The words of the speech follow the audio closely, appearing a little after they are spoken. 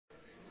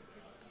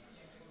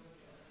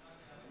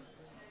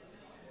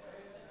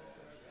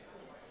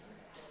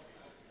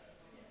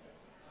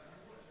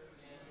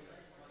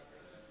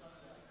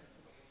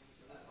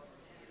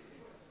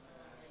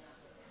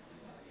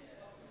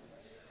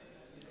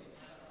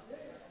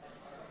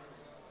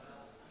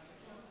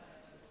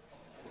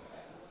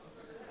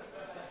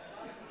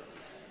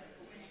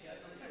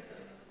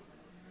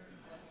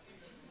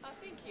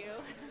you.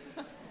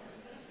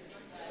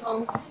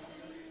 Oh.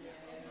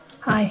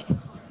 Hi.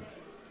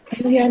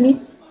 Can you hear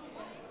me?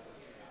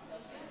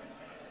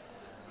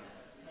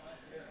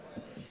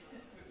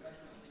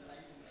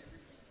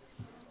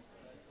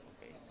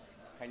 Okay.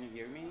 Can you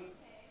hear me?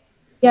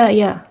 Yeah,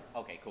 yeah.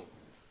 Okay, cool.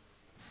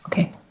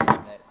 Okay.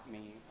 Let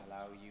me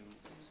allow you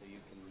so you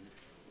can.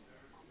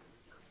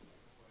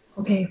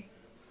 Okay.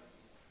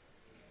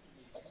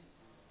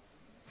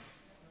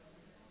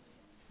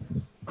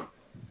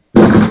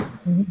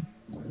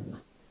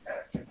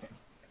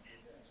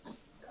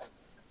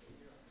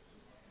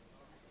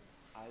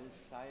 I'll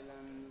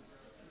silence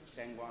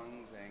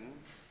Chenguang Zheng,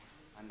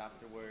 and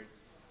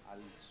afterwards I'll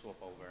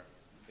swap over,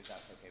 if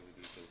that's okay with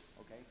you too,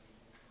 okay?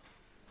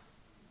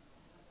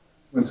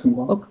 晨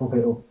光 ，OK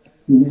哦，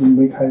你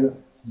没开的，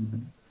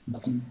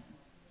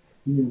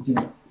你也进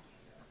了，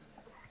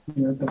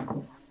应该等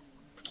过。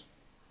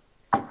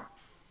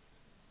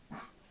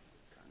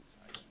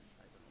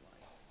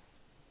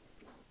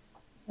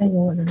现在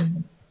有我的那个。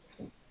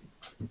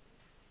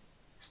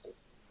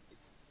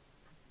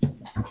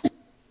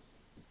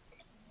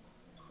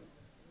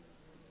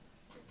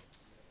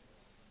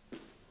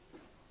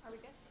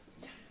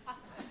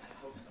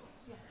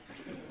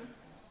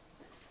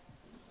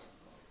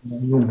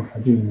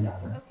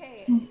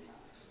Okay,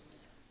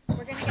 we're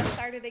going to get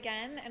started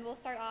again, and we'll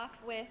start off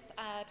with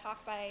a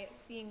talk by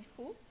Siying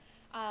Fu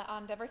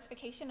on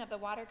diversification of the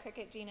water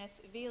cricket genus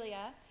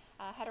Viala,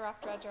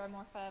 Heteroptera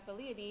Gerromorpha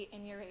veliidae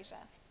in Eurasia.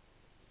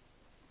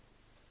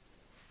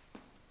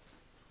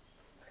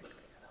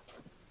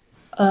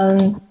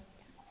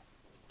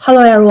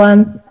 Hello,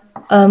 everyone.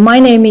 My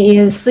name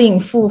is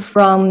Siying Fu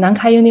from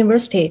Nankai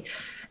University,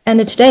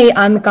 and today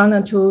I'm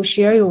going to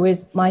share you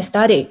with my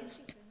study.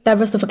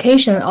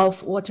 Diversification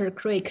of water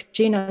cricket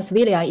genus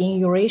Viala in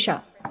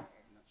Eurasia.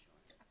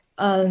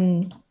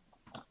 And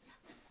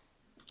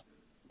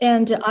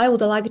I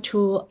would like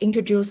to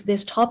introduce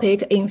this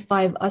topic in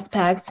 5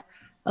 aspects: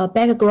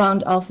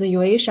 background of the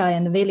Eurasia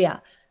and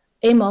Viala,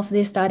 aim of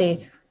this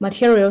study,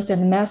 materials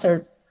and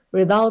methods,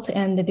 results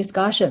and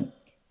discussion,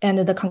 and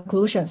the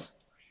conclusions.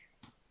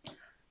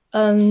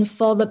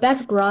 For the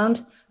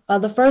background,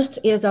 the first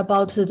is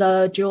about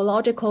the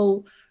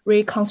geological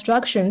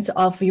reconstructions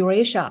of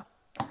Eurasia.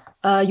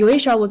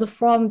 Eurasia was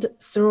formed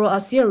through a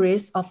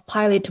series of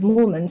pilot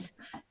movements,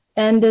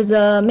 and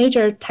the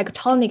major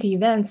tectonic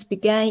events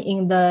began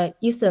in the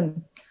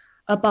Eocene.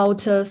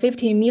 About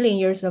 50 million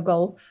years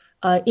ago,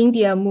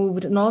 India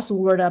moved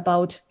northward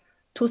about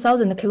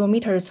 2,000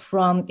 kilometers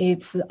from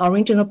its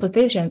original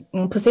position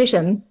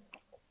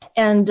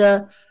and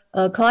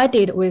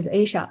collided with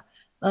Asia.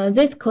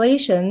 This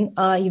collision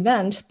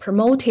event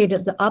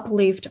promoted the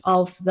uplift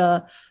of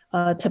the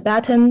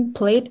Tibetan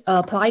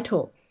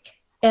plateau.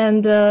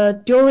 And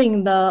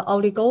during the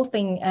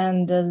Oligocene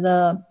and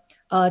the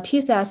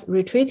Tisas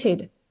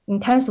retreated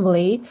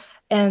intensively,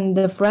 and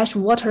the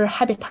freshwater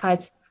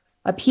habitats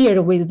appeared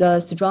with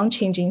the strong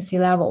change in sea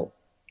level.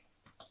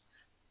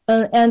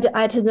 And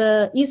at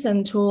the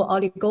eastern to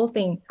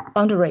Oligocene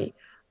boundary,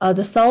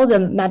 the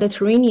southern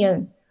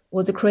Mediterranean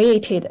was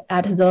created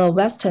at the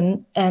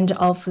western end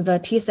of the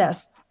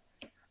Tisas.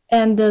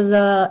 And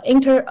the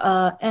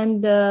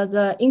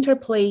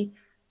interplay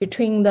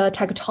between the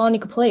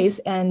tectonic plates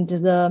and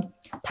the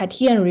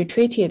Titan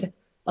retreated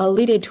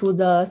leading to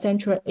the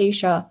Central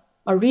Asia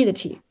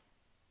aridity.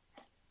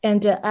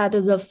 And at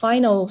the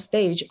final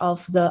stage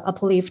of the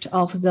uplift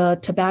of the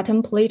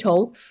Tibetan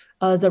plateau,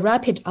 the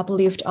rapid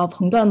uplift of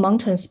Hendaoui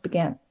mountains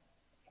began.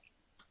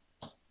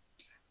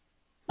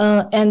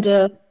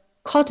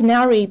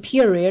 Quaternary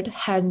period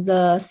has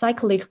the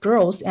cyclic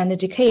growth and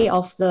decay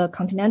of the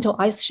continental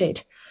ice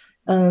sheet.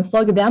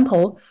 For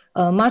example,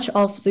 much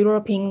of the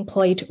European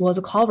plate was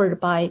covered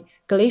by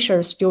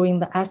glaciers during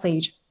the Ice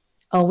Age,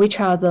 which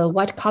are the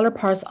white color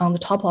parts on the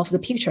top of the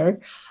picture,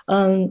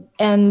 and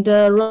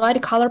the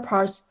red color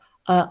parts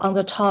on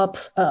the top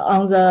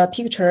on the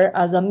picture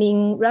are the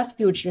main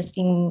refuges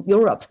in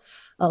Europe,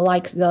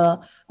 like the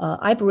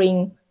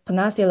Iberian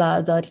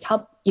Peninsula, the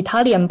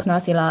Italian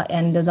Peninsula,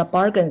 and the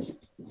Burguez.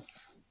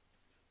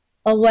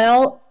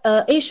 While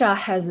Asia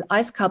has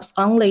ice caps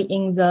only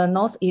in the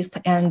northeast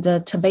and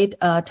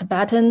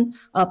Tibetan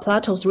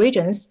plateaus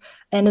regions,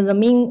 and the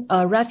main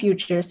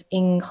refuges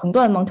in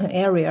Hendaoui mountain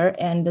area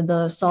and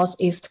the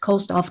southeast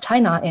coast of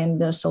China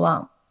and so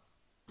on.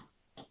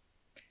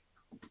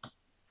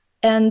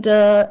 And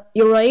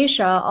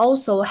Eurasia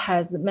also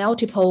has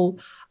multiple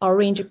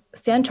range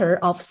center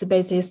of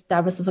species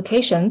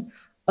diversification.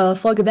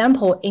 For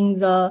example, in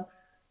the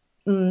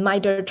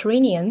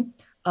Mediterranean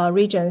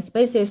region,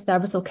 species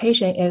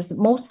diversification is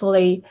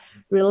mostly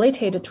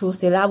related to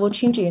sea level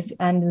changes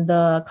and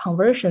the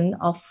conversion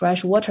of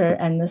fresh water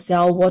and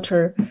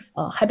saltwater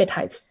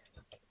habitats.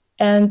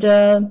 And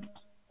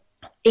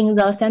in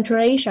the Central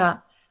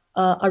Asia,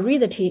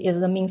 aridity is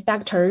the main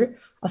factor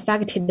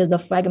affected the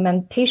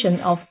fragmentation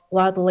of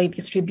widely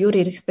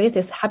distributed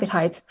species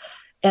habitats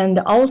and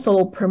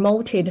also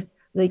promoted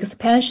the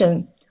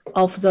expansion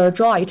of the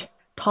drought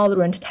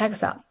tolerant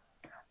taxa.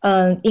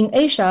 In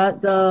Asia,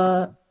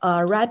 the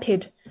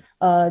rapid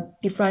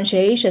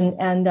differentiation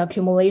and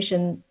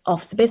accumulation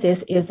of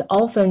species is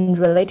often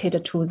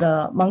related to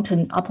the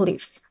mountain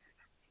uplifts.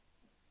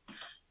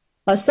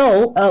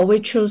 We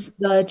choose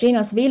the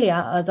genus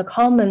Viala, the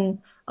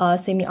common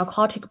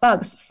semi-aquatic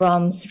bugs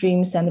from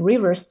streams and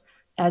rivers,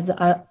 as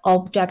an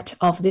object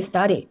of this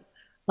study.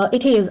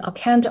 It is a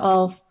kind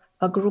of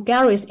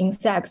gregarious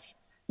insects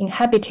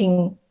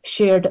inhabiting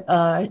shared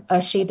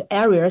shade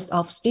areas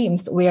of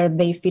streams where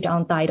they feed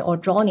on dead or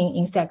drowning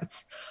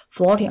insects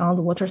floating on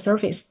the water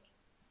surface.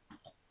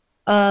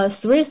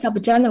 3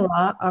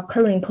 subgenera are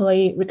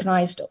currently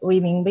recognized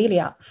within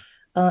Viala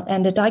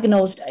and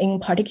diagnosed in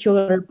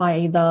particular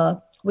by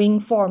the wing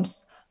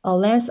forms,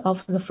 length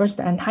of the first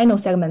antennal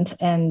segment,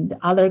 and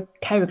other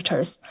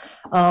characters,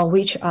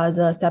 which are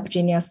the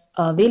subgenus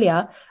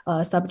Viala,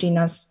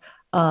 subgenus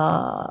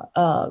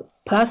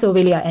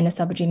Placiovilia, and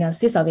subgenus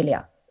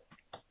Cisavilia.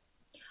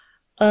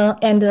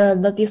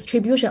 The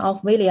distribution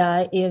of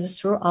Viala is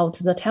throughout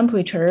the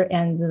temperature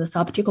and the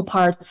subtropical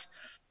parts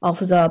of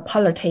the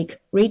Palearctic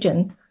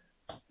region.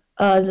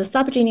 The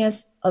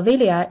subgenus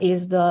Viala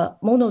is the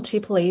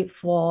monotypically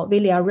for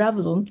Viala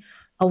revelum,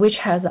 which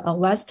has a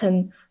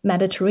Western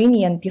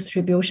Mediterranean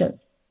distribution.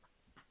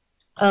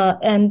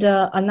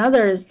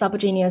 Another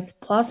subgenus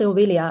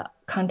Placiovilia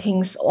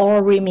contains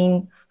all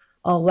remaining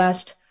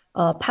West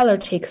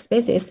Palearctic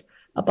species,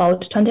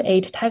 about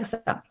 28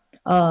 taxa,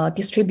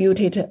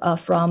 distributed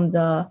from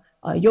the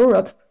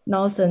Europe,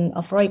 Northern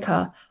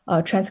Africa,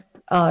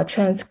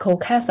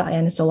 Transcaucasia,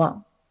 and so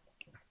on.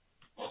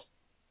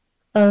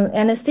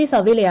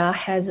 Cisavilia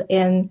has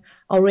an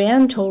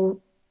oriental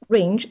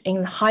range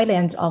in the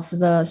highlands of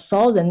the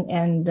southern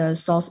and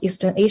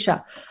southeastern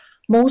Asia.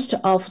 Most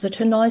of the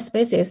Chenguang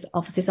species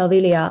of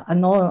Cisavilia are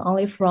known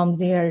only from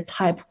their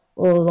type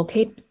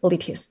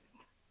localities.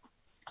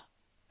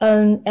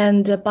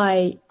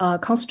 By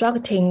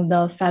constructing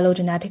the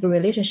phylogenetic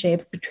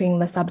relationship between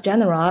the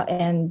subgenera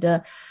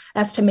and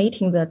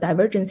estimating the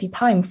divergency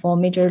time for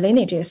major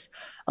lineages,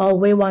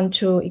 we want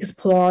to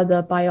explore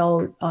the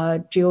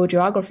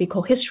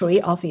biogeographical history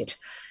of it.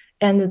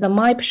 And the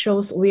map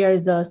shows where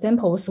the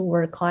samples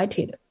were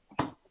collected.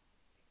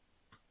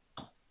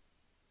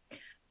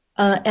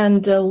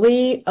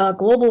 We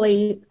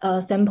globally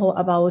sample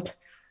about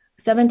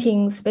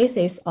 17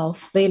 species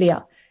of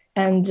Viala.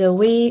 And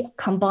we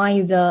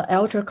combine the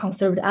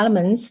ultra-conserved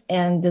elements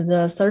and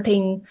the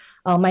certain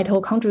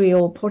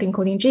mitochondrial protein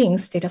coding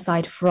genes data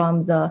set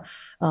from the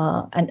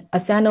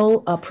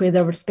asenal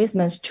preserved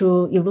specimens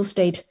to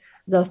elucidate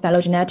the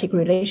phylogenetic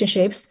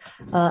relationships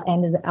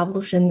and the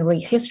evolutionary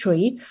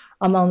history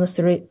among the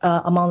three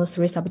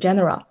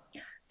subgenera.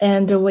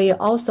 And we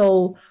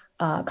also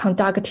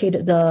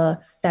conducted the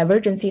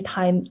divergency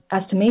time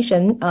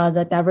estimation,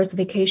 the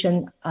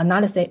diversification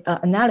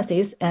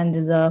analysis, and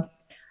the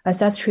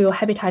ancestral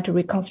habitat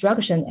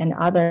reconstruction and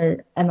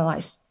other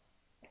analysis.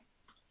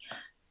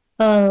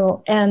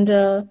 For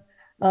the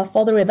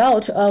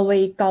result,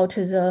 we got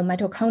the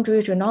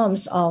mitochondrial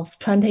genomes of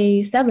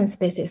 27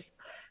 species.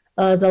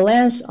 The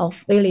length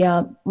of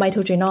Viala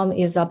mitogenome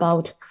is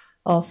about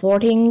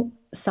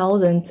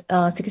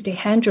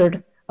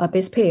 14,600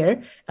 base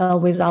pair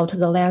without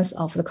the length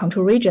of the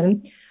control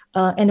region.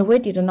 And we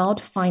did not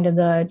find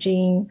the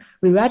gene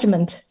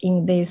rearrangement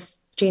in this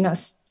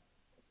genus.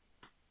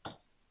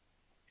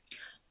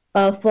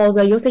 For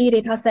the UCE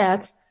data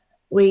sets,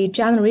 we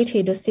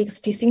generated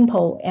 60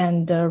 samples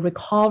and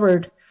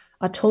recovered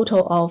a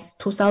total of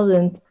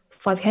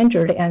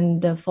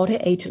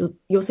 2,548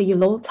 UCE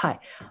loci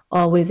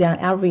with an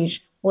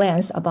average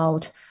length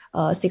about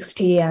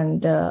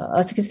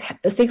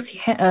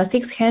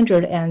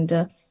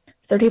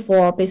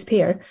 634 base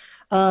pair.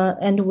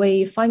 And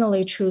we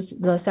finally choose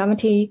the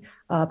 70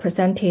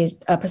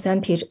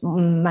 percentage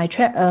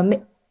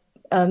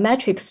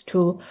metrics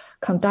to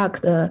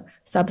conduct the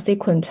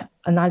subsequent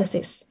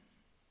analysis.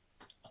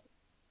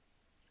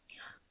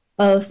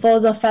 For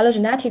the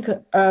phylogenetic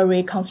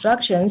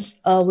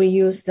reconstructions, we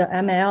use the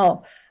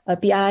ML,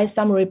 BI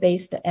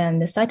summary-based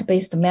and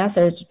site-based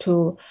methods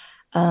to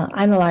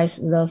analyze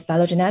the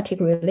phylogenetic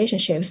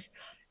relationships.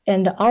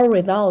 And our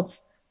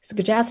results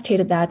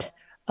suggested that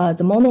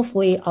the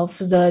monophyly of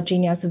the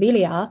genus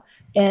Viala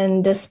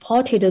and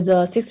spotted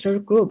the sister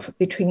group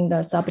between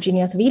the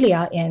subgenus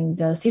Viala and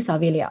the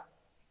Cisavilia.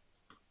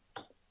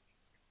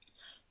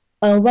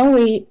 When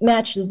we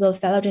matched the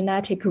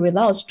phylogenetic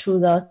results to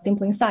the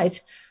sampling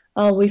site,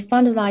 we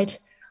found that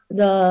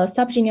the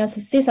subgenus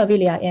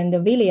Cisavilia and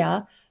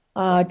Viala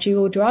are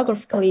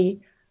geographically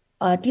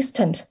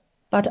distant,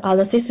 but are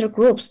the sister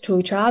groups to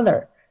each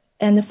other.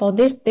 And for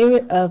this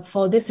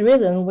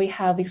reason, we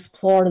have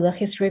explored the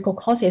historical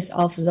causes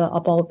of the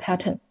above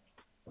pattern.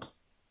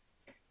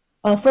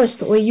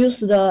 First, we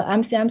use the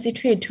MCMC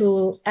tree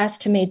to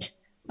estimate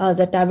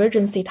the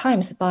divergency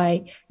times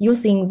by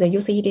using the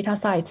UCE data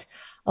sets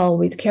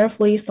with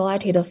carefully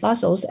selected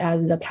fossils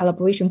as the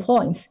calibration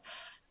points.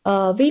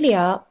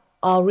 Viala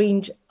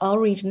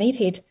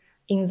originated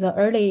in the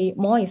early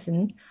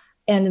Miocene,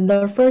 and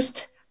the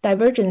first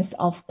divergence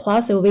of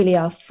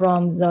Placiovilia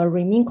from the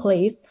remaining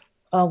clades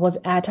was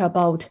at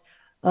about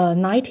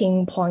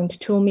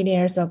 19.2 million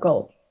years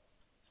ago.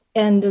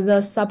 And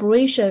the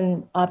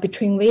separation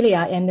between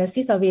Vilia and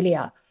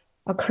Cisavilia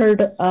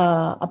occurred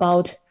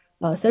about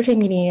 30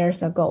 million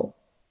years ago.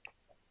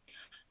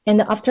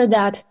 And after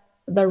that,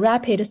 the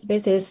rapid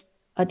species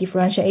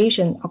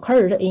differentiation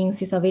occurred in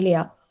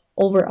Cisavilia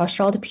over a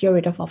short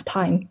period of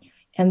time,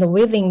 and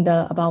within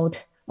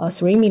about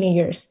 3 million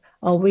years,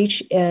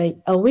 which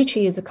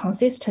is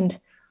consistent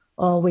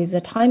with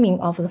the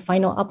timing of the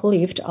final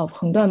uplift of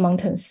Hendaoui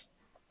Mountains.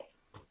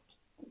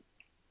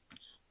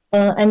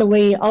 And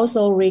we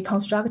also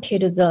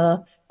reconstructed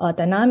the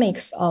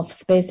dynamics of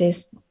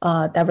species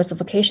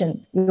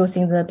diversification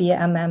using the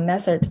BMM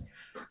method.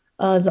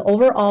 The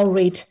overall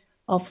rate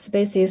of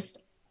species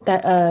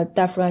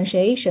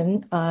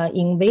differentiation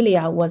in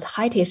Vilia was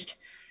highest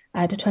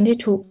at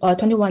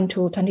 21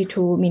 to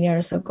 22 million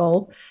years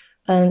ago,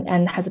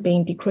 and has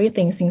been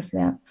decreasing since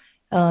then,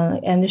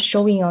 and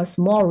showing a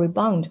small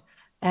rebound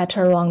at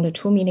around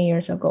 2 million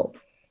years ago.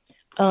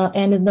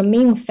 And the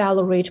mean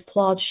failure rate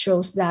plot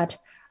shows that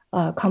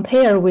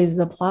compared with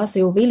the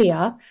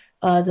Placiovilia,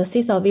 the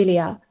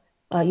Cisavilia,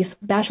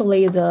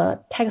 especially the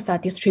taxa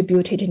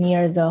distributed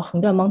near the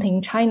Hendaoui Mountain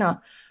in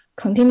China,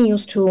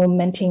 continues to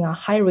maintain a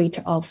high rate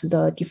of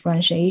the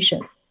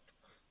differentiation.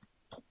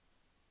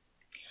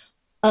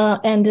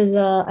 And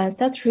the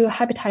ancestral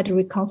habitat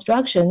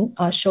reconstruction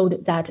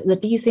showed that the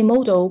DC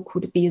model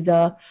could be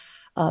the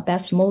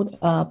best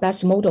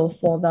model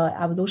for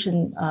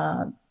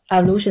the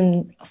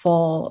evolution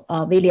for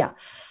Vilia.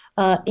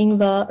 In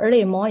the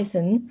early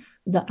Miocene,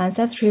 the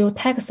ancestral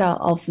taxa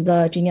of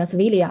the genus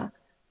Vilia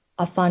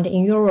are found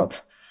in Europe,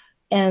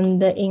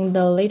 and in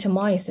the late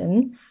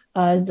Miocene,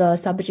 the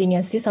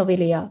subgenus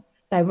Cisavilia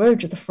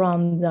diverged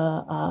from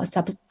the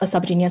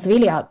subgenus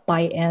Vilia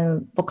by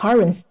an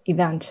occurrence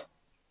event.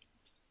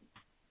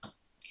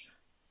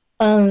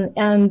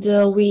 And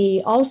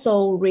we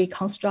also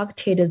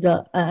reconstructed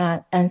the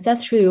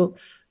ancestral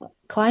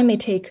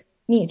climatic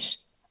niche.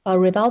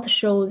 Results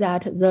show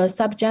that the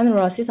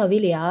subgenera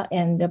Cisavilia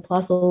and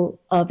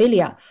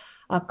Placiovilia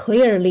are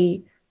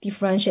clearly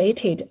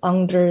differentiated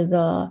under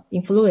the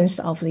influence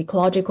of the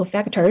ecological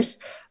factors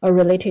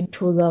related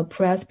to the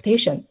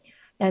precipitation.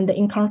 And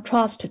in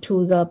contrast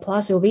to the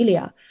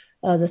Placiovilia,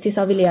 the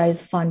Cisavilia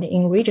is found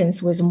in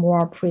regions with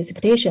more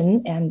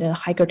precipitation and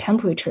higher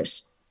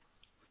temperatures.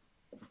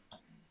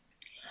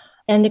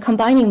 And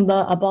combining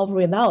the above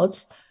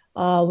results,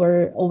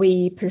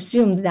 we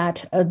presumed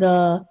that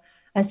the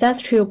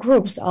ancestral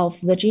groups of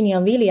the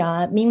genus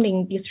Vilia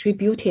mainly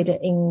distributed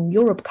in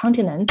Europe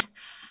continent,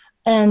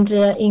 and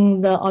in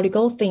the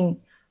Oligocene,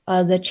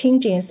 the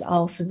changes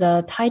of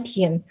the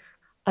Titan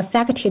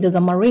affected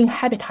the marine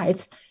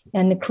habitats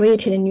and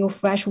created new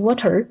fresh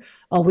water,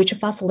 which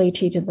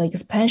facilitated the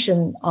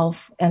expansion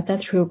of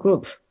ancestral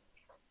group.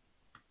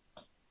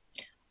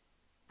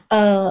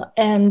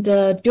 And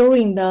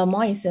during the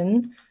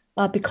Miocene,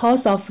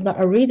 because of the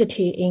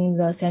aridity in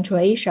the Central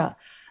Asia,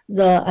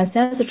 the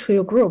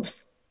ancestral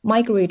groups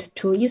migrate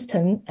to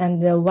eastern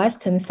and the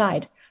western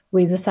side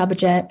with the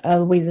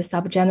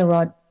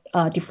subgenera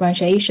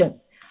differentiation.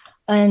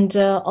 And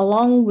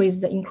along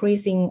with the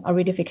increasing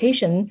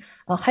aridification,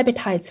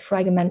 habitats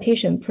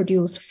fragmentation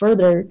produce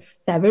further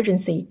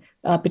divergency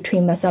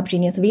between the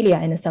subgenus Vilia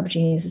and the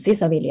subgenus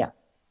Cisavilia.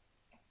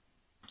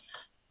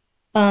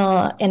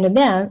 And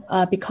then,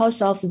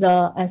 because of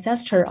the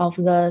ancestor of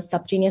the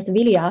subgenus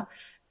Vilia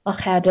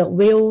had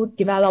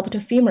well-developed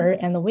femur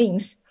and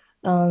wings,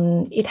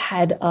 it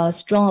had a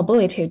strong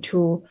ability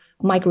to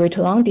migrate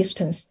long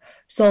distance.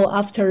 So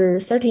after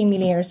 30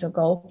 million years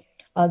ago,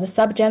 the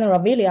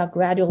subgenera Vilia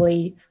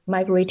gradually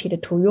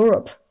migrated to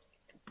Europe.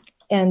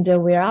 And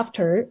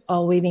whereafter,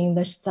 within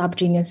the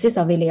subgenus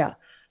Cisavilia,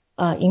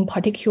 in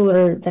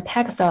particular, the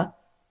taxa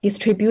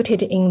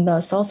distributed in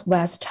the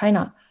southwest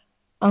China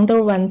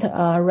underwent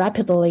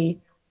rapidly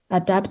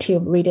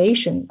adaptive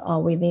radiation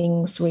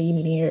within 3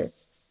 million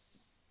years.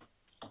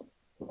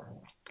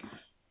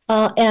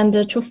 And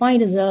to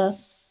find the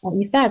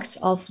effects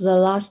of the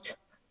last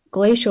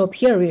glacial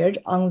period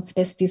on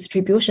space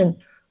distribution,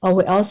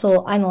 we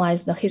also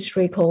analyzed the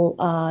historical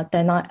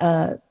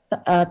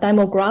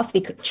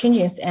demographic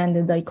changes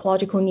and the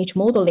ecological niche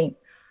modeling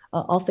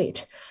of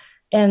it.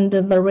 And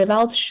the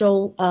results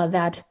show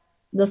that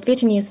the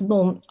fitness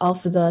zone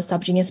of the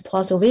subgenus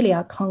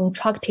Placiovilia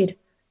contracted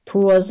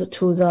to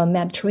the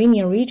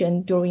Mediterranean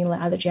region during the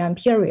Algerian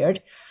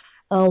period,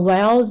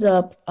 while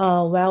the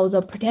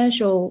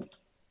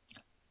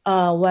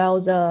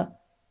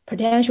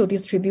potential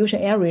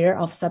distribution area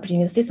of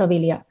subgenus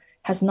Cisavilia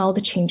has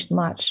not changed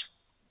much.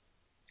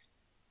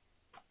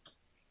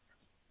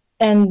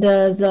 And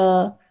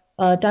the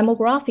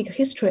demographic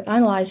history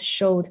analysis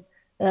showed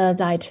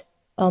that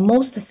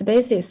most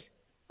species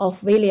of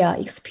Vilia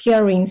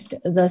experienced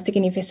the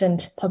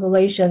significant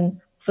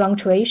population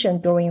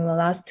fluctuation during the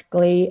last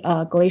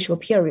glacial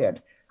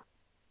period.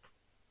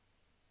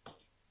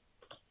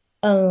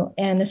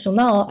 And so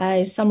now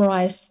I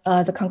summarize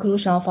the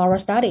conclusion of our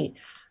study.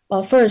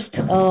 First,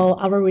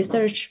 our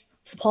research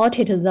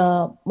supported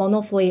the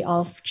monopoly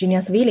of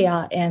genus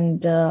Vilia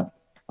and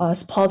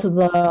support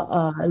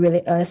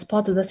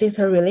the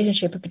sister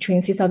relationship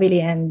between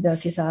Cisavilia and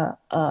Cisavilia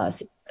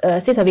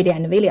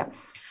and Vilia.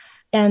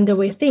 And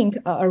we think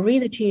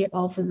aridity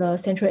of the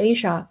Central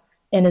Asia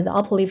and the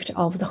uplift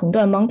of the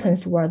Hendaoui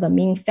Mountains were the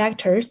main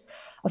factors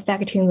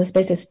affecting the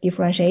species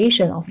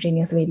differentiation of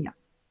genus Vilia.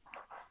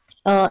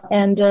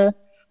 And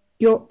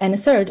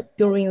third,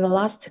 during the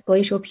last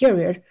glacial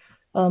period,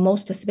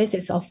 most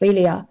species of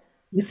Vilia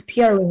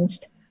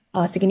experienced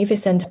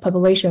significant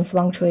population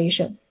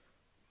fluctuation.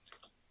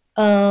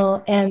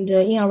 And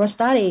in our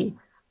study,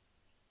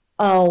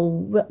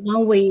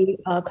 when we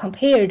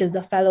compared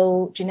the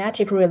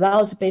phylogenetic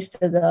results based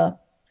on the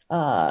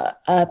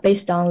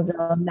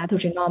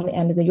metagenome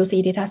and the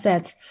UCE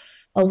datasets,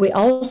 we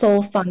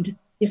also found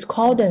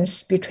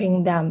discordance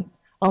between them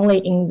only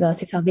in the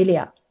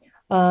Cisavilia.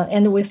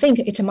 And we think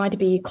it might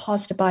be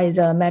caused by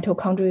the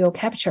mitochondrial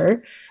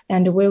capture,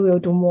 and we will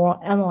do more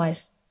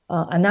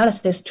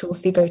analysis to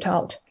figure it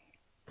out.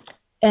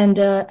 And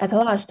at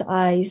last,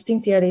 I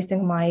sincerely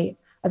thank my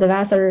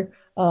advisor,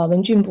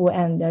 Wen Junbu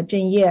and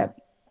Zhen Ye,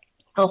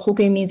 who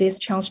gave me this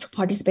chance to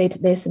participate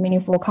in this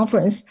meaningful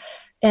conference.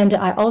 And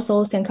I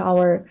also thank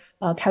our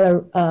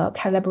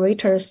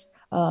collaborators,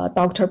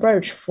 Dr.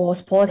 Berchi, for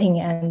supporting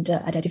and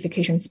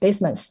identification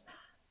specimens.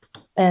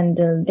 And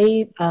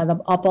they are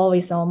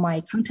always on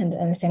my content,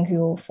 and thank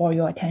you for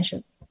your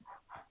attention.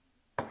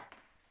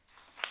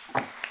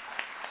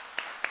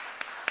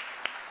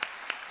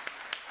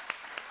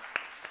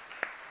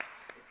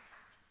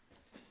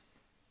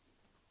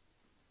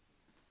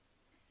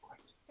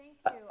 Thank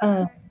you. Are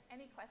there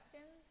any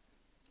questions?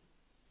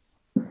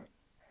 Is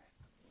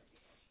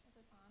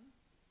this on?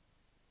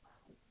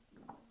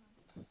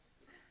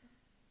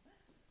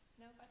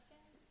 No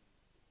questions?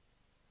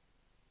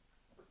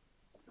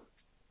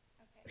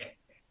 Okay.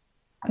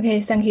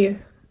 Okay, thank you.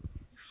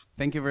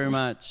 Thank you very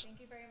much. Thank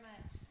you very much.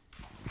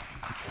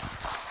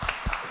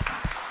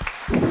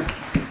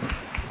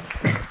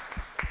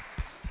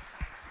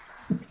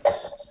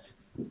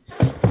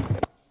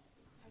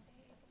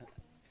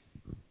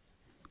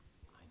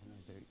 I don't know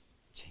if they're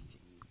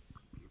changing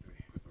computer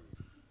or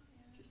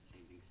just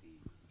changing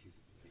scenes and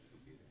choosing the same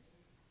computer.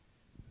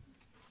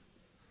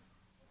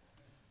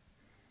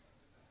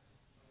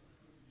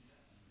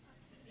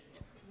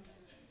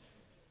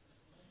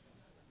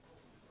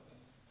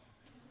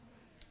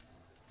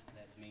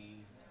 Let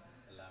me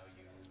allow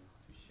you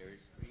to share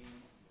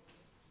screen.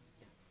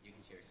 Yeah, you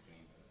can share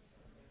screen.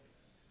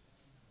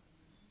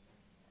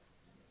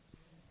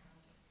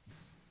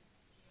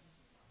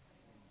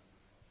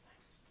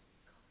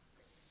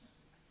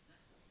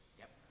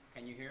 Yep.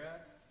 Can you hear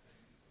us?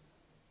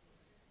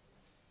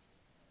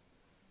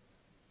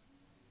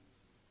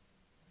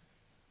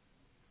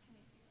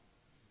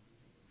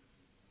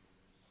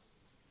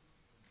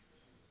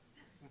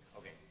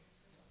 Okay.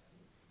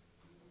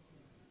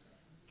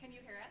 Can you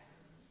hear us?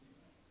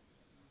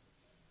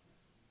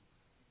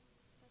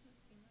 Doesn't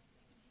seem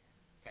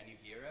like they can hear. Can you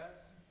hear us?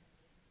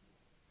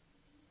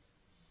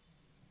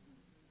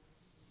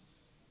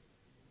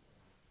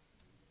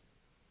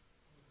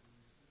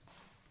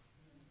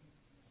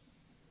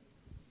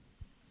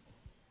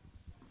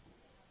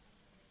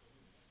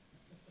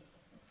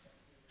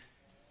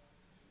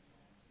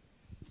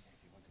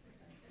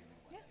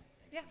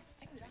 Yeah,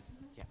 I can do that.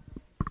 Yeah.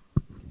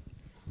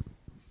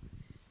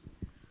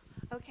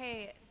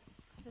 Okay.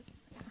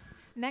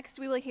 Next,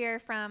 we will hear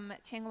from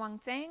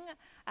Chenguang Zheng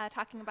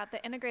talking about the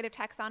integrative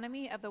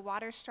taxonomy of the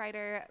water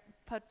strider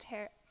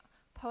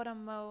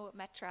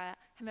Potamometra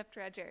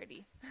hemiptera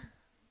gerardi.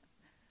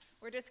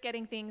 We're just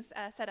getting things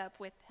set up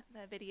with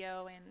the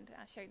video and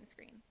sharing the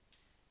screen.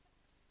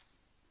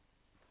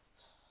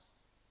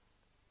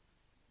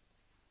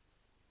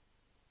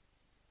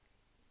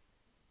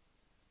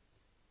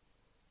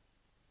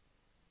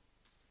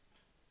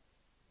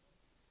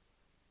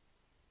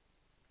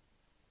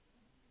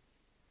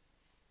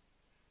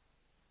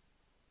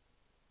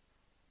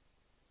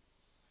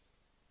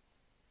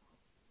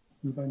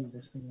 Can you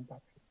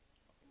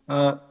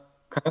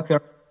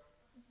hear?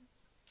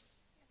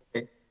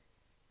 Okay.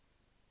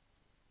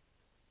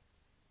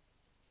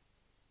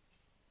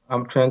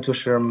 I'm trying to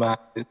share my.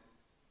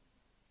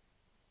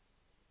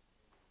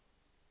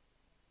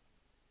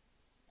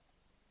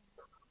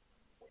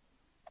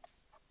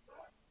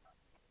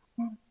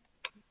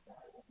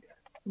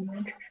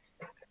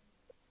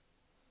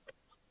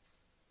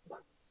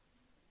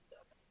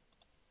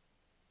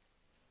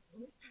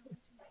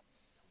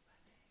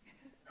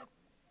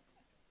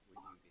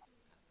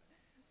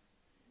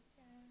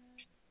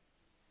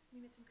 I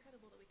mean, it's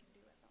incredible that we can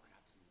do it, though.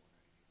 Grab some water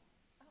if you want.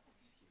 Oh,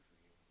 It's here for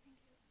you. thank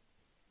you. Okay.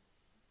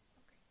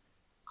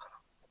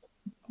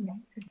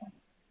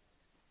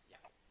 Yeah.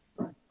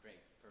 Great.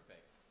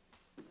 Perfect.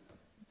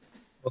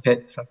 Okay,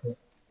 thank you.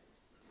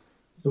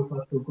 So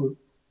far, so good.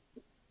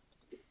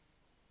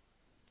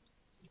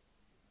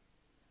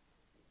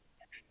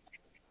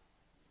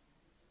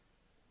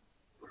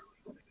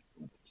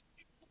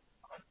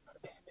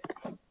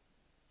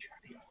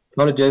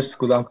 Apologies,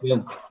 good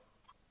afternoon.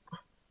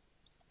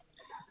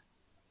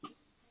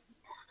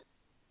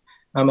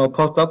 I'm a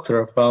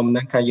postdoctor from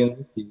Nankai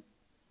University.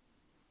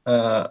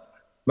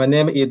 My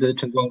name is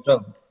Chenguang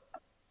Zheng.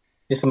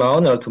 It's my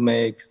honor to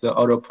make the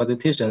oral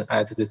presentation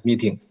at this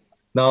meeting.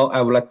 Now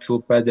I would like to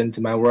present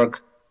my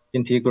work,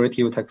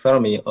 Integrative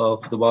Taxonomy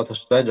of the Water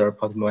Straddle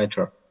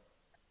Potentiometer.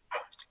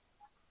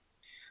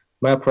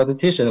 My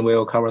presentation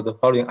will cover the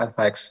following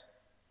aspects.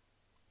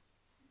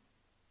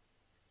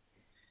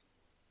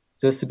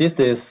 The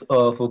species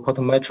of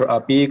potentiometer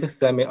are big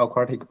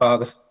semi-aquatic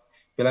bugs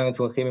belonging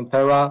to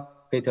Hemiptera,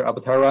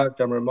 Heteraptera,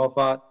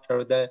 Gerromorpha,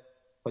 Cheridae,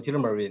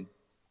 Polhemous.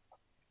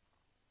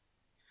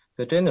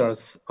 The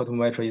genus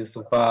Potentiometer is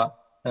so far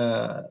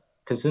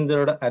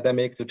considered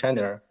endemic to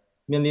China,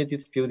 mainly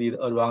distributed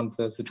around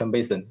the Sichuan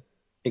Basin,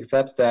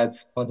 except that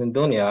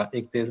Montanonia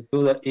exists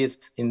to the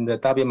east in the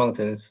Dabi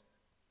Mountains,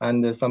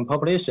 and some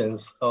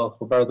populations of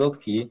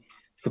Barzoki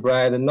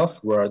spread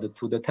northward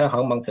to the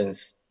Taihang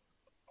Mountains.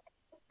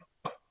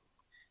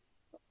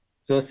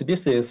 The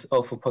species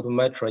of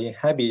Potentiometer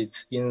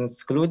inhabit in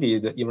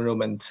secluded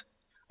environment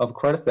of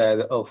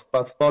quartzite of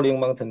fast-falling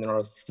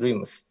mountainous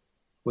streams,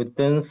 with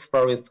dense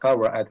forest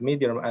cover at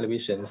medium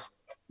elevations.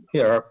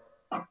 Here,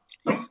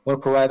 we'll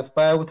provide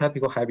 5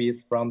 typical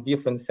habits from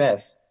different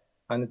sites,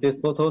 and these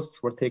photos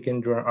were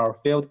taken during our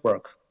field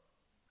work.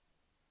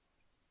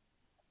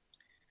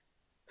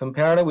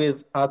 Compared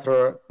with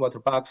other water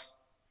bugs,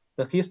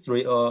 the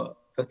history of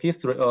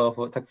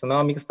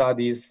taxonomic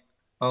studies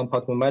on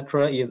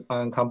Potentiometer is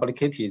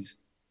uncomplicated.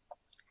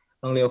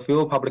 Only a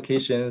few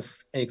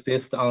publications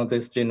exist on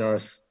this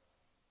genus.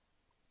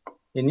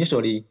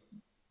 Initially,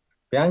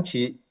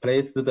 Berchi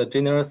placed the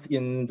genus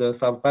in the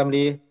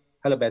subfamily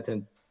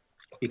Helibaton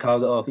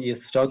because of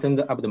its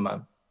shortened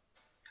abdomen.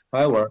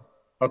 However,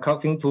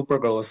 according to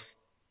Burguez,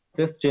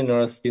 this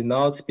genus did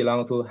not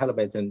belong to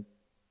Helibaton.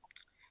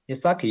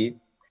 Isaki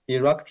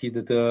erected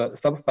the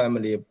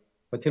subfamily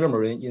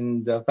Polhemous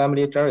in the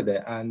family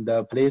Gerromorpha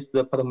and placed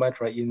the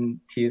Potentiometer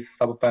in this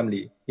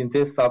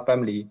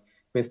subfamily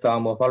based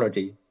on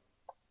morphology.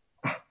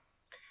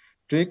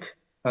 Drake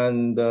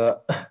and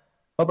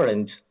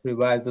Oberend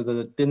revised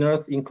the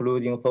genus,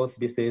 including 4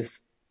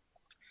 species: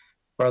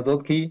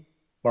 Barzoki,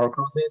 Moreira,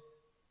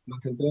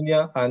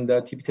 Montanonia, and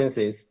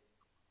Tibetensis.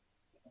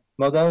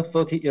 More than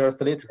 40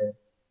 years later,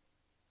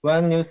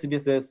 1 new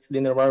species,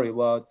 Linnaeus,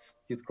 was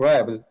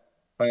described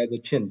by the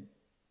Chin,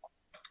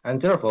 and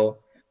therefore,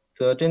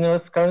 the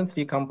genus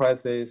currently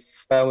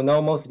comprises 5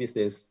 normal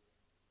species.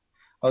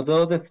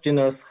 Although this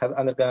genus has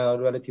undergone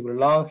a relatively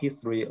long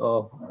history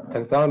of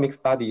taxonomic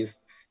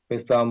studies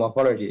based on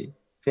morphology,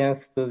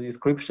 since the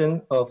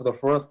description of the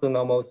first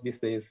normal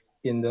species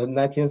in the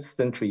 19th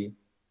century,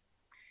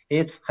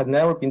 it had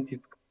never been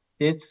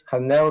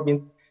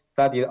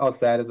studied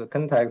outside the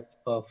context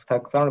of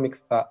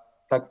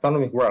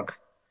taxonomic work.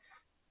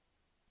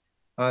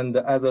 And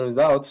as a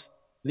result,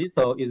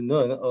 little is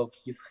known of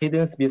its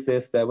hidden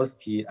species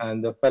diversity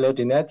and the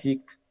phylogenetic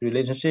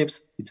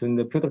relationships between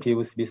the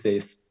putative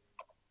species.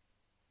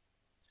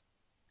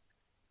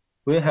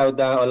 We have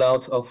done a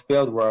lot of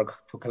field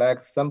work to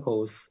collect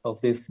samples of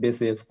these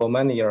species for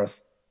many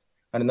years,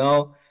 and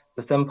now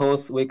the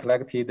samples we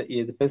collected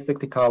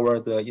basically cover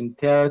the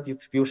entire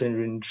distribution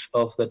range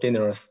of the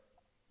genus.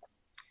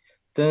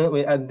 Then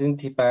we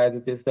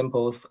identified these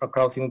samples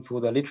according to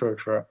the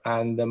literature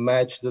and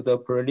matched the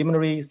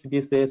preliminary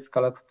species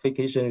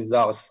classification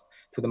results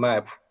to the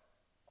map.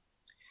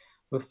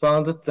 We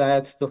found that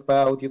the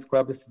 5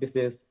 described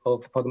species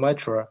of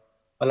Potentiometer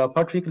are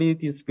particularly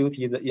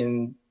distributed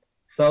in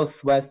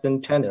southwestern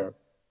China,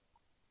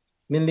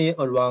 mainly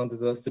around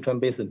the Sichuan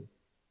Basin.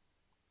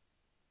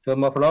 The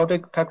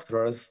morphologic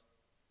characters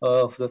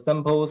of the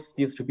samples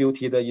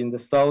distributed in the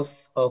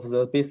south of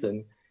the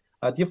basin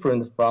are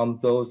different from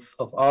those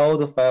of all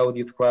the 5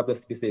 described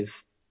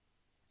species,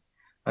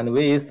 and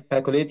we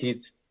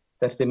speculated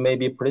that they may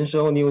be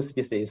potential new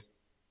species.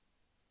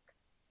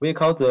 We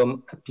called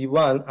them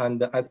SP1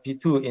 and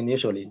SP2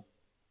 initially.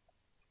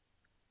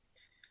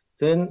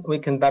 Then we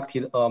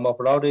conducted a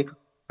morphologic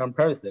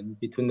comparison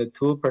between the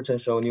 2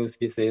 potential new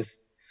species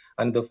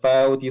and the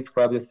 5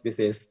 described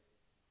species.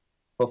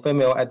 For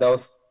female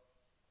adults,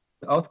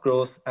 the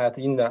outgrowth at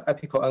inner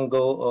apical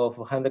angle of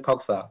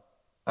Hendaoui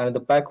and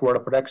the backward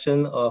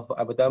projection of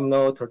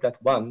abdominal turret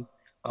 1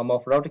 are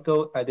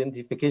morphological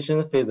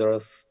identification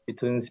features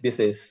between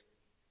species.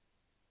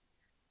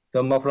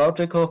 The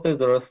morphological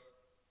features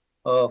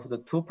of the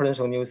 2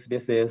 potential new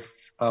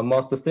species are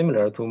most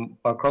similar to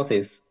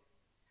Barcrosis.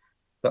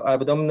 The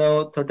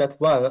abdominal turret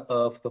 1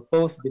 of the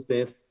 4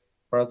 species,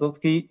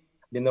 Barzoki,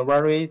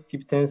 Linnaeus,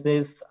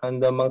 Tibetensis,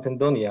 and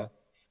Montanonia,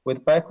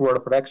 with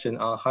backward projection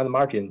on hand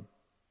margin,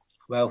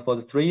 while for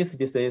the 3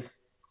 species,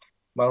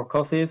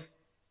 Barcrosis,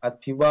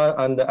 SP1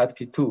 and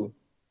SP2,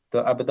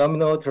 the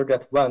abdominal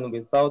turret 1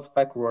 without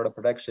backward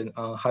projection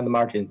on hand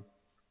margin.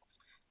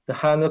 The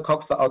hand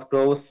coxa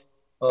outgrowth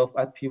of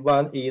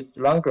SP1 is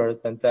longer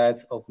than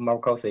that of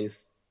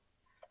Barcrosis,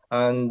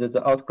 and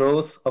the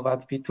outgrowth of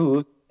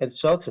SP2 is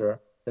shorter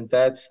than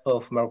that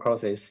of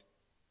Barcrosis.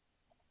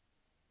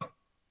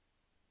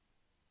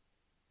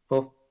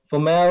 For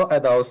male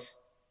adults,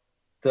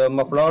 The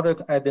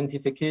morphologic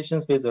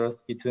identification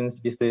features between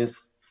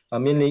species are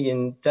mainly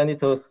in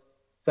genital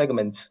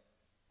segment.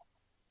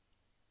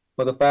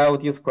 For the 5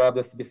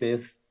 described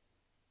species,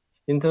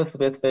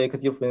 interspecific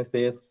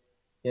differences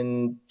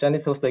in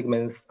genital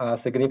segments are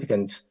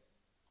significant.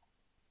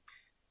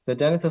 The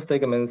genital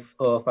segments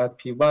of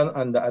SP1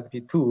 and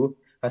SP2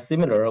 are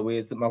similar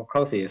with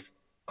morpholosis.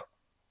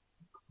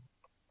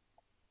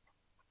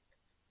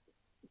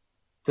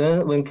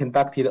 Then, when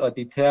conducted a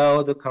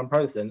detailed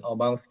comparison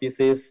among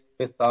species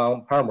based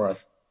on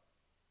parameters,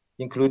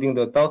 including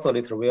the dorsal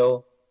lateral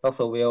wheel,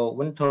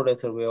 ventral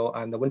lateral wheel,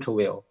 and the ventral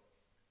wheel,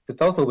 the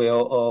dorsal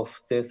wheel of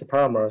these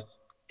parameters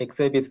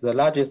exhibits the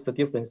largest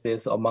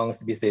differences among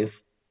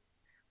species.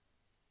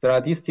 There are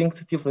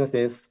distinct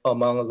differences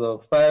among the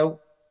 5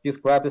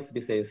 described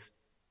species.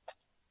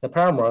 The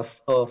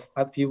parameters of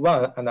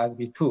SP1 and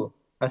SP2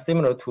 are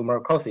similar to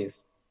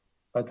morpholosis,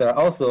 but there are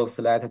also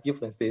slight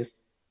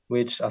differences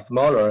which are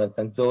smaller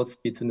than those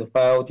between the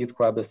 5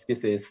 described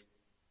species.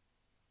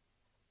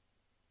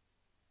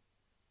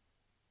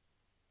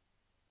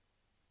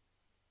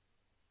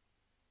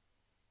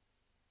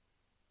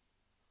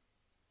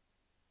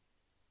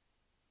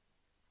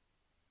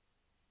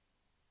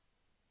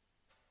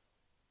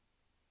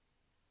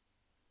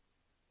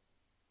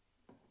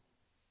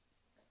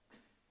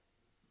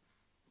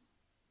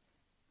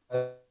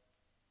 Are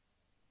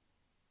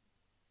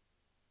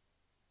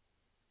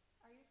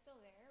you still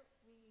there?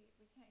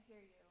 We can't hear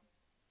you.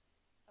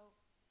 Oh.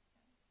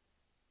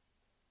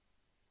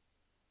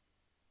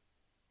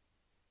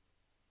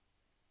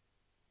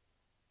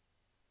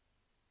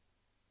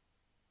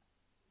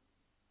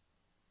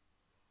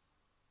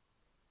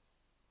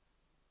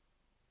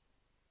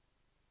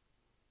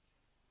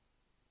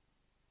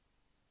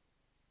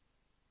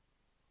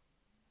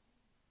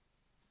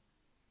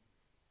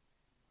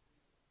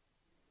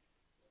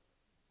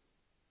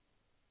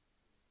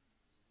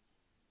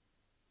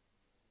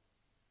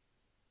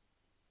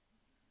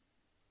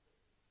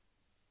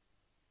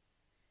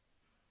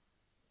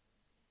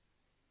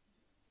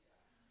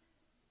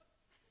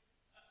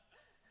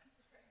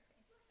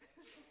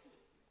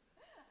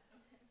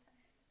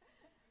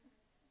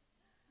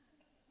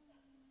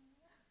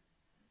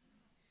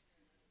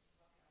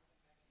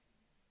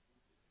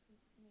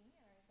 Me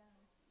or them?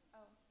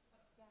 Oh,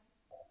 yeah.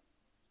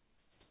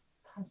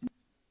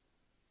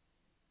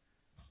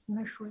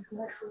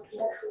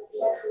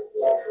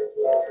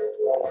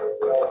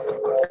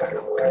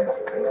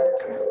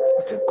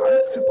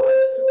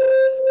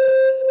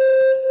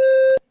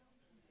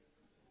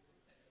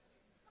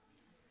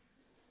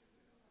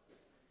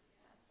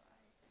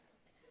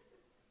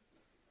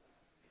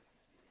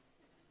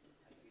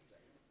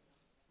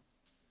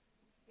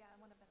 Yeah,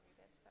 one of them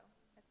redid, so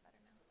it's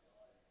better now.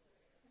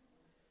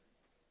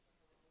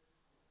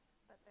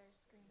 But their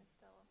screen is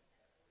still.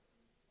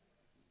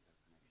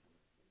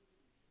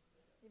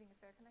 You think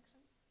it's their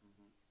connection?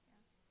 Mm-hmm.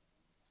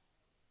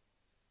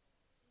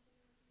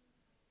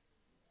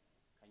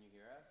 Yeah. Can you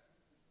hear us?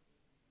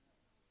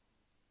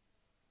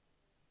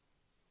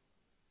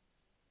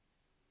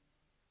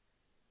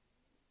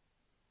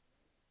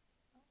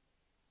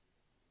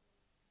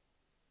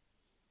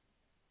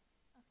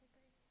 Okay,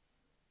 great.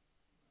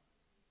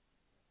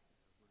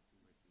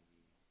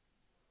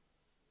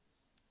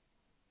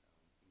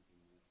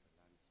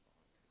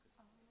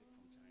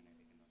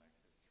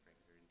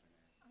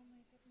 Oh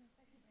my goodness,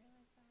 I didn't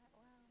realize that.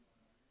 Wow.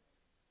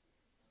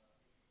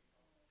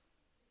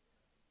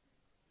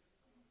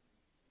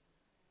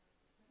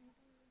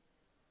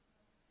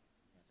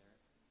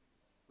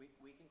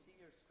 We can see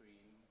your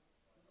screen.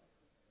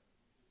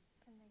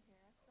 Can they hear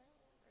us though?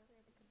 Earlier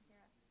they couldn't hear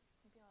us.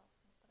 Maybe I'll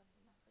just put a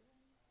message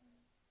in.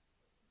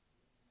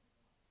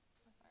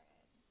 Oh,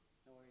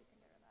 sorry, No worries. can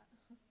get rid of that.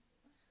 Thanks.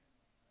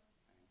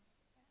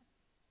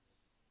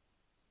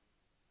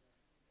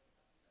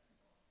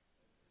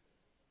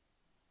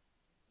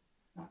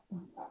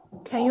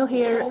 Can you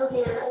hear?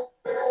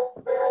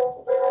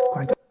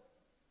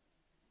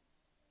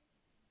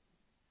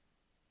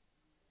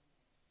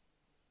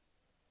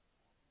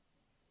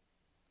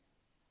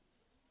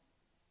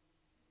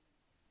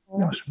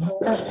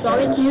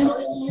 Sorry,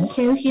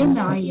 can you hear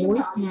my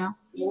voice now?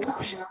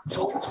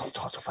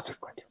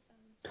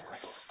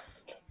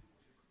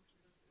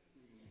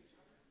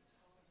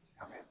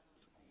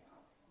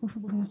 They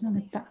turned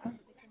it back on.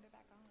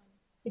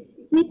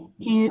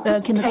 Can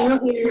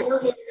you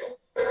hear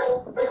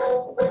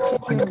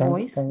your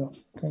voice? No.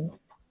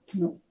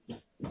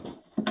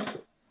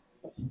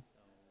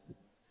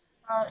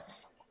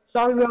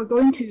 Sorry, we are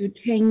going to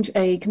change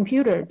a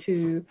computer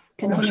to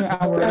continue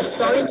our.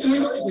 Sorry, can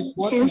you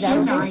hear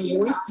my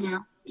voice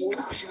now?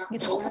 That was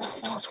the one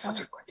who was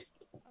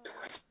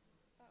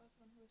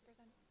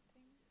presenting.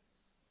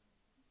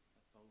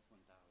 Both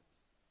went out.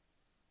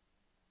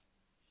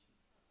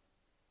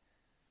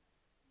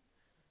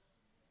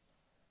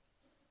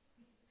 So,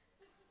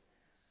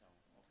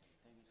 okay,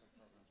 technical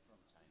problems from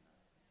China.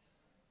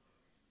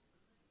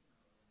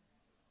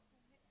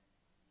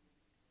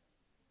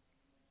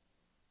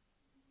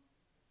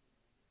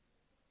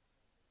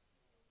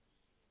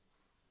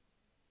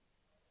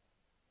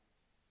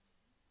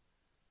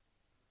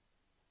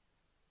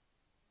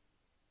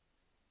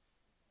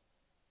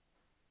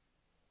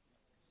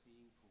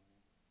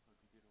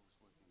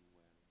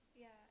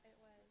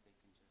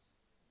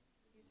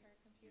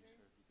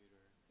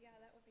 computer? Yeah,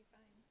 that would be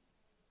fine.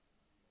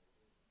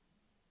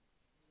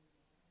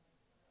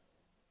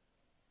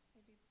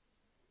 Maybe.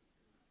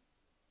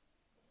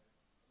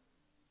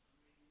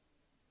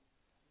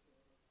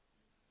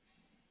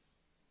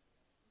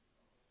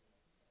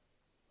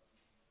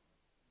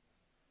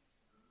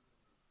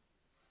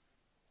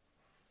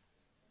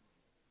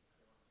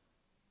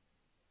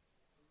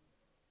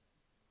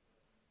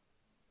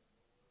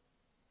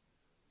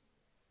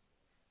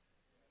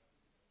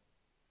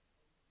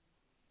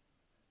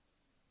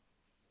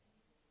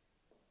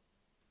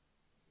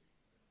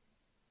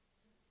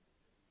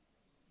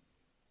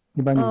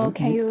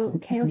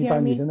 Can you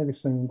hear me?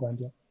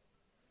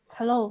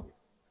 Hello,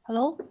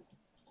 hello.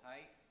 Hi.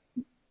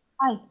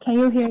 Hi, can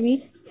you hear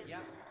me?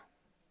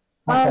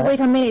 Yeah. Wait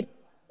a minute.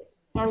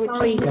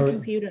 Sorry,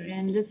 computer,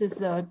 and this is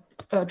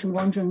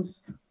Chenguang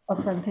Zheng's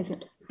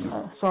presentation.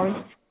 Sorry.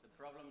 The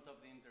problems of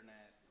the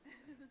internet.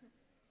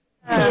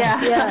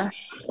 Yeah.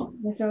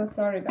 I'm so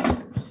sorry about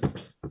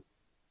that.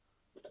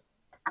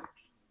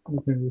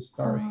 You can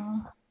restart.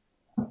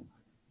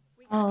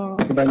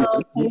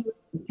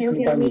 Can you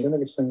hear me?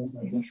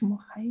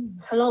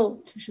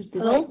 Hello, hello.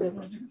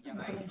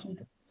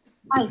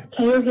 Hi,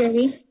 can you hear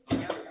me?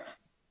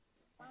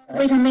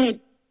 Wait a minute.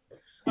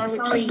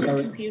 Sorry,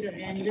 computer,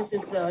 and this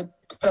is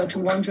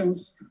Chenguang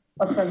Zheng's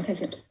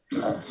presentation.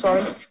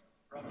 Sorry.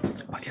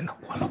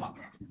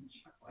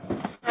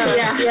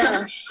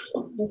 Yeah.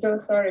 I'm so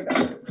sorry about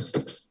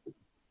that.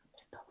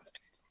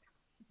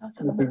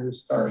 You can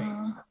restart.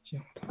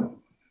 You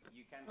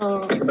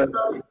can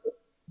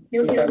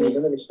You hear me?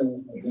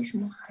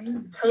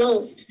 Hello,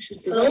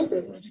 hello.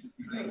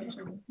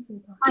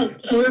 Hi,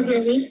 can you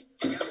hear me?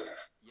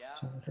 Yeah.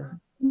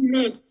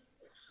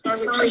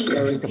 Sorry,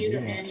 computer,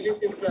 and this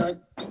is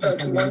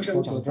Chenguang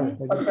Zheng's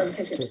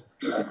presentation.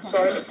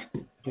 Sorry.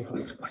 Yeah.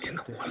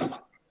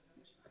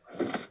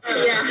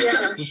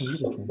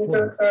 I'm so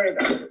sorry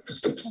about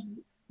that.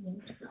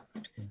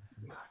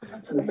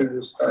 You can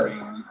restart.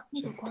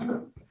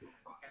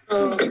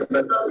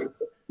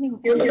 You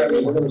hear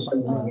me? Hello,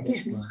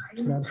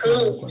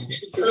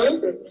 hello.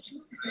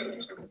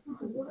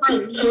 Hi,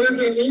 can you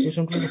hear me? Yes,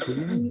 we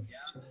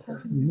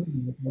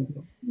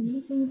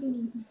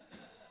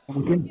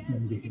can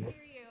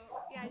hear you.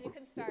 Yeah, you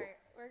can start.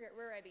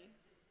 We're ready.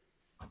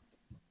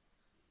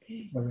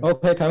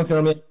 Okay, can you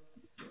hear me?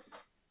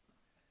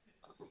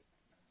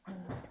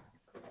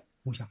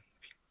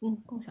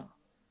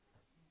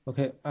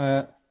 Okay,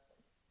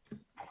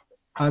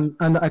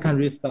 and I can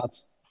restart.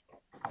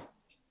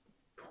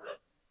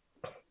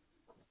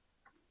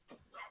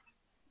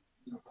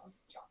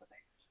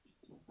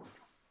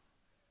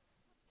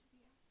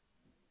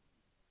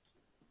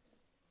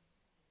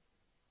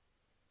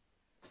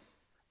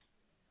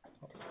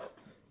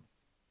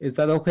 Is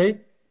that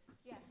okay?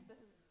 Yes, this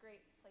is a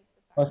great place to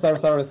start. Oh,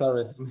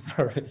 sorry. I'm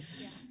sorry.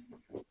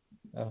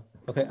 Yeah.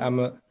 Okay,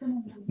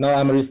 now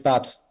I'm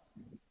restart.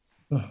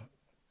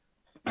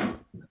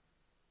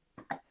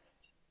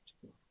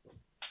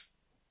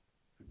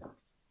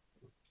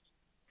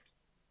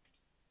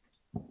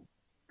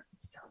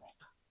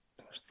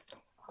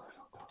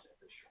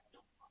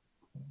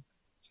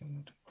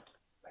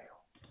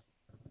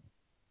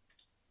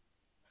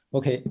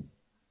 Okay, I'm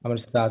gonna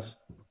start.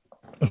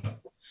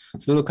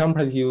 Through the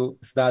comparative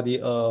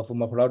study of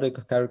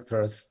morphological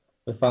characters,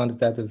 we found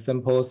that the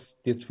samples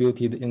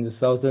distributed in the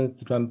southern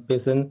Sichuan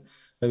basin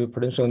may be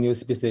potential new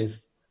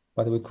species,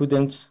 but we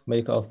couldn't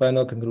make a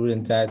final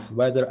conclusion that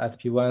whether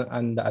SP1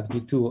 and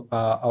SP2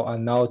 are or are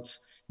not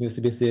new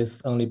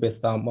species only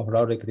based on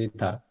morphological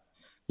data.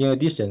 In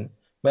addition,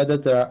 whether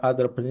there are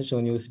other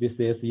potential new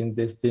species in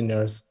these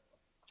genus,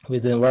 we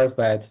then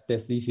verified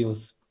these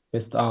issues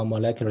based on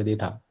molecular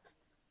data.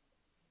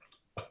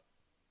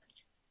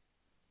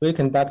 We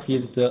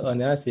conducted the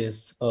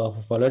analysis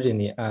of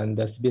phylogeny and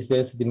the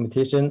species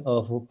delimitation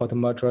of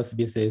potomature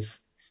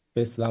species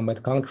based on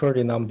mitochondrial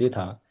genome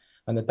data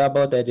and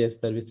double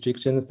digest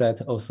restriction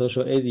set of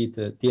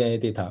social-aided DNA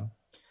data.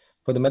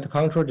 For the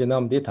mitochondrial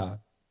genome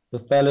data, the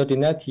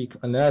phylogenetic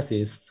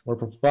analysis were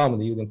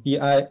performed using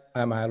BI,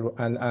 ML,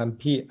 and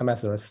MP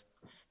methods.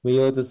 We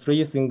used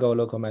 3 single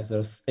local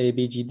methods,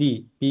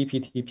 ABGD,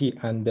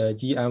 BPTP, and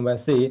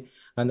GMYC,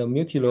 and a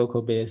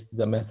multi-local based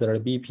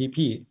method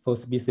BPP for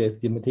species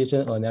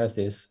delimitation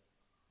analysis.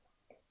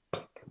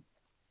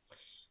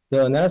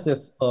 The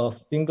analysis of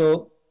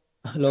single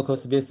local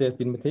species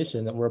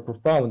delimitation were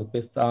performed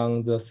based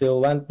on the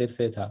CO1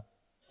 dataset.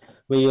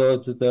 We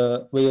used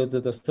the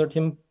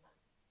 13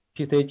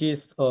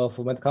 PCGs of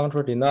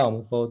mitochondrial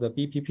genome for the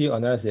BPP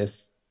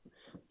analysis.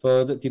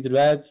 For the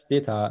derived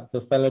data, the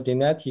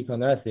phylogenetic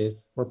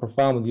analysis were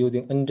performed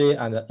using NJ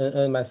and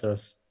NN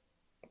methods.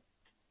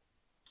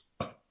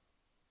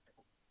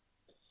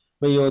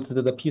 We used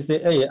the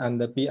PCA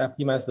and the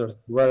BFD methods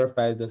to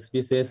verify the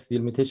species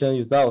delimitation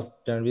results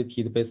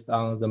generated based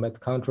on the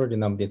mitochondrial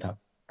genome data.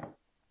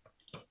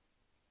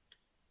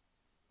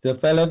 The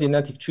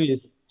phylogenetic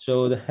trees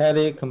showed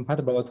highly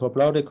compatible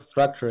topological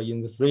structure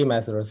in the 3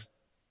 methods.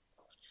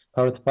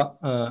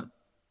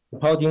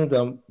 reporting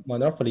the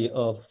monopoly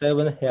of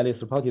 7 highly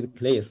reported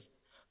clades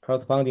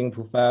corresponding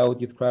to 5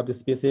 described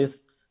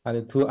species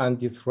and 2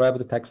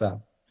 undescribed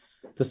taxa.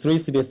 The 3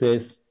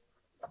 species,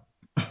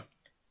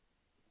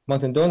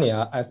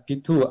 Montadonia,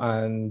 SP2,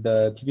 and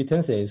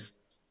Tibetensis,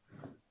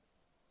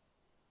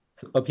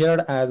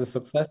 appeared as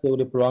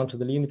successively branched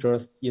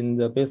lineages in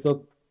the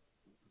basal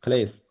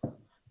clades.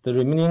 The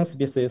remaining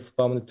species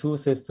formed 2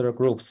 sister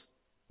groups.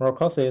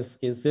 Morcosis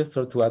is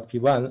sister to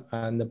SP1,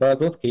 and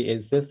Barzotsky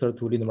is sister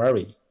to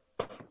Linvarii.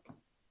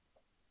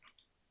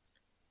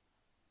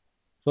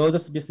 For the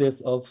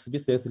species of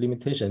species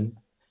limitation,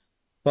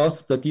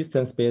 both the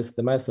distance-based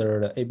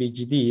method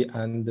ABGD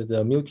and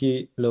the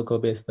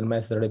multi-local-based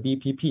method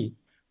BPP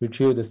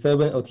retrieved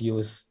 7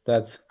 OTUs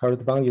that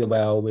corresponded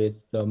well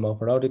with the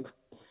morphologic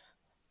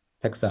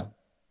taxa.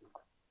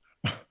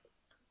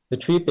 The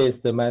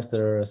tree-based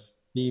methods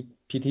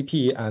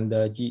BPTP and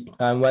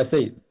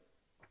GMYC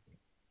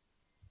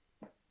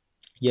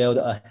yield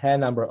a high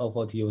number of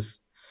OTUs.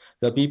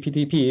 The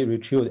BPTP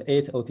retrieved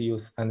 8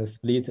 OTUs and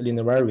split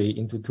Linvarii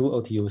into 2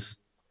 OTUs.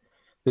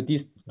 The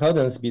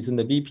discordance between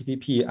the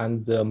BPTP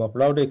and the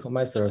morphological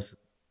methods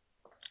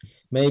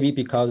may be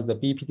because the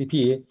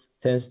BPTP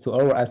tends to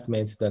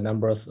overestimate the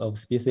numbers of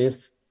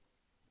species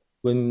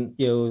when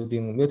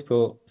using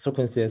multiple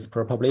sequences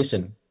per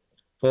population.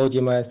 For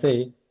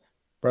GMYC,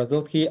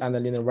 Barzotsky and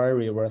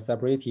Linvarii were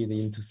separated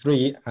into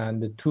 3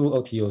 and 2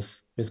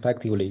 OTUs,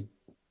 respectively.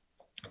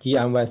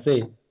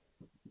 GMYC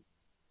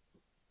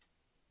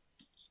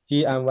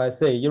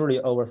usually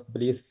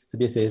oversplits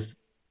species,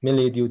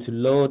 mainly due to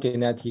low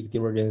genetic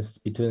divergence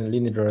between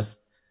lineages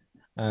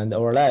and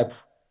overlap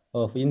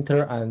of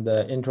inter- and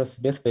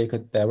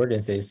intraspecific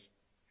divergences.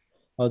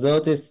 Although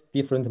these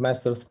different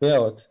methods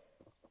failed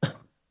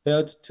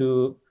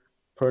to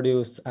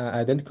produce an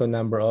identical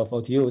number of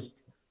OTUs,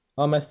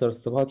 all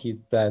methods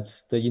supported that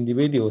the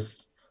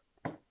individuals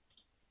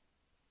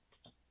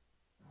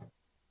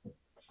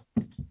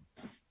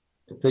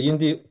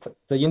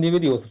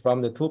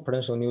from the 2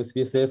 potential new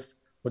species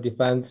were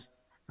defined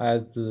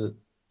as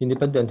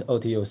independent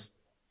OTUs.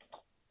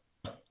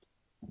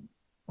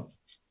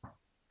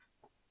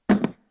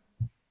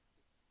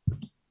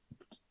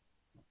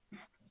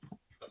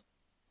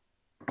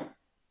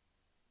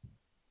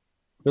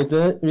 We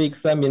then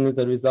re-examined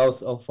the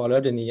results of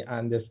phylogeny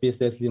and the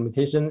species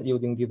limitation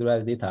using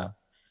derived data.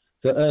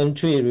 The NN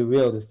tree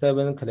revealed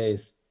 7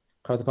 clades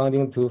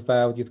corresponding to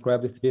 5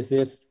 described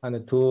species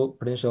and 2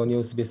 potential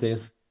new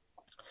species.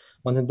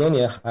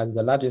 Montadonia has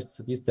the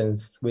largest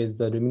distance with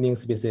the remaining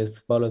species,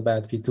 followed by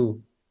SP2.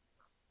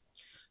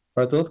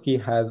 Barzotsky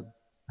has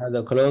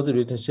a close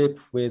relationship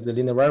with the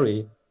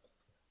Linvarii.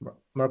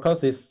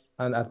 Morcosis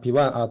and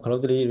SP1 are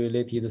closely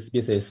related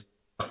species.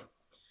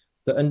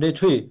 The NJ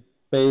tree,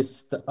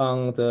 based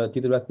on the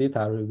derived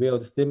data,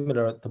 revealed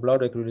similar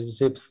topological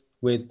relationships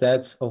with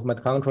that of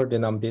mitochondrial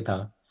genome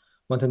data.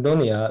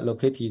 Montadonia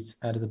located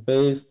at the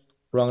base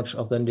branch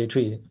of the NJ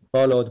tree,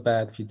 followed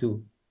by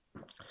SP2.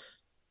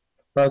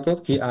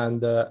 Barzotsky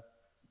and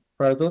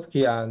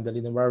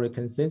Linvarii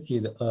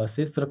consented a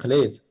sister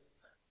clade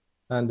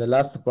and the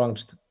last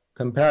branched,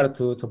 compared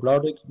to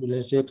topological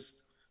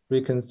relationships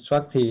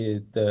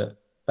reconstructed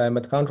by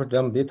mitochondrial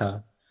genome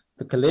data.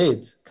 The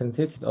clade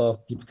consisted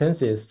of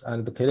Tibetensis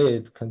and the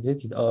clade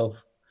consisted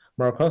of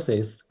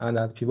Morcosis, and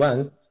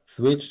SP1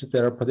 switched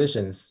their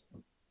positions.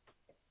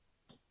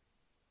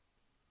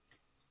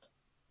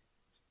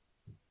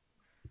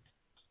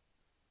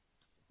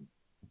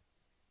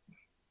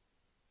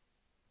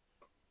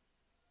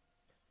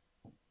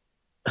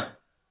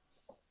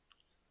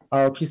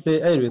 Our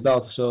PCA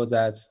results show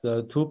that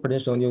the 2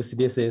 potential new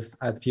species,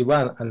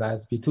 SP1 and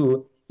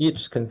SP2,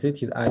 each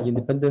consisted an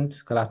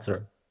independent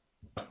cluster.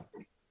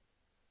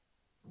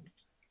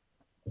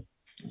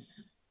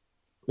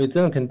 We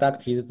then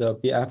conducted the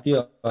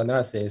BFD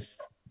analysis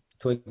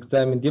to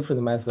examine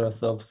different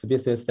methods of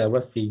species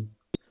diversity.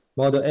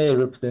 Model A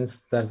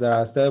represents that there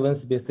are 7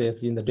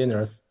 species in the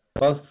genus.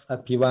 Both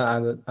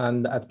SP1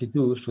 and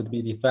SP2 should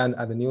be defined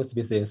as new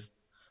species.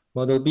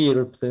 Model B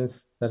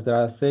represents that there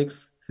are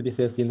 6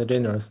 species in the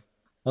genus.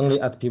 Only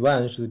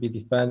SP1 should be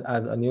defined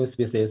as a new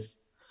species.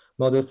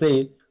 Model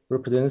C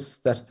represents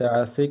that there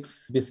are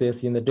 6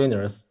 species in the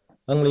genus.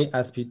 Only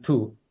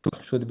SP2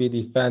 should be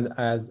defined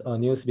as a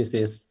new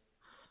species.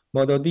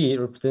 Model D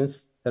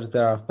represents that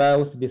there are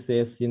 5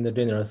 species in the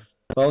genus.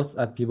 Both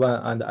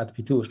SP1 and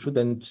SP2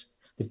 shouldn't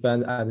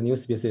defined as new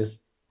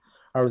species.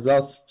 Our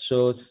results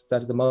shows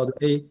that the model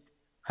A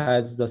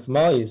has the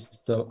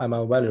smallest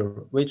amount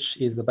value,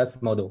 which is the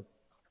best model.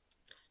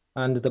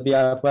 And the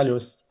BF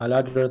values are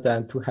larger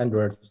than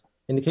 200,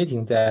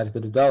 indicating that the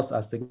results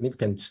are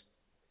significant.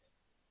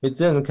 We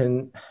then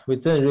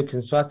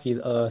reconstructed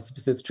a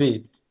species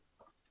tree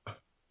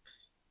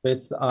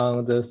based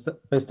on the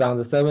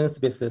 7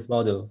 species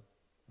model.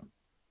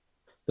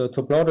 The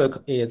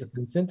topology is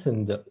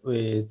consistent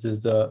with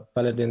the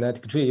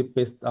phylogenetic tree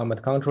based on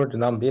mitochondrial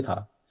genome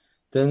data.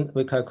 Then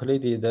we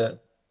calculated the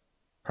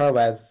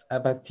pairwise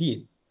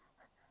FST.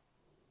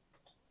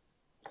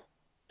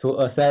 To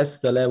assess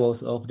the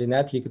levels of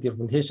genetic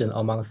differentiation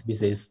among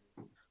species,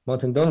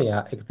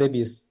 Montadonia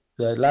exhibits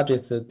the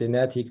largest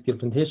genetic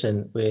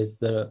differentiation with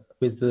the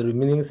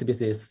remaining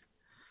species.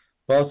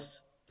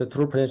 Both the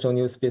two potential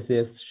new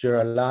species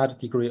share a large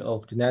degree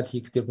of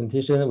genetic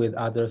differentiation with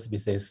other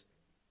species.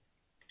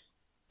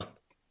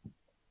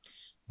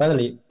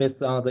 Finally,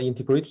 based on the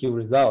integrative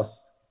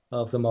results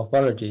of the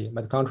morphology,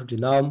 mitochondrial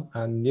genome,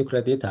 and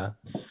nuclear data,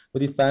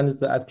 we defined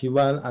the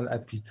SP1 and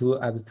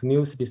SP2 as two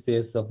new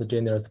species of the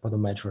genus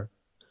Polhemous.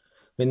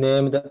 We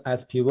named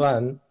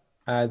SP1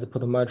 as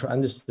Polhemous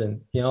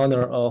Anderson in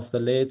honor of the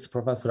late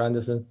Professor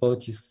Anderson for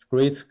his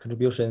great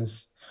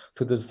contributions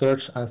to the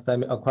research on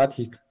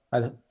semi-aquatic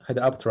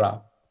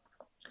Hyderoptera.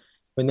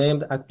 We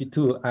named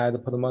SP2 as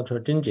Polhemous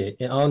Zheng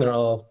in honor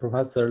of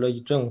Professor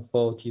A.J.J Zheng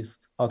for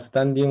his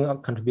outstanding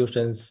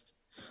contributions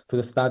to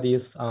the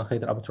studies on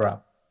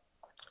Hyderoptera.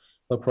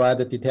 We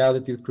provide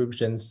detailed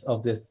descriptions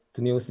of these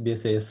two new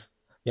species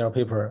in our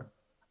paper,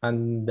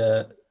 and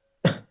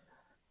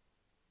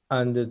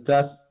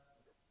thus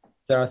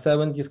there are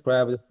 7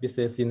 described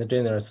species in the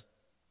genus.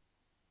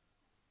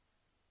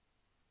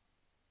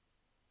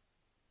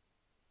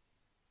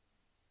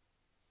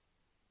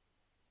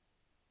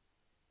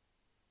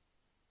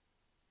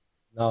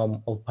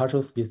 Of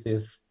partial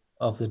species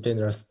of the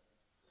genus.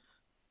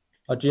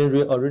 A gene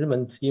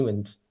rearrangement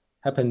event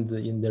happened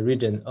in the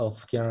region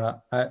of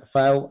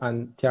TRF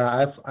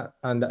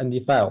and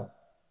ND5.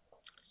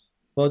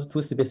 For the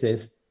 2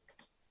 species,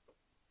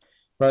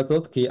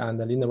 Vargas-Lowman and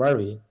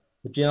Linnavari,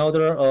 the gene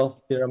order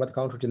of their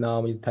mitochondrial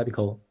genome is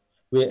typical.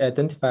 We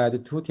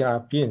identified 2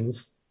 TRF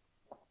genes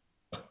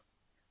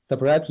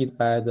separated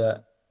by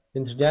the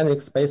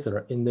intergenic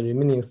spacer in the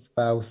remaining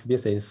 5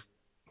 species.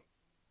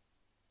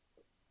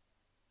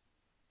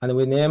 And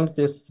we named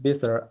this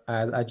spacer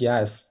as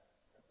IHS.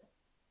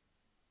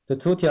 The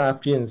 2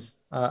 TRF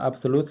genes are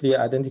absolutely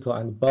identical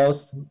and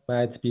both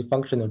might be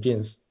functional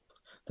genes.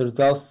 The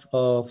results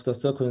of the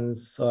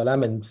sequence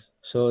alignment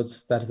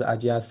shows that the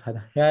IHS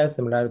had high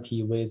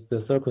similarity with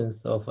the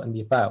sequence of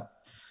ND5.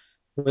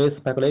 We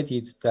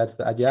speculated that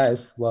the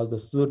IHS was the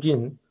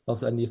pseudogene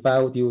of the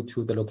ND5 due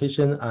to the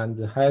location and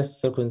the high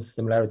sequence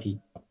similarity.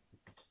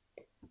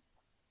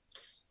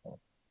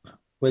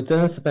 We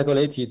then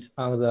speculated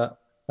on the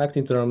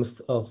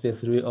mechanisms of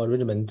this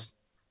rearrangement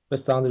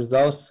based on the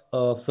results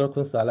of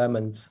sequence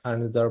alignment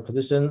and the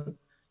position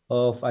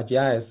of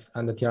IGS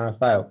and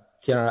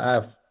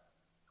TRF.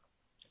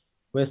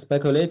 We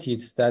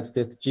speculated that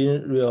this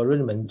gene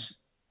rearrangement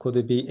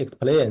could be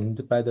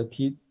explained by the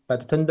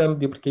tandem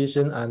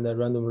duplication and the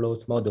random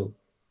loss model.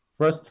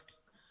 First,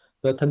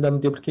 the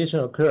tandem duplication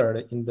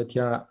occurred in the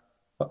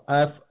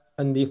TRF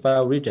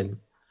ND5 region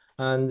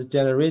and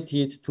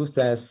generated 2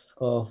 sets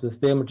of the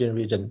same gene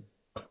region.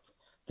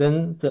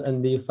 Then the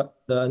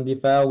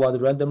ND5 was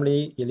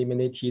randomly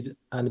eliminated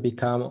and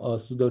became a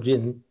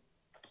pseudogene,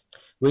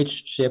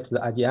 which shaped the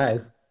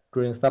IGS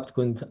during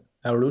subsequent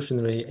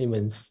evolutionary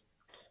events.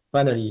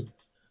 Finally,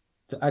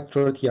 the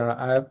actual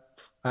TRF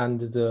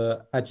and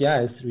the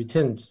IGS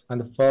returned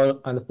and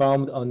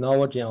formed a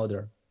novel gene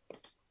order.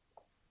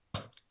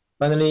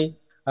 Finally,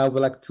 I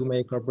would like to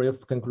make a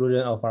brief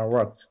conclusion of our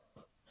work.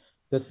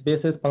 The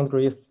species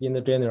boundaries in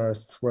the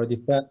genus were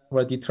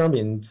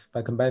determined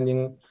by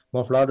combining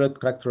morphological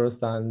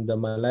characters and the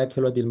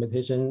molecular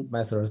delimitation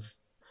methods.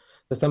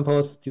 The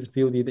samples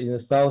distributed in the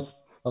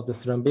south of the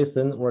Sierra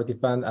Basin were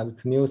defined as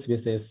 2 new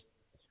species,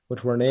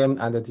 which were named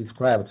and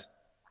described.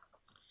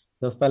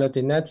 The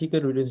phylogenetic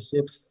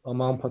relationships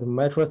among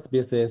Polhemous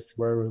species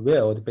were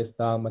revealed based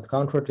on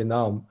mitochondrial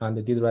genome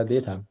and derived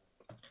data.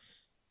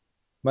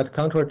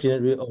 Mitochondrial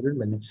gene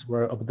rearrangements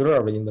were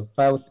observed in the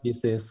 5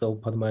 species of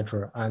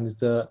Polhemous, and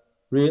the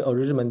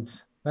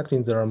rearrangement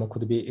mechanism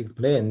could be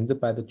explained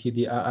by the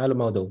TDRL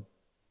model.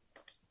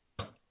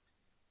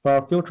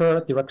 For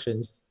future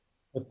directions,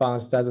 we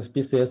found that the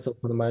species of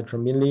Polhemous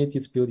mainly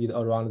distributed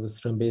around the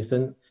Sierra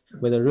Basin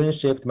with a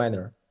ring-shaped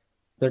manner.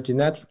 The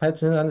genetic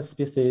pattern and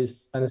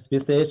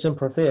speciation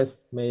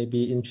process may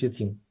be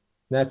interesting.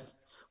 Next,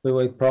 we will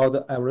explore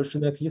the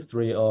evolutionary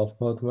history of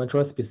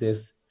Polhemous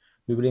species,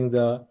 revealing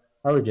the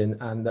origin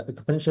and the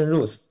expansion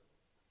routes.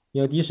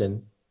 In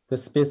addition, the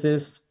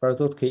species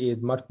Vargas-Lowman is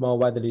much more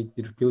widely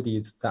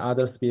distributed than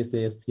other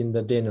species in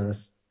the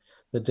genus.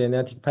 The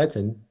genetic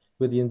pattern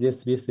within this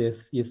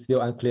species is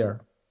still unclear.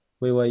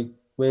 We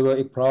will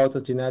explore the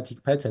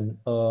genetic pattern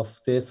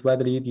of this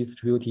widely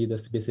distributed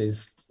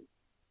species.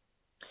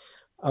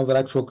 I would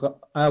like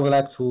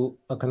to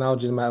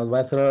acknowledge my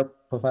advisor,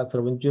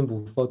 Professor Wen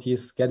Junbu, for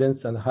his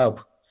guidance and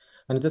help.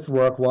 And this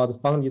work was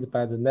funded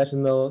by the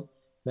National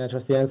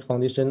Natural Science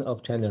Foundation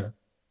of China.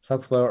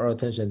 Thanks for your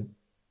attention.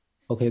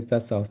 Okay,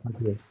 that's all. Thank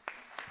you.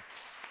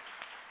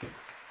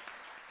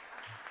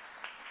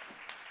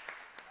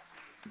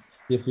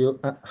 If you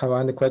have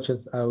any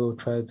questions, I will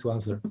try to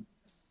answer.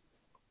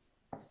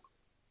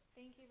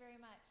 Thank you very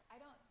much. I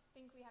don't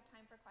think we have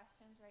time for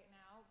questions right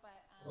now,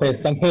 but Okay,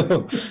 thank you.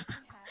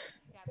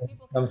 yeah,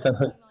 people can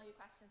email you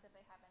questions if they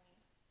have any.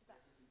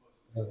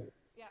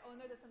 Yeah, oh, and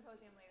there's a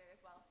symposium later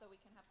as well, so we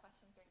can have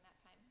questions during that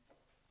time.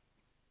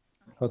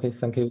 Okay,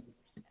 thank you.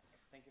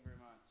 Thank you very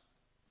much.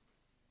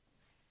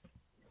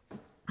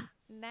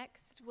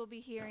 Next, we'll be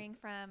hearing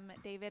from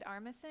David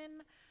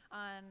Armisen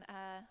on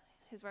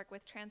his work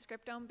with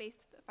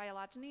transcriptome-based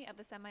phylogeny of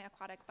the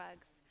semi-aquatic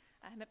bugs,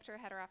 Hemiptera,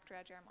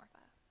 Heteroptera,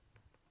 Gerromorpha.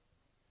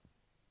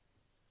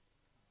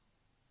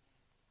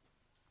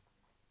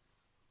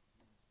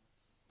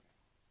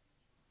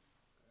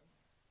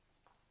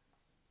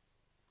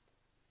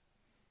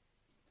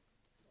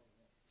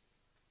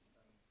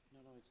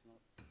 No, it's not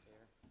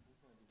there.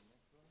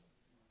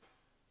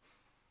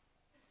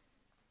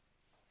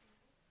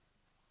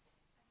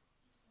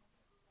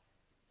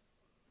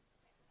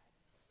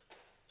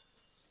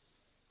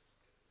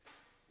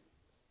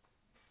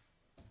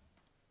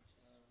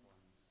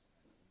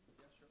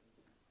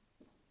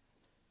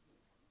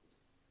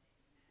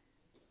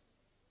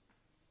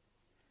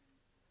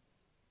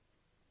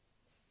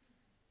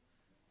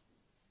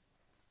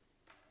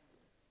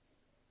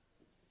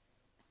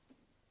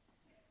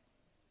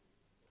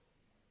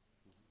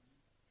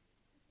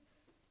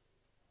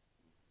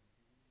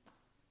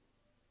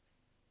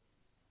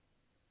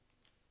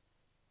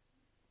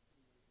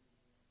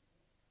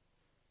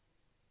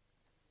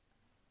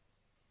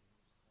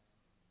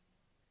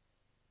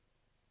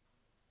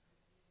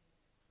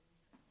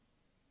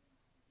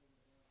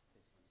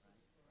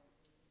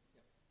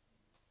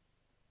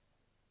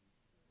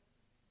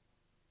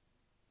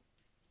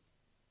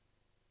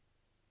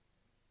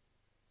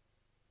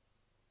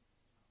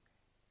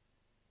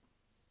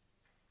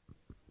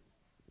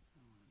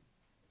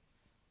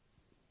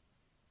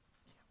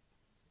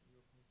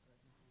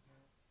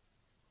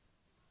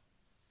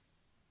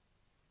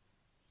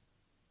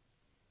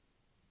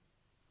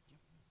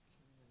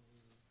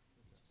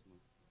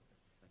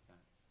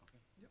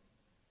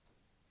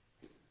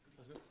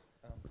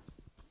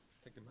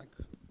 Take the mic.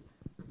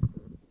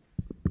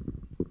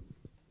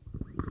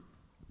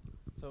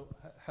 So,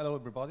 hello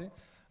everybody.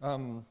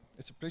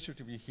 It's a pleasure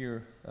to be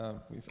here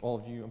with all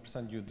of you and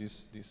present you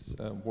this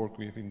work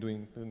we've been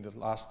doing in the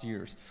last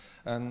years.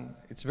 And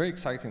it's very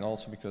exciting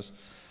also because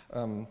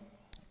I'm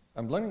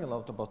learning a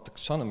lot about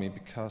taxonomy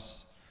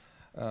because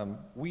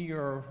we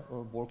are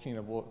working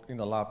in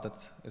a lab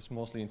that is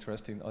mostly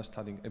interested in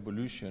studying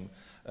evolution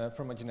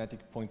from a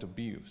genetic point of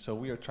view. So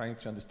we are trying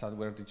to understand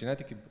where the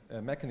genetic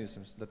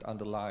mechanisms that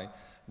underlie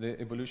the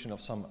evolution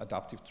of some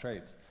adaptive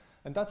traits.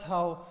 And that's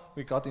how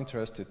we got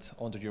interested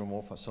on the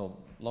Gerromorpha. So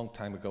long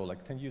time ago,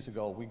 like 10 years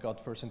ago, we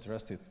got first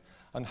interested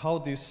on how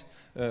these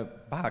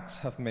bags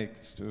have made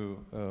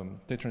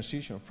the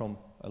transition from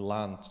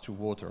land to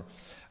water.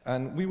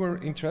 And we were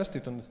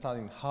interested in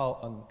studying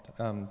how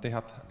they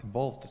have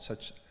evolved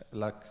such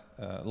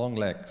long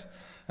legs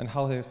and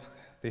how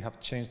they have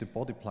changed the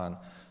body plan.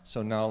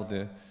 So now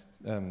the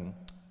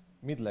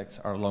mid legs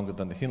are longer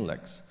than the hind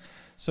legs.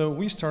 So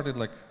we started,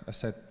 like I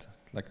said,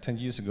 like 10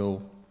 years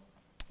ago,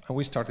 and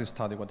we started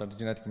studying what are the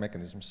genetic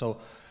mechanisms. So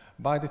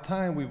by the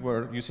time we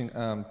were using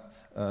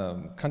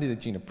candidate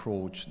gene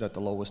approach that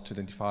allows us to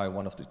identify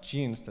one of the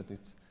genes that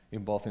is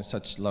involved in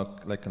such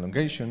like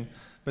elongation,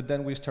 but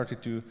then we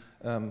started to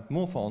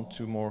move on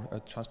to more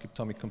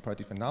transcriptomic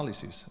comparative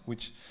analysis,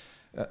 which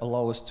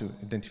allow us to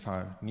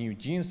identify new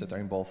genes that are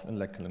involved in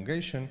leg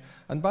elongation.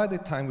 And by the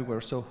time we were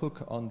so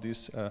hooked on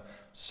this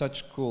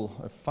such cool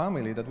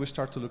family that we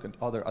start to look at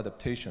other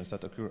adaptations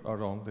that occur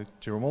around the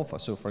Gerromorpha.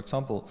 So for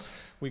example,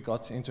 we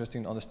got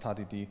interested on the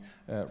study the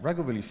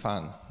Ragovili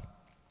fan,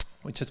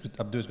 which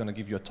Abdu is going to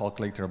give you a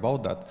talk later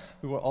about that.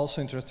 We were also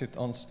interested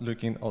on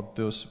looking at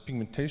those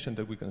pigmentation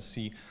that we can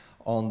see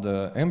on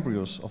the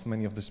embryos of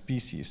many of the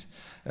species.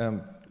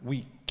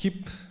 We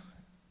keep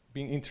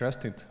being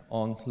interested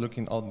on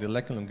looking at the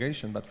leg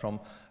elongation, but from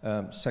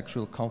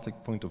sexual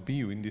conflict point of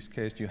view. In this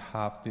case, you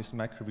have this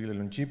microvilli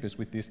longipes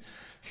with this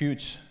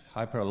huge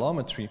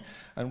hyperallometry,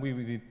 and we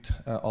did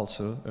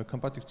also a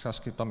comparative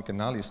transcriptomic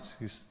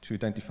analysis to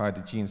identify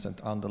the genes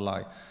that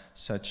underlie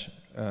such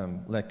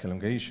leg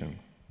elongation.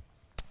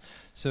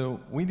 So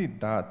we did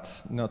that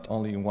not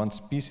only in one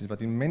species,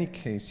 but in many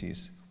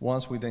cases.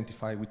 Once we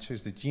identify which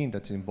is the gene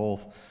that's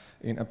involved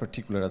in a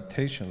particular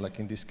adaptation, like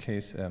in this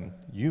case,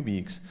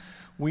 UBX,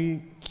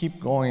 we keep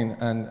going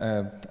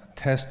and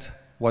test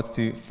what's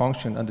the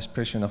function and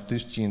expression of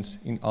these genes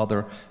in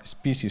other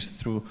species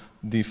through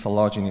the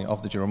phylogeny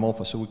of the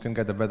Gerromorpha, so we can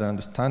get a better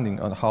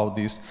understanding on how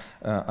these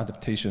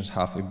adaptations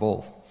have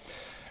evolved.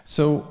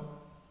 So,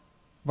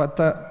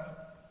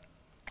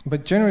 by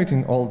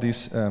generating all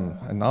these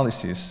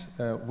analysis,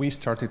 we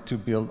started to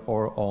build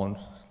our own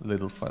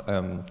little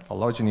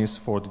phylogenies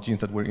for the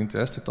genes that we're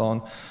interested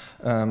on.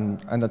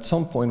 And at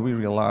some point we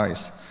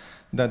realized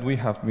that we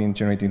have been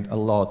generating a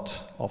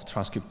lot of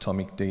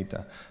transcriptomic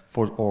data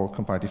for our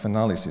comparative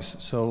analysis.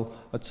 So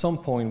at some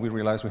point we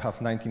realized we have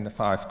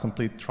 95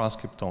 complete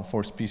transcriptome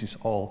for species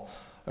all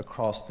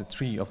across the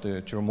tree of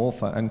the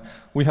Gerromorpha, and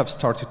we have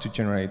started to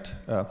generate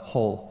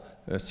whole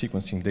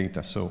sequencing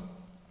data. So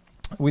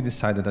we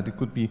decided that it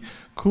could be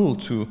cool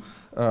to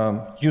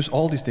use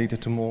all this data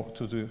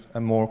to do a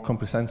more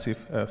comprehensive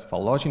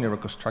phylogeny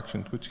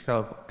reconstruction, which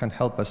can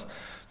help us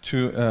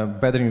to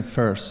better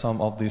infer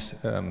some of this,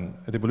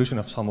 the evolution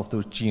of some of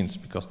those genes,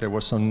 because there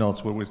were some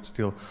nodes where we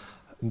still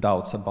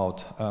doubts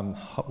about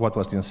what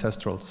was the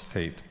ancestral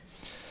state.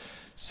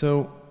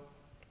 So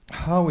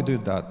how we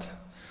did that?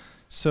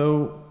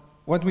 So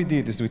what we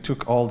did is we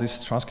took all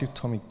this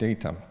transcriptomic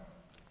data,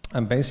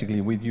 and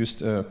basically we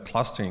used a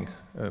clustering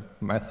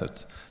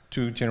method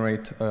to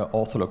generate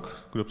ortholog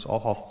groups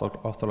of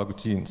ortholog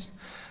genes.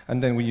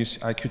 And then we used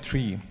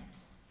IQ3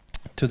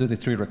 to do the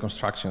 3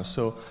 reconstructions.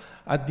 So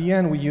at the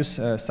end, we use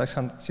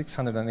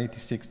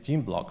 686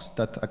 gene blocks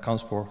that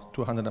accounts for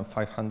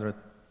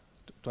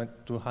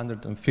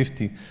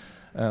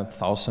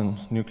 250,000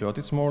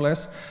 nucleotides, more or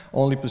less,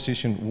 only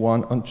position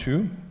 1 and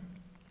 2.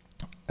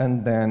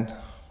 And then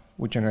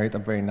we generate a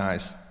very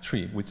nice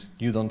tree, which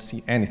you don't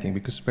see anything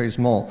because it's very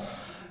small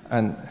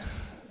and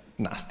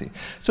nasty.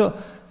 So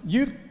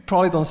you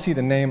probably don't see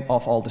the name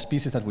of all the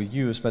species that we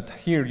use, but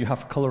here you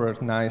have colored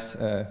nice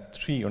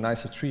tree or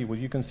nicer tree where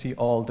you can see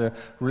all the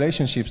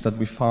relationships that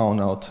we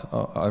found out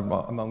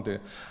among the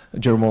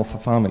Gerromorpha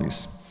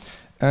families.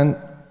 And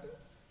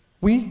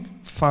we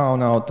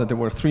found out that there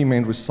were 3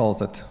 main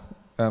results that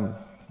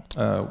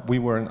we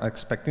weren't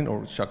expecting,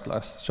 or shocked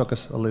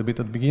us a little bit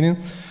at the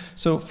beginning.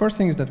 So first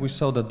thing is that we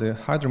saw that the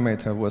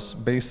hydrometra was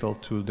basal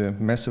to the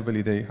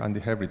Mesovelidae and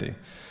the Hebridae,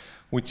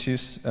 which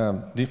is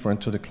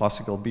different to the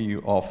classical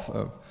view of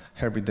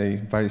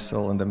Hebridae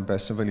basal and then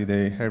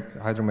Mesovelidae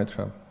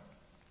hydrometra.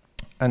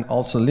 And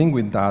also linked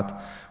with that,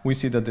 we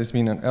see that there's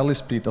been an early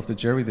split of the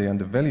Gerridae and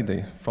the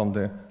Velidae from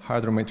the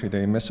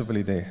Hydrometridae,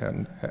 Mesovelidae,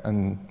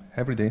 and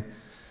Hebridae,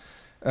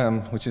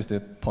 which is the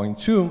point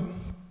 2.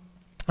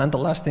 And the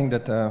last thing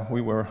that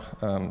we were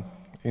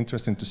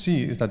interested to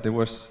see is that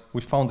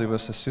we found there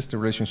was a sister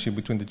relationship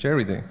between the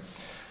Gerridae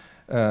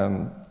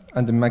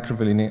and the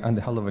Microvelinae and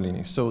the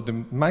Halovelinae. So the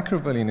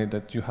Microvelinae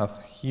that you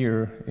have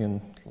here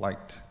in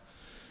light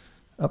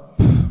up,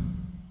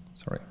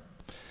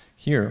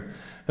 here,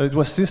 it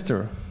was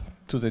sister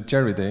to the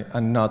Gerridae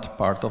and not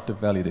part of the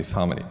Velidae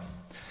family.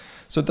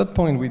 So at that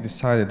point we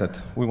decided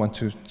that we want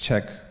to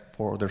check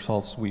for the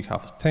results we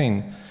have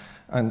obtained,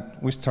 and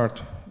we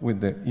start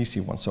with the easy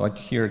one. So I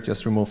here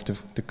just removed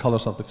the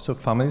colors of the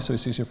subfamily, so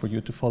it's easier for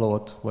you to follow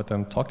what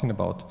I'm talking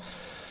about.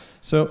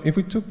 So if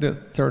we took the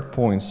 3rd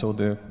point, so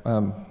the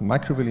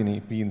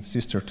Microvelinae being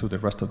sister to the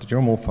rest of the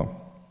Gerromorpha,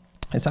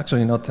 it's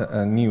actually not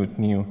a new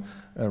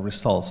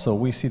result. So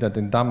we see that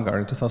in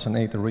Damgar in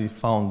 2008 already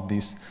found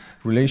this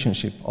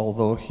relationship,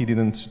 although he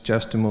didn't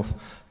suggest to move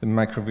the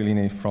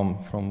Microvelinae from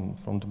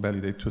the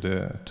Velidae to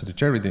the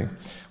Gerridae,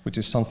 which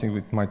is something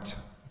we might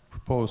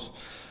propose.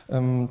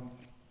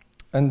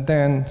 And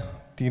then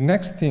the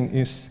next thing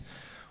is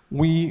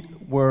we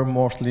were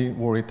mostly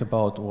we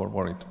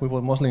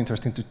were mostly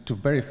interested to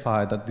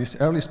verify that this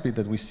early split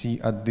that we see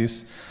at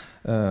this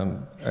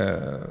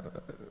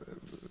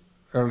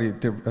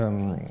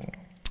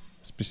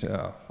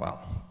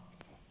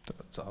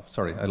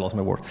sorry, I lost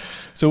my word.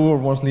 So we were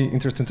mostly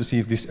interested to see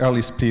if this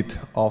early split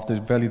of the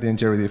Velidae and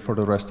Gerridae for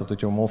the rest of the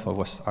Gerromorpha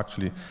was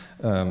actually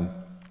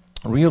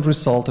real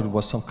result, or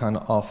was some kind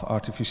of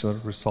artificial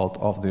result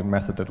of the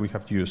method that we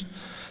have used.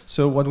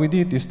 So what we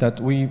did is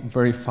that we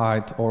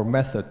verified our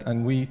method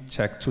and we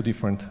checked 2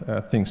 different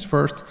things.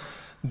 First,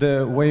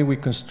 the way we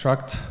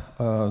construct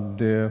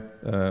the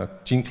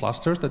gene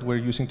clusters that we're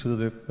using to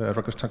do the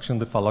reconstruction of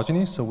the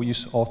phylogeny. So we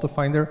use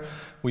OrthoFinder,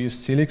 we use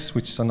Silix,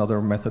 which is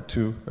another method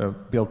to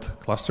build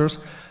clusters,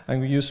 and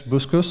we use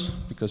Buscus,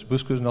 because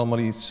Buscus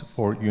normally is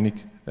for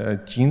unique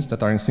genes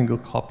that are in single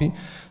copy,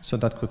 so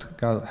that could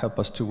help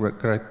us to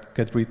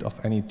get rid of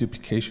any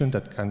duplication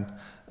that can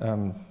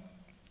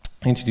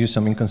introduce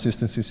some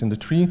inconsistencies in the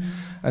tree.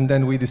 And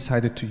then we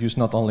decided to use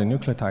not only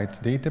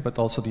nucleotide data, but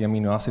also the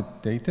amino acid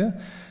data,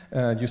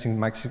 using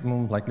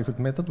maximum likelihood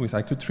method with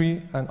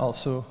IQ3, and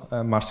also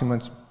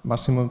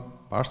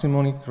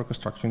parsimonic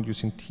reconstruction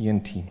using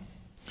TNT.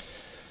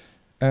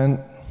 And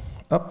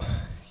up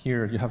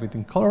here you have it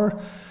in color.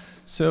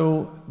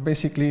 So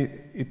basically,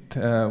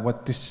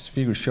 what this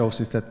figure shows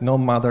is that no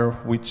matter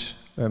which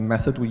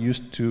method we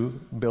used to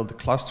build the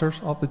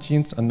clusters of the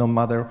genes, and no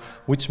matter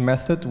which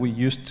method we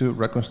used to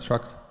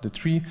reconstruct the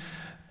tree,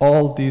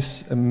 all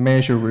these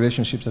measure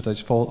relationships that I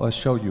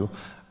showed you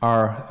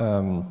are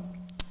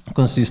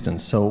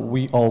consistent. So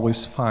we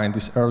always find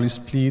this early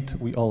split,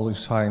 we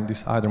always find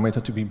this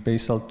hydrometra to be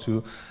basal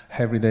to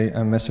Hebridae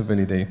and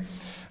Mesovelidae,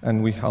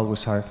 and we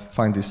always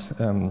find this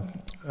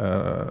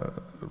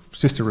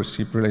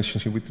sistership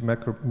relationship with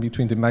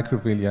between the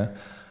Microvillia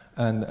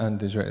and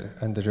the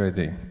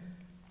Gerridae.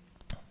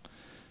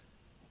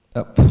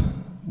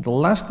 The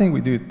last thing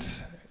we did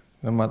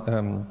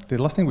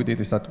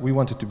is that we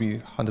wanted to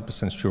be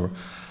 100% sure.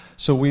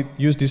 So we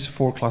used this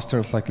 4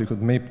 cluster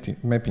likelihood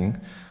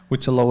mapping,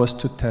 which allow us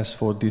to test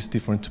for these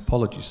different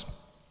topologies.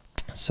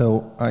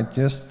 So I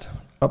just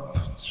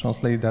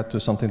translate that to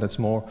something that's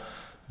more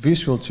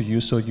visual to you.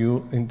 So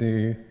you, in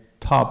the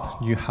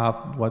top, you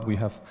have what we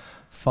have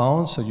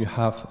found. So you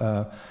have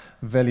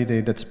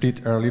Velidae that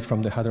split early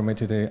from the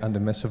Hadrometidae and the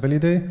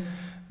Mesovelidae.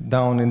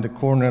 Down in the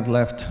corner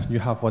left, you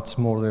have what's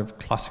more the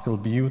classical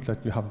view,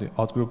 that you have the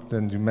outgroup,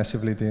 then the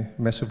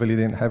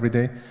Mesovelidae and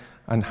Hebridae,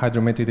 and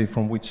Hadrometidae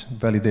from which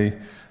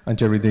Velidae and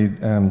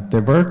Gerridae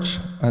diverge.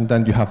 And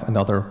then you have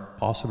another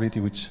possibility,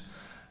 which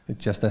is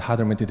just that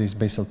Hadrometidae is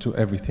basal to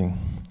everything.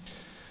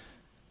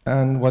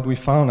 And what we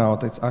found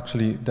out is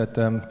actually that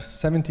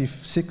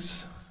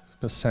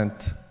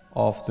 76%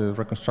 of the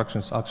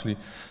reconstructions actually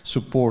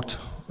support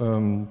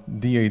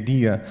the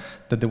idea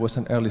that there was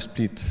an early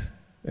split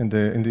in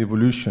the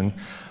evolution,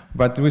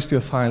 but we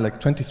still find like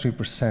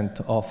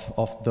 23%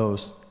 of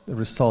those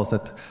results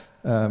that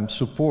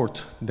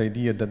support the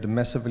idea that the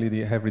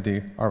Mesovelidae,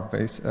 Hebridae are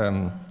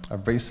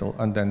basal,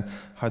 and then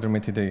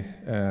Hadrometidae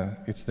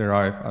it's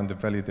derived, and the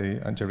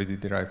Velidae and Gerridae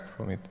derived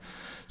from it.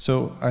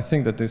 So I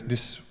think that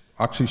this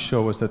actually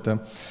shows that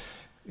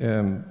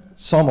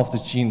some of the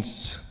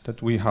genes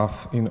that we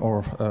have in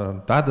our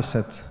data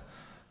set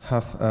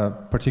have a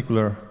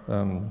particular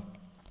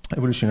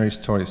evolutionary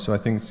stories. So I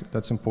think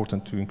that's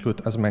important to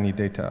include as many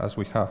data as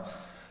we have.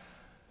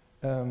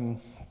 The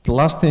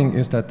last thing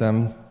is that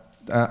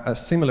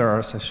similar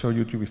as I showed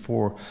you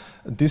before,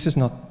 this is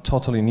not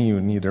totally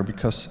new neither,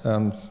 because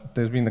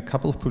there's been a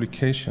couple of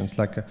publications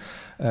like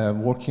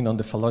working on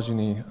the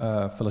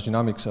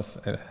phylogenomics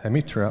of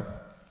Hemiptera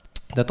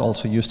that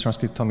also use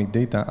transcriptomic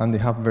data, and they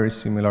have very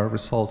similar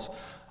results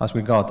as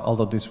we got,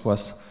 although this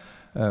was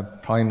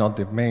probably not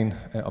the main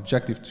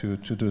objective to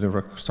do the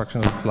reconstruction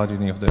of the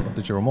phylogeny of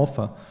the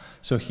Gerromorpha.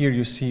 So here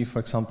you see, for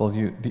example,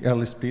 the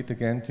early split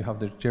again. You have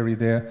the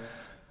Gerridae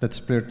that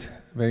split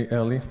very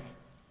early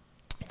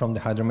from the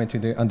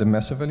Hadrometidae and the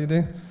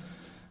Mesovelidae.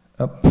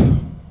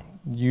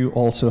 You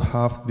also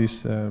have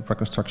this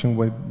reconstruction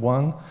with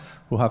Wang,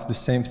 who have the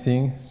same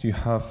thing. You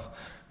have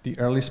the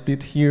early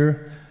split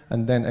here,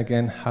 and then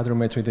again,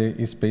 Hadrometidae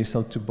is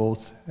basal to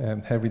both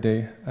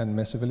Hebridae and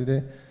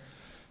Mesovelidae.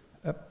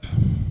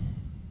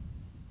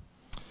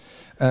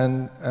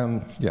 And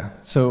yeah,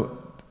 so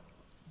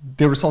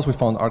the results we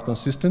found are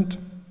consistent,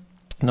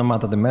 no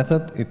matter the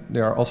method.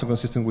 They are also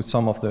consistent with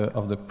some of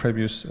the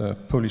previous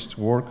published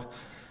work.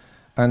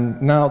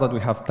 And now that we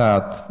have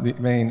that, the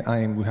main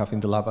aim we have in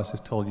the lab, as I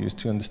told you, is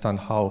to understand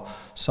how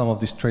some of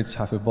these traits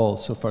have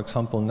evolved. So for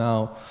example,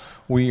 now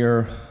we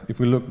are, if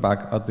we look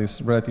back at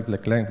this relative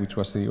leg length, which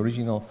was the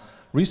original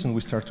reason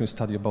we started to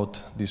study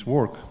about this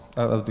work,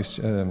 of these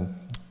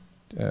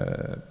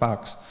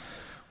packs,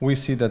 we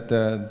see that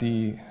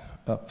the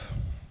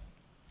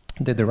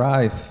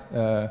derived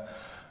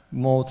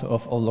mode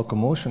of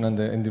locomotion and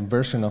the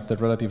inversion of the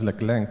relative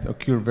leg length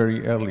occur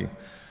very early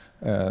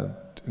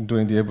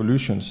during the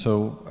evolution.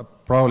 So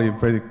probably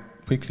very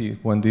quickly,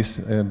 when these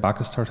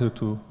backs start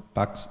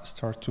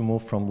to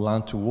move from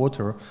land to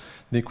water,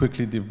 they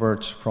quickly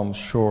diverge from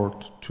shore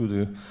to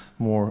the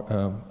more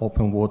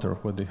open water,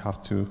 where they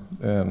have to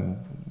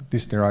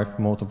this derived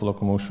mode of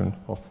locomotion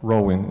of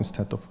rowing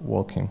instead of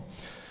walking.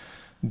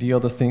 The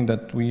other thing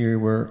that we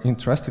were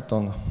interested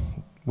on,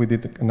 we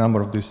did a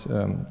number of these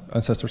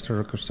ancestral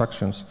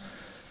reconstructions,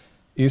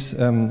 is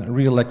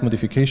real leg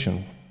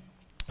modification.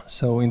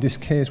 So in this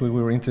case, what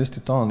we were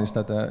interested on is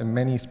that in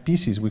many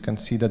species we can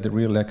see that the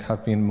rear leg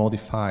have been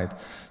modified.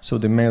 So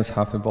the males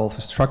have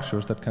evolved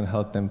structures that can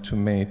help them to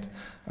mate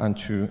and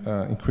to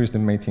increase the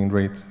mating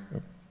rate.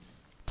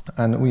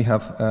 And we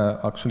have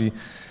actually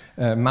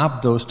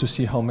mapped those to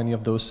see how many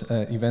of those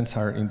events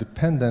are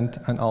independent,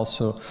 and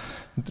also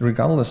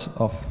regardless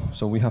of,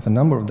 so we have a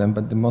number of them,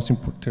 but the most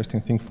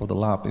interesting thing for the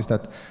lab is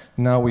that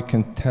now we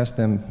can test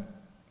them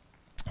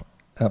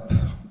up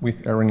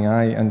with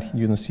RNAi, and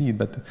you don't see it,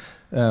 but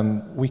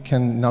we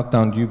can knock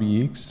down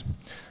UBX,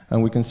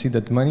 and we can see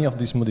that many of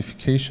these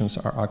modifications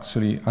are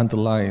actually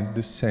underlying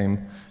the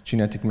same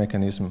genetic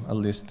mechanism, at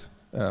least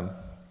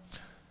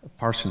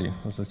partially,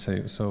 let's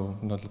say, so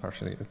not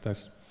partially.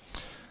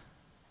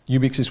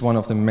 UBX is one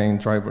of the main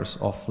drivers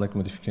of leg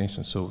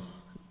modification, so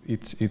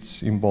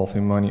it's involved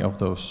in many of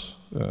those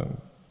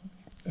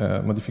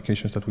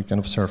modifications that we can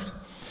observe.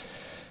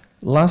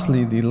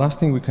 Lastly, the last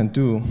thing we can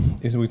do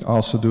is we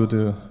also do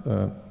the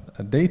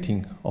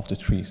dating of the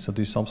tree. So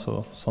this is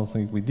also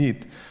something we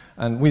did,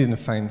 and we didn't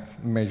find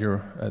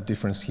major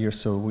difference here.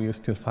 So we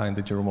still find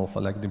the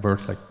Gerromorpha like the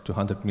bird like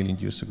 200 million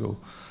years ago.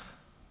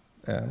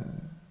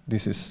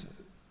 This is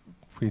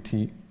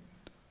pretty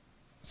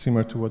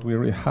similar to what we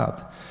already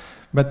had.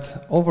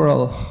 But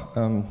overall,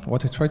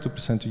 what I try to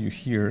present to you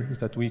here is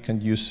that we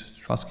can use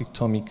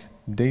transcriptomic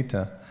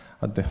data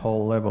at the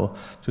whole level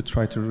to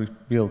try to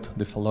rebuild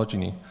the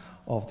phylogeny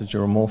of the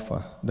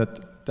Gerromorpha.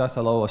 That does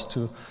allow us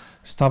to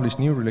establish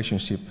new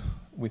relationship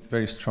with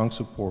very strong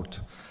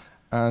support.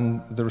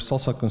 And the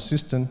results are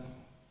consistent,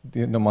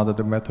 no matter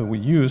the method we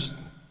use,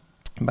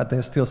 but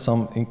there's still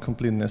some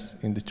incompleteness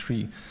in the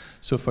tree.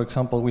 So for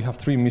example, we have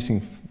three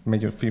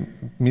major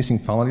missing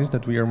families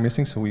that we are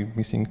missing. So we're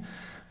missing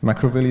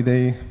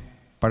Macrovelidae,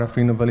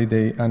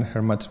 Paraphrenovellidae, and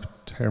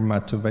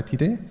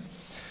Hermatovetidae.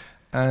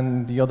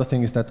 And the other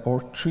thing is that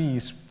our tree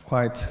is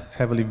quite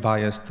heavily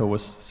biased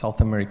towards South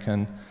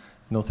American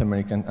North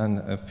American and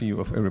a few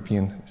of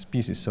European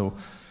species. So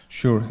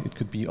sure, it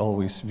could be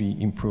always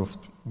be improved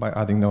by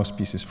adding now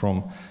species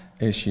from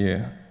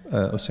Asia,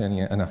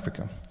 Oceania, and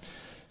Africa.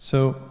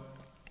 So,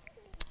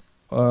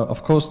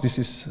 of course, this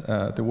is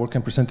the work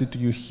I'm presented to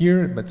you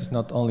here, but it's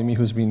not only me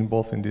who's been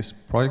involved in this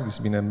project. This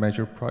has been a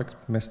major project.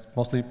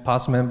 Mostly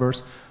past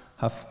members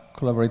have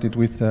collaborated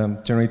with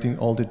generating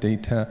all the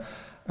data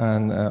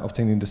and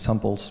obtaining the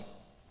samples.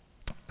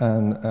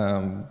 And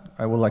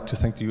I would like to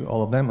thank you,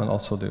 all of them, and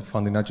also the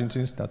funding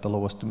agencies that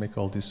allow us to make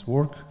all this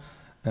work.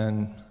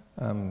 And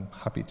I'm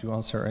happy to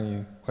answer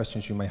any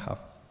questions you may have.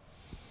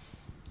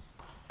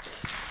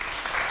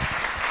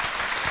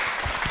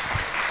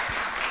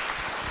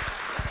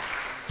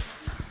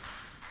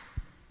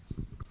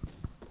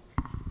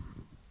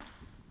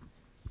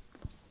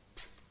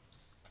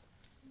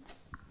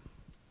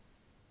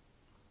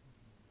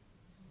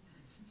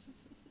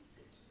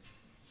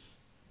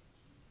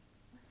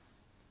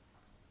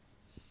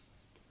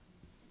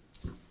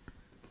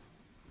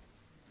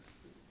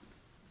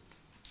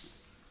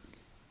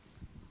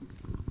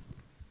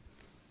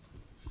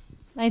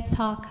 Nice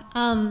talk.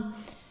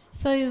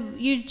 So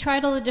you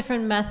tried all the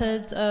different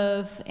methods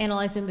of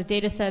analyzing the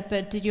data set,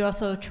 but did you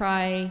also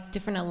try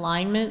different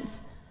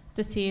alignments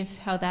to see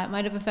how that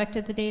might have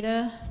affected the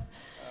data?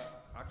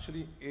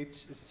 Actually,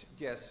 it's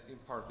yes, in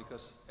part,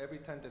 because every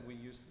time that we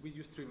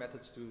use three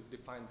methods to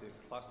define the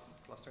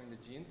clustering the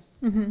genes.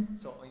 Mm-hmm.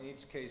 So in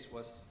each case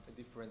was a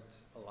different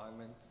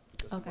alignment,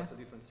 because it was a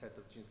different set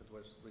of genes that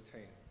was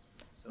retained.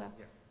 So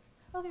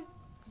yeah. Okay.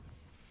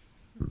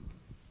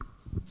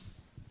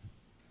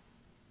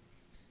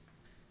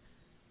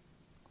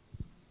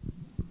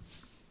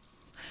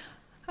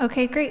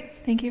 Okay, great.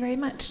 Thank you very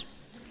much.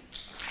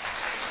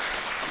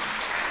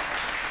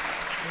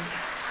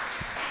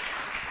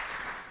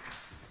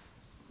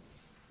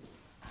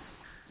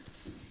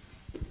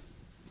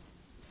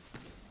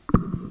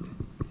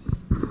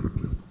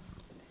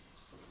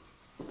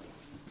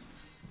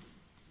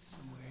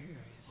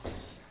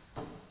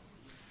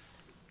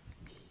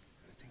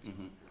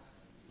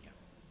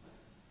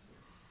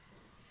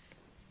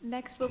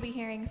 Next, we'll be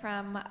hearing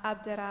from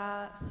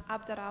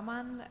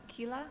Abderrahman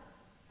Khila.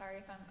 Sorry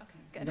if I'm, okay,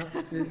 good. No,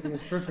 it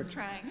was perfect. I'm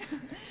trying.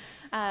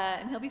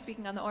 And he'll be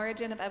speaking on the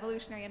origin of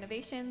evolutionary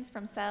innovations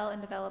from cell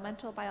and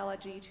developmental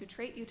biology to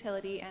trait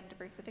utility and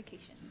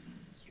diversification.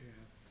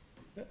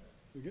 Yeah,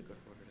 we good?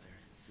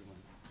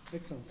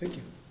 Excellent, thank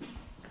you.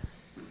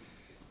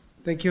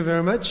 Thank you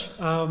very much.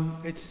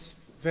 It's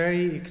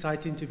very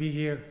exciting to be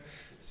here.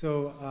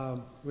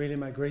 So really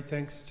my great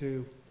thanks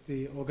to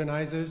the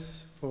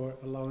organizers for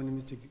allowing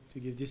me to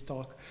give this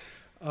talk.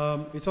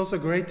 It's also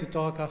great to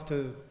talk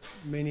after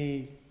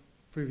many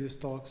previous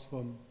talks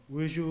from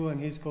Wuju and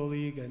his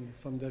colleague and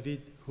from David,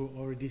 who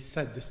already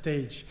set the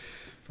stage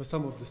for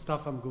some of the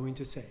stuff I'm going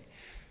to say.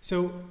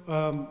 So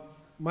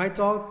my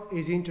talk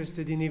is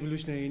interested in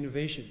evolutionary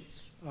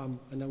innovations,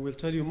 and I will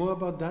tell you more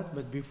about that,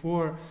 but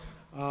before,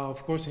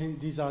 of course,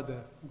 these are the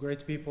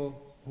great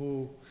people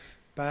who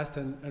past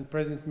and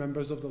present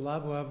members of the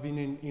lab who have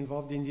been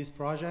involved in this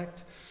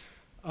project.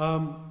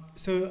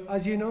 So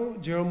as you know,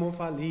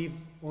 Gerromorpha live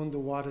on the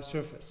water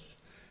surface.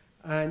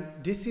 And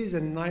this is a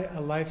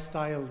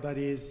lifestyle that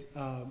is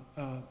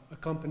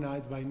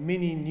accompanied by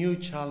many new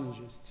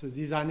challenges. So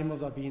these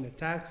animals are being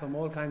attacked from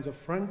all kinds of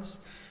fronts,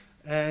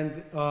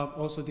 and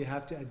also they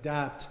have to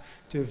adapt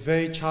to a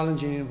very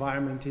challenging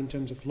environment in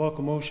terms of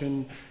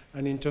locomotion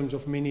and in terms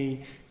of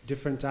many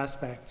different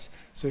aspects.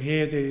 So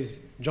here there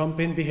is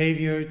jump-in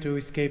behavior to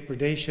escape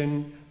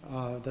predation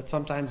that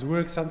sometimes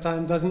works,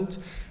 sometimes doesn't.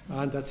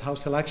 That's how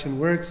selection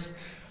works.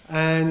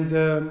 And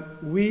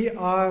we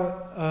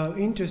are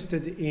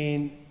interested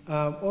in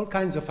all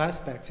kinds of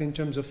aspects in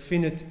terms of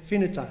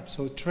phenotypes,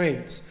 or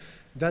traits,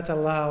 that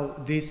allow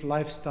this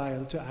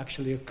lifestyle to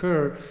actually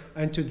occur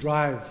and to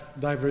drive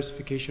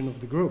diversification of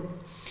the group.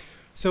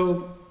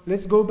 So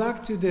let's go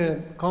back to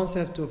the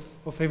concept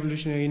of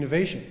evolutionary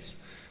innovations.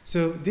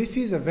 So this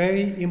is a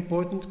very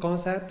important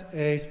concept,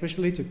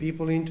 especially to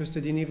people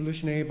interested in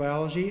evolutionary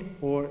biology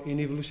or in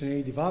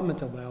evolutionary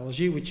developmental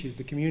biology, which is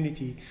the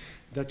community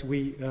that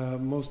we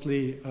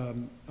mostly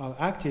are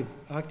active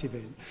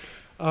in.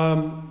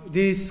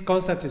 This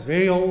concept is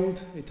very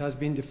old. It has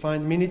been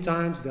defined many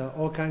times. There are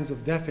all kinds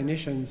of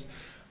definitions,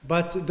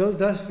 but those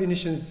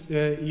definitions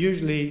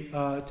usually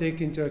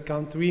take into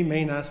account three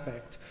main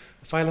aspects: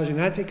 a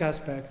phylogenetic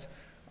aspect,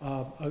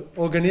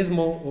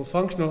 organismal or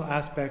functional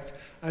aspect,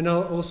 and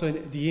also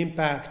the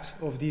impact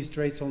of these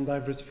traits on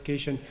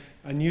diversification.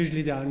 And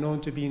usually they are known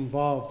to be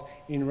involved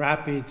in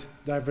rapid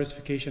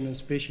diversification and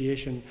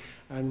speciation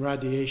and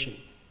radiation.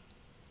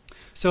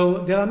 So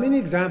there are many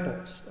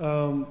examples.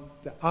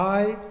 The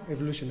eye,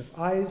 evolution of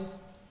eyes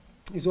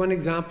is one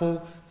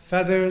example.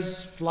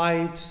 Feathers,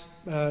 flight,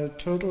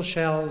 turtle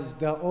shells,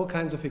 there are all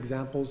kinds of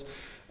examples.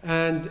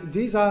 And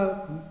these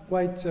are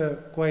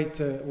quite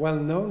well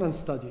known and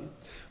studied.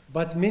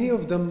 But many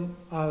of them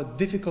are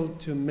difficult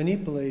to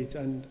manipulate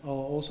and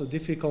are also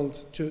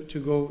difficult to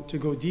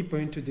go deeper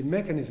into the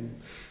mechanism.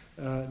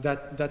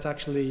 that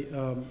actually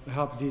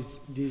helped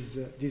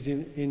these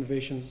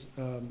innovations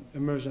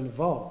emerge and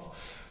evolve.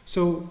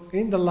 So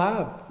in the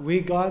lab, we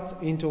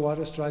got into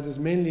water striders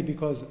mainly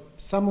because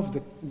some of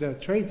the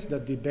traits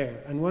that they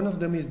bear, and one of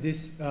them is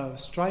this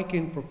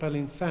striking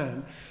propelling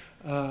fan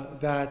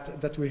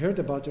that we heard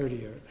about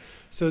earlier.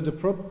 So the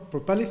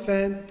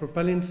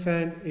propelling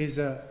fan is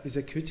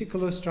a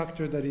cuticular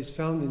structure that is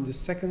found in the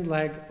second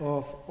leg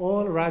of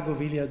all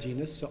Ragovilia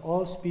genus, so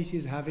all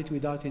species have it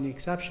without any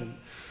exception.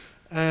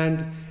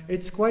 And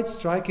it's quite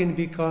striking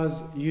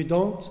because you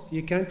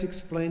can't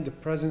explain the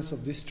presence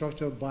of this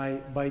structure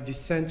by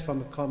descent from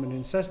a common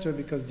ancestor,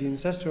 because the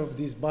ancestor of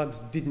these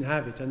bugs didn't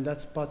have it, and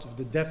that's part of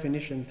the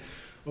definition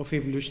of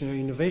evolutionary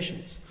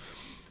innovations.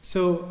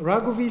 So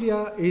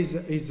Ragovilia is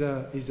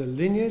a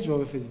lineage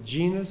or a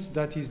genus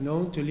that is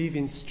known to live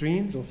in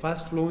streams or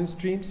fast-flowing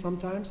streams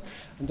sometimes,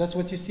 and that's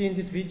what you see in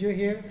this video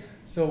here.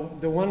 So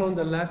the one on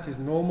the left is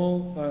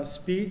normal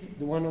speed,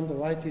 the one on the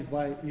right is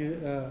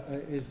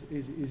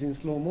in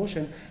slow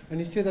motion, and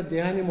you see that the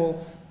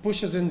animal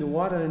pushes in the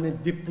water and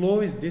it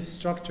deploys this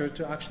structure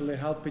to actually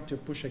help it to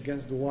push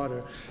against the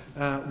water.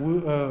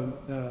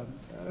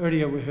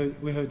 Earlier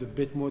we heard a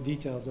bit more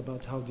details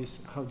about how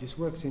this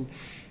works in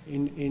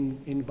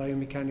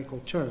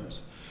biomechanical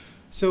terms.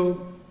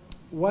 So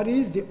what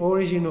is the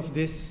origin of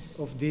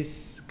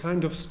this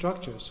kind of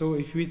structure? So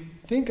if we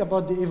think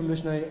about the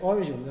evolutionary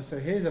origin, so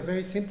here's a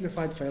very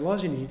simplified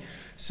phylogeny.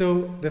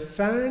 So the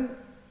fan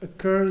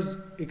occurs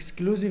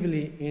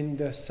exclusively in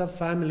the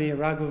subfamily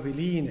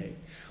Ragoviliinae,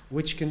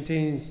 which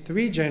contains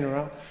 3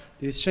 genera.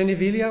 There's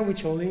Chenevilia,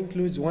 which only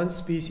includes 1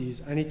 species,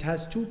 and it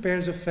has 2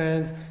 pairs of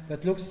fans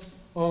that looks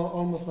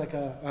almost like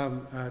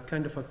a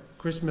kind of a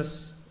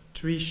Christmas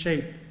tree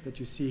shape that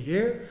you see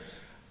here.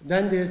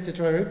 Then there's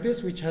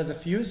Tetraripis, which has a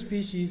few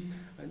species.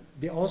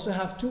 They also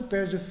have 2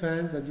 pairs of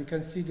fans that you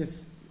can see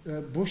this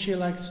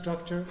bushy-like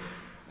structure.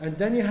 And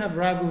then you have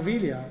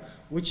Ragovilia,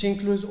 which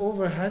includes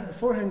over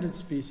 400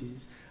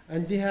 species.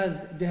 And they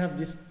have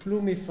this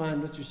plumy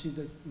fan that you see,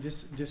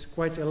 this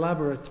quite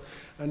elaborate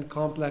and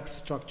complex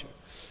structure.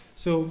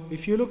 So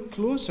if you look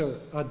closer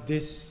at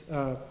this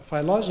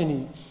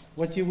phylogeny,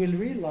 what you will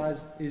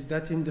realize is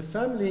that in the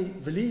family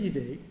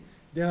Veliidae,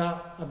 there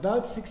are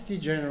about 60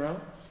 genera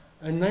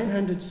and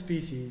 900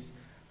 species,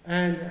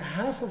 and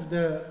half of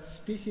the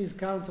species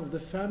count of the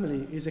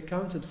family is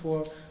accounted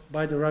for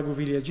by the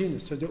Ragovilia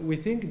genus. So we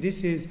think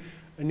this is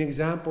an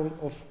example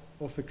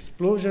of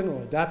explosion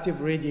or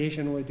adaptive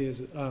radiation, where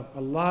there's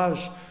a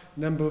large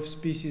number of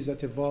species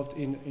that evolved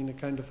in a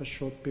kind of a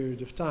short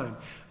period of time.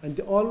 And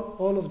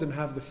all of them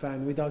have the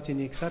fan without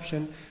any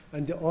exception,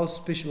 and they all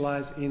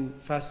specialize in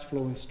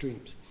fast-flowing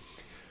streams.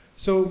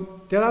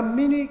 So there are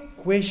many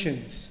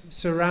questions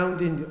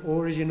surrounding the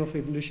origin of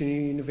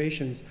evolutionary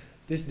innovations.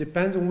 This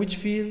depends on which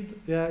field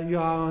you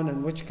are on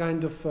and which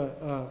kind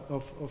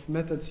of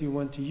methods you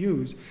want to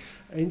use.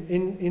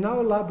 In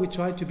our lab, we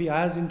try to be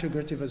as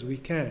integrative as we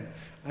can.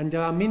 And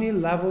there are many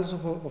levels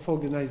of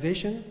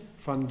organization,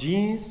 from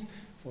genes,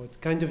 for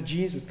what kind of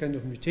genes, what kind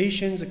of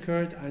mutations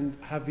occurred and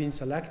have been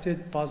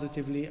selected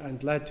positively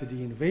and led to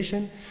the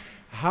innovation.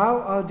 How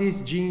are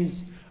these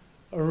genes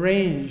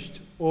arranged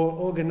or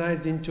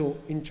organized into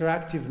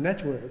interactive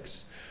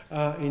networks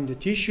in the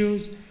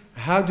tissues?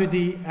 How do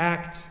they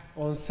act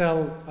on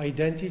cell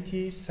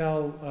identity,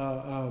 cell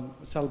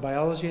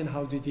biology, and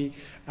how do they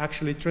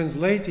actually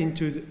translate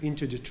into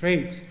the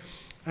trait?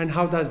 And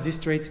how does this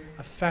trait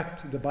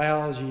affect the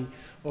biology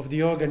of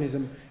the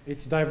organism,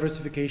 its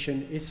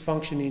diversification, its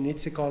functioning,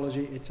 its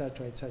ecology,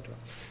 etc., etc.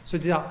 So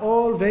they are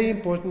all very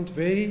important,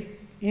 very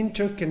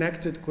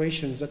interconnected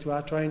questions that we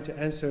are trying to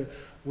answer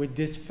with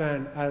this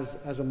fan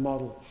as a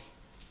model.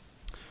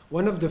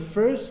 One of the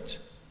first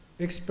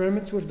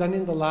experiments we've done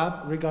in the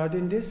lab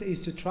regarding this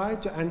is to try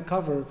to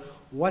uncover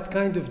what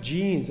kind of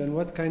genes and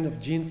what kind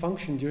of gene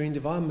function during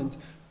development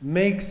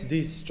makes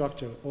this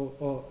structure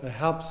or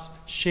helps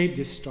shape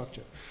this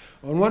structure.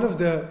 And one of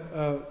the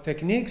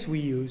techniques we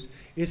use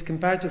is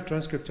comparative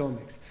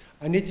transcriptomics.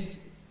 And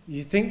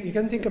you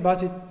can think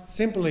about it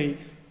simply.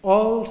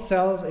 All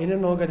cells in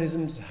an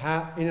organism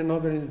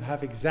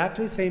have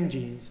exactly the same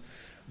genes,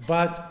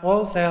 but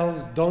all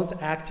cells don't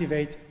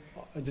activate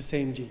the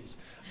same genes.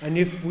 And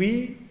if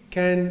we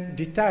can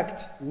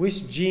detect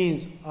which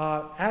genes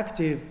are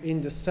active in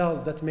the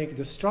cells that make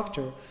the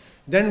structure,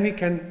 then we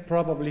can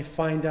probably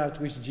find out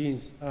which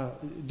genes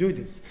do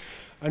this.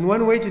 And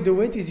one way to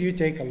do it is you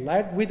take a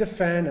leg with a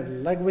fan and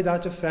a leg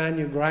without a fan,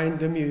 you grind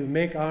them, you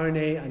make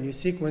RNA and you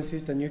sequence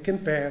it and you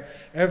compare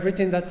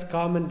everything that's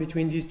common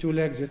between these 2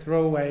 legs you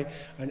throw away,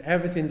 and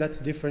everything that's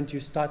different you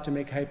start to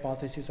make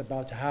hypotheses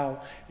about how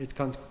it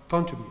can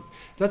contribute.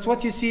 That's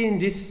what you see in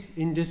this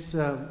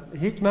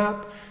heat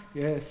map,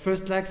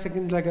 first leg,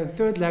 second leg, and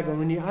third leg. And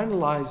when you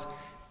analyze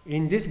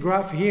in this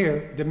graph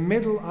here, the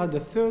middle are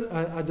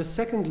the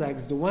second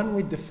legs, the one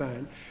with the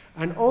fan,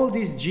 and all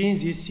these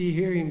genes you see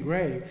here in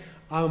gray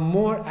are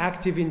more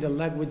active in the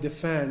leg with the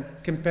fan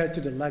compared to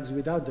the legs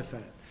without the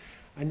fan.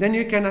 And then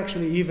you can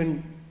actually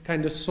even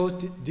kind of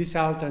sort this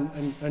out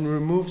and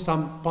remove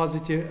some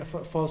positive,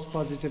 false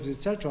positives,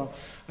 etc.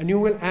 And you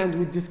will end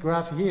with this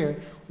graph here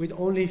with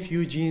only a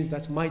few genes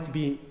that might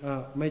be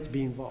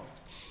involved.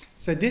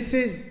 So this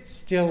is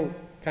still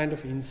kind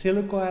of in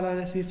silico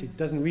analysis. It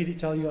doesn't really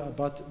tell you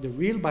about the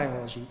real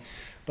biology.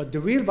 But the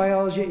real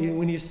biology,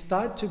 when you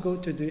start to go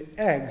to the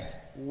eggs,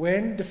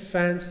 when the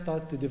fans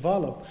start to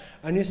develop,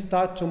 and you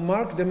start to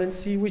mark them and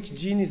see which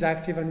gene is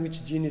active and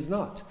which gene is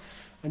not.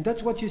 And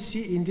that's what you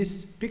see in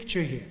this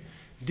picture here.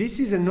 This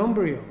is an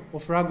embryo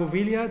of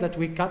Ragovilia that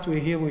we cut.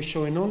 Here we're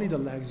showing only the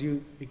legs.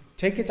 You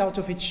take it out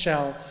of its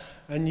shell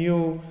and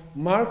you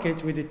mark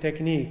it with a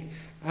technique.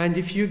 And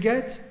if you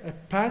get a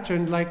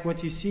pattern like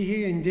what you see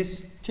here in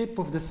this tip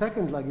of the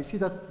second leg, you see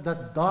that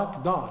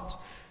dark dot.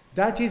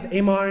 That is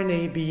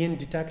mRNA being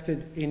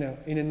detected in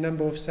a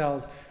number of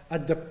cells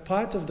at the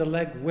part of the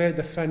leg where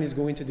the fan is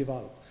going to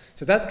develop.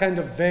 So that's kind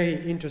of very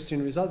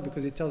interesting result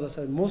because it tells us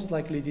that most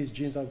likely these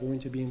genes are going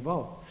to be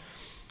involved.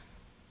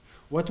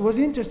 What was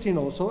interesting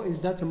also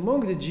is that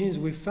among the genes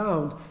we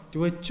found,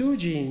 there were two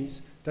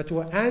genes that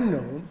were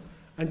unknown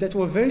and that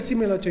were very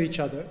similar to each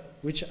other,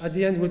 which at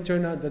the end would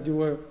turn out that they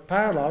were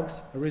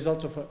paralogs, a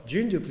result of a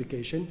gene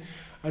duplication.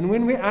 And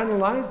when we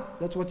analyzed,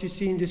 that's what you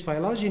see in this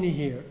phylogeny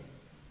here,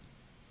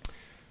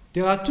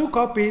 there are two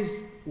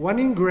copies, one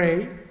in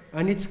gray,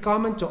 and it's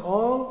common to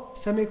all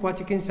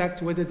semi-aquatic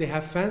insects, whether they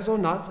have fans or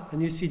not.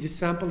 And you see the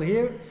sample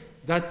here,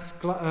 that's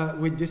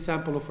with this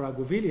sample of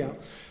Ragovilia.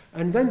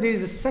 And then there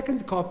is a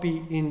second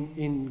copy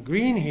in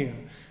green here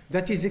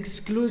that is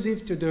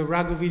exclusive to the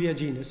Ragovilia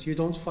genus. You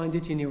don't find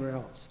it anywhere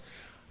else.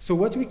 So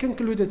what we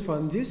concluded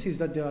from this is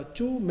that there are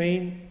two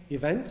main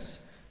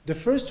events. The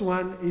first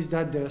one is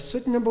that there are a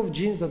certain number of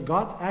genes that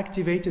got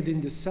activated in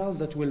the cells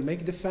that will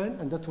make the fan,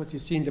 and that's what you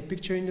see in the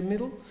picture in the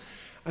middle.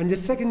 And the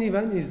second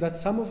event is that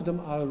some of them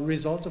are a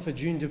result of a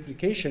gene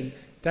duplication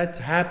that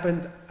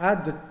happened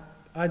at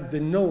the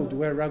node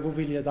where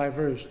Ragovilia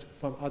diverged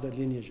from other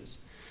lineages.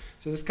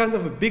 So it's kind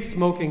of a big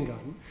smoking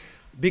gun.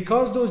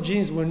 Because those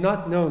genes were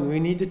not known, we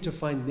needed to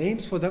find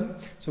names for them.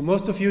 So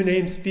most of you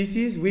name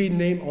species, we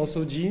name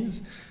also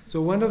genes.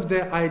 So one of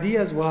the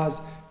ideas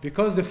was,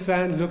 because the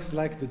fan looks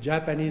like the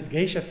Japanese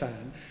geisha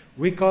fan,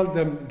 we called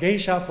them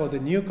geisha for the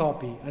new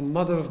copy and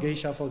mother of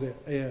geisha for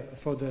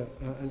the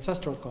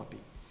ancestral copy.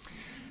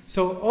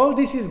 So all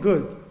this is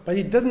good, but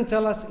it doesn't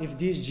tell us if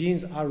these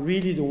genes are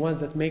really the ones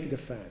that make the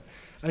fan.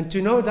 And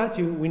to know that,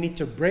 we need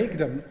to break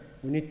them,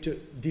 we need to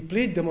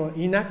deplete them or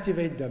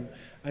inactivate them.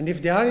 And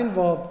if they are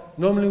involved,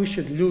 normally we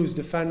should lose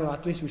the fan, or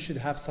at least we should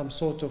have some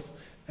sort of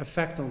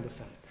effect on the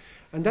fan.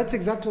 And that's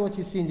exactly what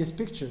you see in this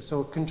picture.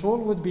 So control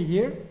would be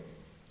here.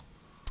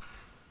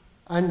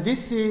 And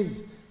this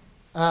is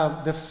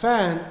the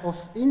fan of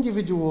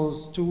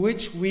individuals to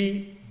which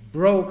we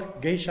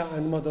broke geisha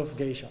and mother of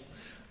geisha.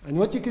 And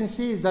what you can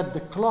see is that the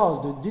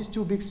claws, these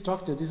two big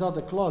structures, these are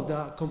the claws, they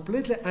are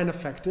completely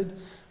unaffected,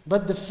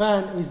 but the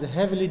fan is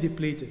heavily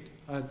depleted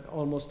and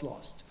almost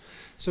lost.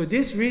 So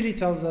this really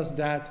tells us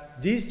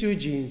that these two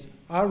genes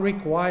are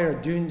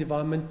required during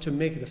development to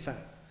make the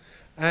fan.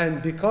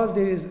 And because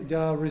they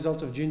are a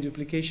result of gene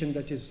duplication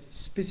that is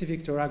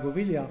specific to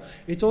Ragovilia,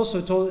 it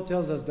also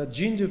tells us that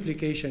gene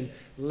duplication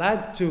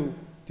led to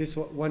this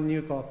one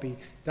new copy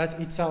that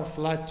itself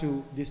led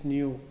to this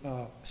new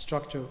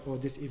structure or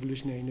this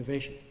evolutionary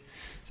innovation.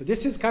 So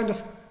this is kind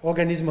of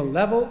organismal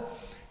level.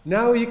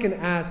 Now you can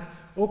ask,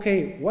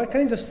 okay, what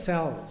kind of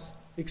cells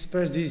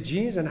express these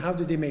genes and how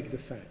do they make the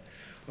fan?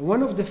 And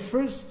one of the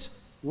first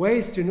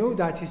ways to know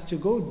that is to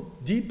go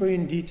deeper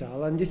in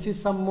detail, and this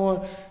is some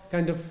more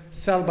kind of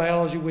cell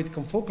biology with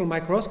confocal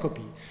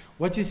microscopy.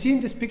 What you see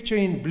in this picture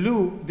in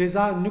blue, these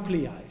are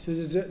nuclei. So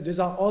these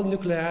are all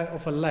nuclei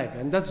of a leg,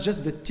 and that's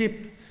just the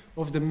tip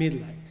of the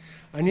mid-leg.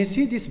 And you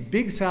see this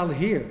big cell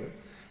here.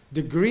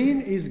 The green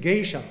is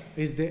geisha,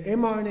 is the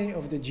mRNA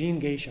of the gene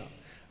geisha.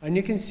 And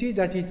you can see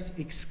that it's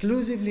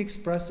exclusively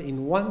expressed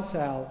in one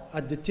cell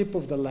at the tip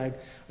of the leg.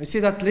 You see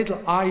that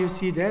little eye you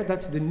see there?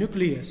 That's the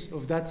nucleus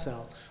of that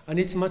cell. And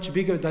it's much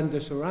bigger than the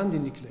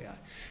surrounding nuclei.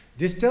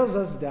 This tells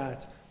us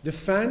that the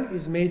fan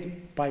is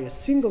made by a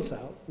single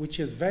cell, which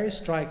is very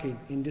striking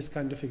in this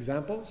kind of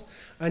examples.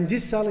 And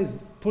this cell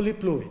is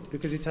polyploid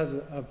because it has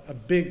a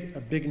big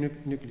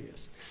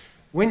nucleus.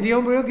 When the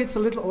embryo gets a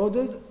little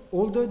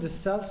older, the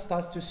cell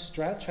starts to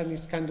stretch and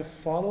it's kind of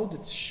followed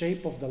its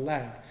shape of the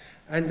leg.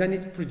 And then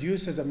it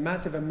produces a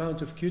massive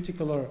amount of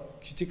cuticular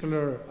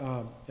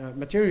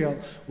material.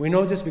 We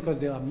know this because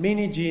there are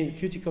many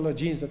cuticular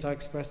genes that are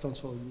expressed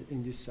also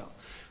in this cell.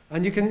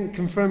 And you can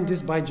confirm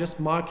this by just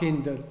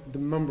marking the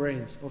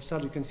membranes of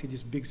cell. You can see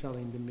this big cell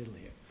in the middle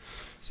here.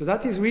 So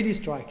that is really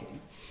striking.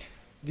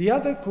 The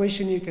other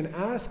question you can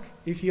ask,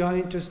 if you are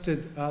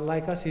interested,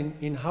 like us,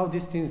 in how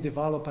these things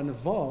develop and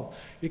evolve,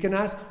 you can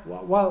ask,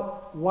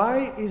 well,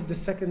 why is the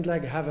second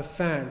leg have a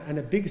fan and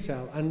a big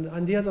cell,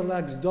 and the other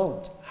legs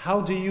don't?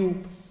 How do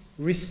you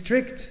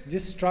restrict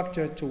this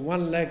structure to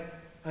one leg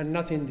and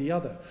not in the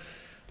other?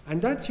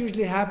 And that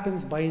usually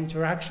happens by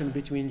interaction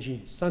between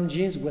genes. Some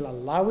genes will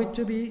allow it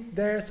to be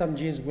there, some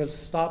genes will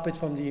stop it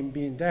from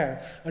being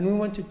there, and we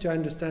wanted to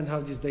understand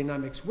how these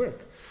dynamics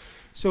work.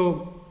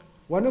 So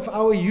one of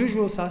our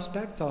usual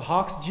suspects are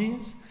Hox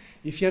genes.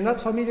 If you're not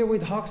familiar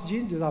with Hox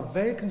genes, these are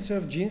very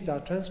conserved genes, they are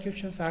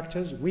transcription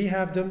factors. We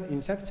have them,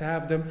 insects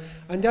have them,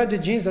 and they are the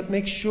genes that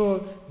make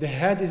sure the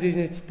head is in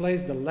its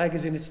place, the leg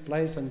is in its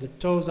place, and the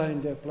toes are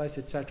in their place,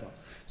 etc.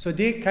 So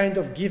they kind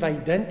of give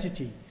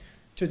identity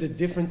to the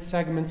different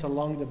segments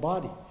along the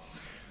body.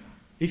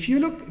 If you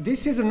look,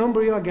 this is an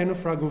embryo again of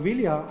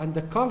Ragovilia, and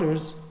the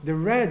colors, the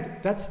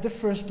red, that's the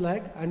first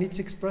leg, and it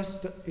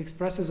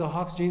expresses a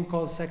Hox gene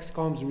called sex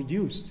combs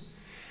reduced.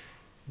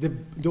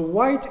 The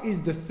white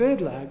is the third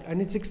leg, and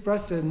it's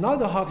expressed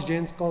another Hox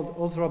gene called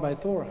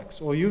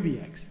ultrabithorax, or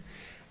UBX.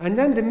 And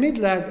then the mid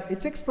leg,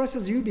 it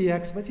expresses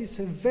UBX, but it's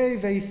very,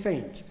 very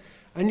faint.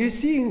 And you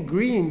see in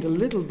green, the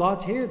little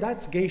dot here,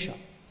 that's geisha.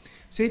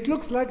 So it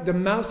looks like the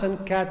mouse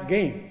and cat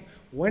game.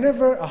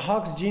 Whenever a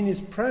Hox gene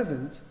is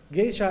present,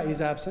 geisha is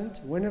absent.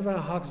 Whenever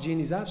a Hox gene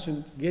is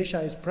absent,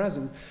 geisha is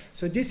present.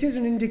 So this is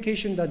an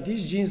indication that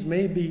these genes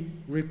maybe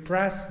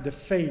repress the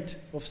fate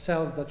of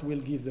cells that will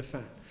give the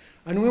fan.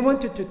 And we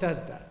wanted to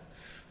test that.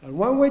 And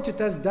one way to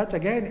test that,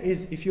 again,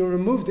 is if you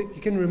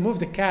can remove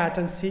the cat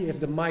and see if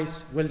the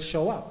mice will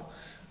show up.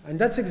 And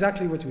that's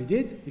exactly what we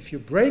did. If you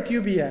break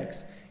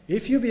UBX,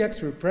 if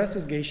UBX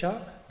represses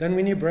geisha, then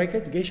when you break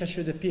it, geisha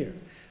should appear.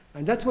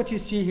 And that's what you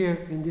see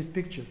here in this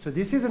picture. So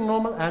this is a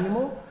normal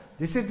animal.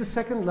 This is the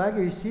second leg.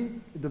 You see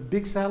the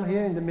big cell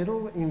here in the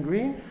middle in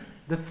green.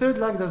 The third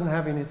leg doesn't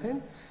have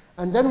anything.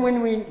 And then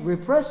when we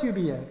repress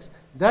UBX,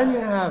 then you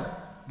have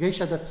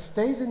geisha that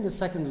stays in the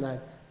second leg,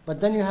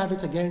 but then you have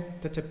it again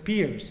that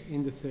appears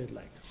in the third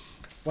leg.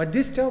 What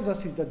this tells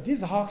us is that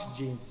these Hox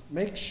genes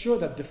make sure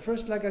that the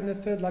first leg and the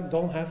third leg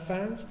don't have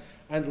fans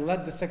and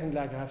let the second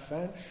leg have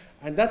fan.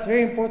 And that's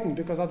very important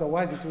because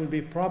otherwise it will be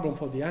a problem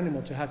for the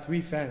animal to have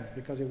 3 fans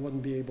because it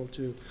wouldn't be able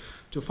to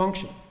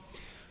function.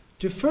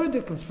 To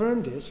further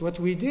confirm this, what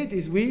we did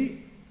is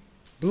we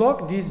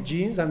blocked these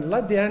genes and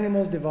let the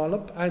animals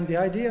develop, and the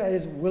idea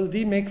is, will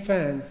they make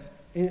fans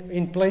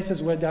in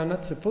places where they are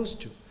not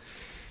supposed to?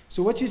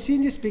 So what you see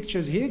in these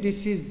pictures here,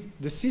 this is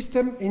the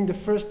system in the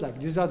first leg.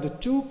 These are the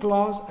 2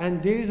 claws,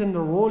 and there is an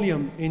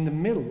aurolium in the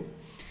middle.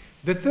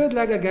 The third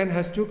leg again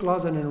has 2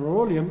 claws and an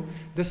aurolium.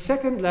 The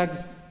second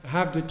legs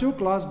have the 2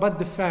 claws, but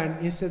the fan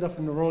instead of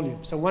an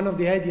aurolium. So one of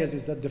the ideas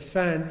is that the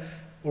fan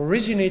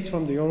originates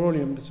from the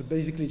aurolium, so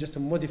basically just a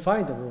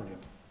modified aurolium.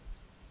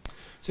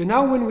 So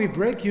now when we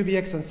break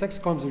UBX and sex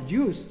combs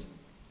reduced,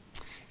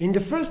 in the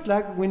first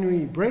leg, when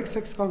we break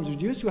sex combs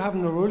reduced, you have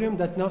an aurolium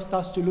that now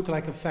starts to look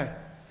like a fan.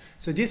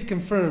 So this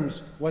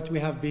confirms what we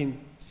have been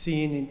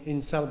seeing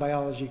in cell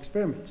biology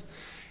experiments.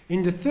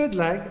 In the third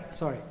leg,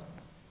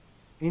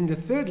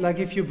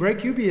 if you break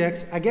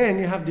UBX, again,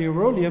 you have the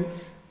aurolium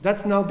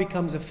that now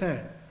becomes a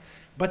fan.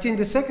 But in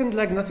the second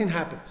leg, nothing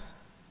happens.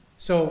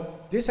 So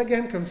this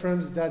again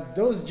confirms that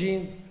those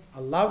genes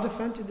allow the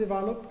fan to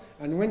develop,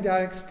 and when they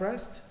are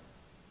expressed,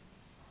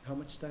 how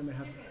much time I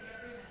have?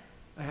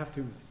 I have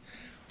 3 minutes.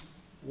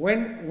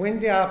 When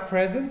they are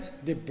present,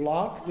 they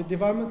block the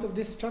development of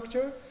this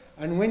structure,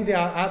 and when they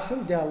are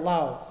absent, they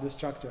allow the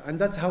structure. And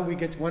that's how we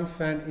get 1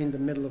 fan in the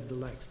middle of the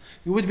legs.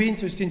 It would be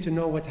interesting to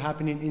know what's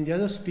happening in the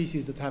other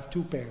species that have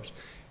 2 pairs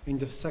in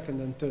the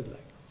second and third leg.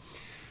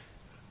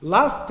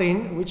 Last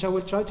thing, which I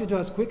will try to do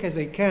as quick as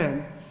I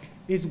can,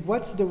 is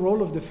what's the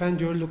role of the fan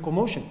during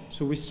locomotion.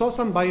 So we saw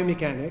some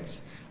biomechanics,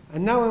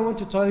 and now I want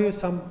to tell you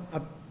some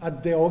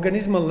at the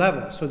organismal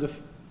level. So the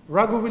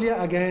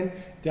Ragovilia, again,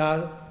 they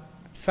are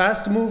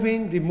fast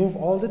moving, they move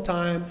all the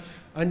time,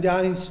 and they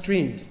are in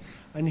streams.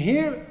 And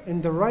here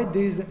in the right,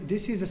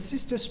 this is a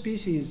sister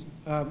species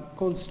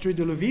called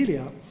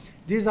Stridolovilia.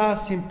 These are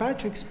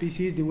sympatric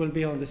species. They will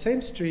be on the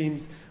same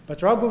streams, but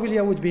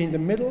Ragovilia would be in the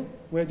middle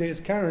where there is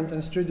current,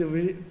 and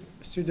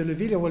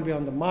Stridolovilia will be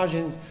on the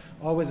margins,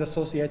 always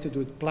associated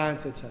with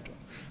plants, etc.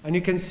 And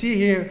you can see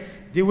here,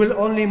 they will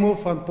only move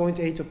from point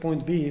A to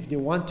point B if they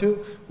want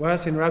to,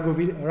 whereas in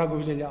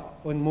Ragovilia they are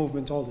on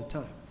movement all the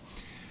time.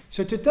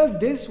 So to test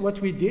this,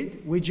 what we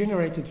did, we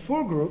generated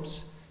 4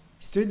 groups: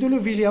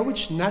 Stridolovilia,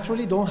 which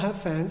naturally don't have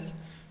fans,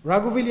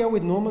 Ragovilia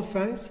with normal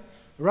fans,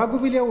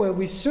 Ragovilia where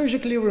we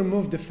surgically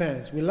removed the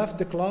fans. We left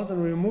the claws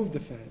and removed the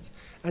fans.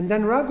 And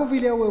then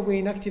Ragovilia where we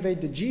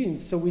inactivate the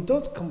genes, so we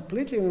don't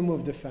completely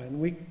remove the fan.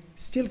 We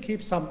still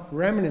keep some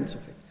remnants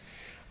of it.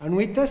 And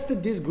we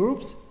tested these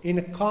groups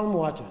in calm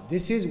water.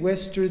 This is where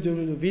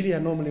Stridolovilia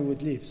normally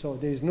would live. So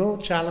there is no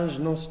challenge,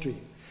 no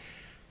stream.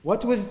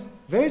 What was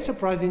very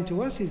surprising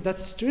to us is that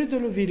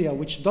Stridolovilia,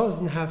 which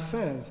doesn't have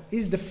fans,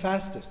 is the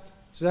fastest.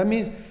 So that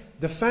means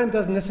the fan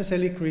doesn't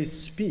necessarily increase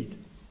speed.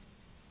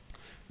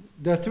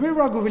 The 3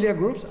 Ragovilia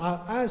groups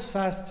are as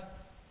fast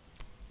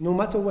no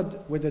matter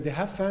whether they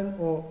have fan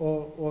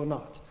or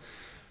not.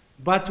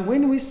 But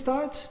when we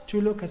start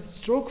to look at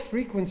stroke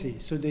frequency,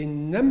 so the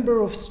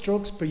number of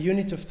strokes per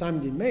unit of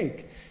time they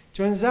make,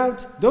 turns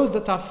out those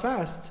that are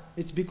fast,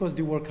 it's because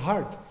they work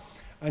hard.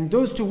 And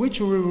those to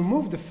which we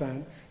remove the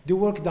fan, they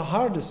work the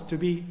hardest to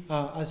be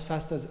as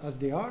fast as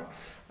they are.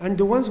 And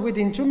the ones with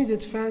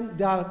intermediate fan,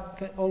 they are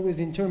always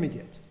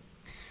intermediate.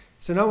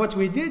 So now what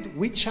we did,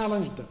 we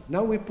challenged them.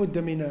 Now we put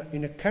them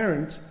in a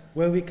current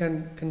where we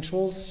can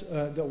control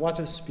the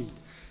water speed.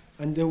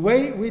 And the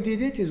way we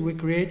did it is we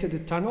created a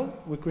tunnel,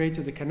 we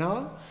created a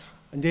canal,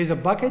 and there's a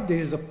bucket,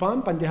 there's a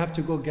pump, and they have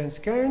to go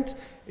against current.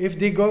 If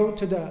they go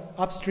to the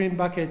upstream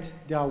bucket,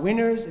 they are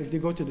winners. If they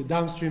go to the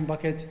downstream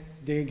bucket,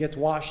 they get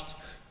washed.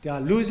 They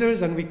are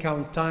losers, and we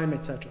count time,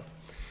 etc.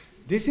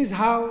 This is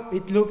how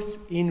it looks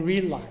in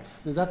real life.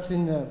 So that's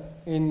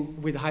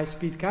with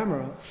high-speed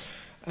camera.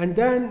 And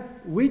then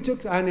we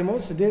took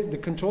animals, so there's the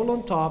control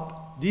on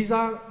top. These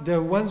are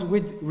the ones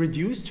with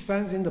reduced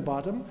fans in the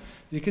bottom.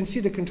 You can see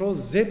the control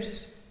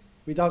zips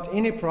without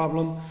any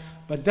problem.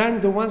 But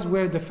then the ones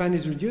where the fan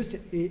is reduced,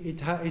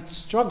 it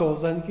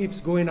struggles and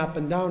keeps going up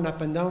and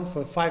down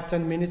for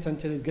 5-10 minutes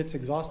until it gets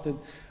exhausted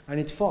and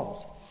it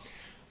falls.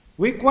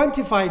 We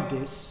quantified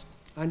this,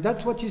 and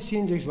that's what you see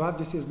in this graph.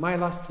 This is my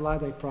last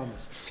slide, I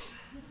promise.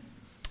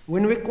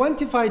 When we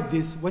quantified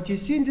this, what you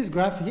see in this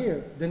graph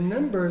here, the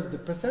numbers, the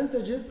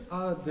percentages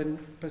are the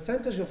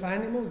percentage of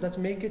animals that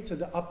make it to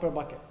the upper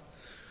bucket.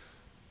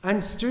 And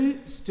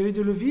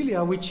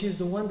Striduluvilia, which is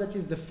the one that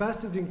is the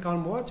fastest in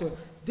calm water,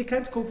 they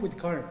can't cope with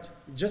current.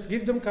 Just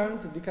give them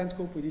current, they can't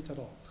cope with it at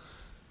all.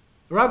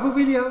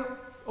 Raguvilia,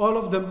 all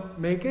of them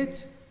make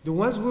it. The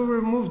ones who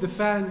remove the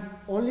fan,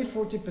 only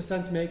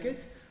 40% make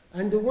it.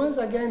 And the ones,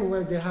 again,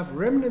 where they have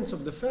remnants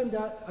of the fan, they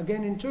are,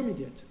 again,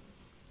 intermediate.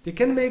 They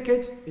can make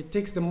it, it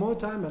takes them more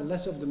time and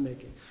less of them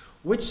make it.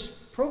 Which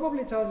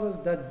probably tells us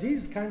that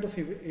these kind of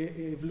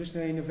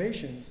evolutionary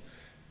innovations,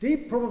 they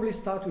probably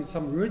start with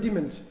some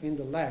rudiment in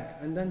the leg,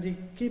 and then they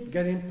keep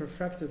getting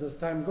perfected as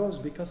time goes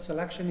because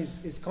selection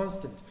is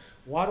constant.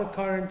 Water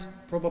current,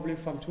 probably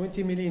from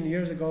 20 million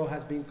years ago,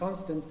 has been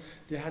constant.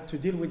 They had to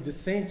deal with the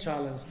same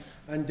challenge,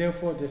 and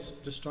therefore the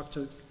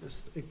structure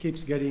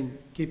keeps getting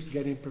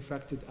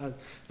perfected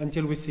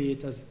until we see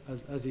it as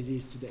it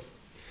is today.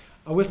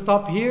 I will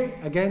stop here.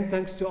 Again,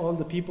 thanks to all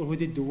the people who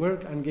did the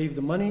work and gave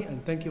the money,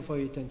 and thank you for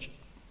your attention.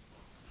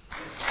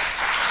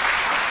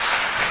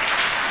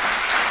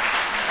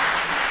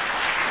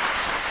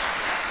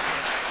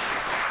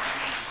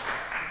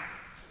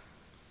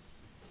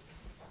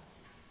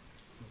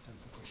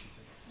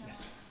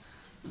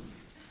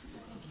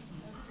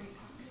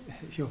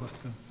 You're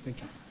welcome. Thank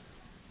you.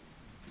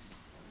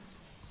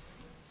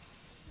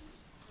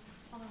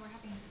 Although we're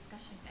having a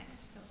discussion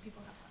next, so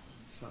people have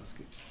questions. Sounds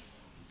good.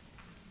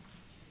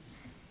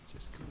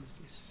 Just close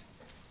this.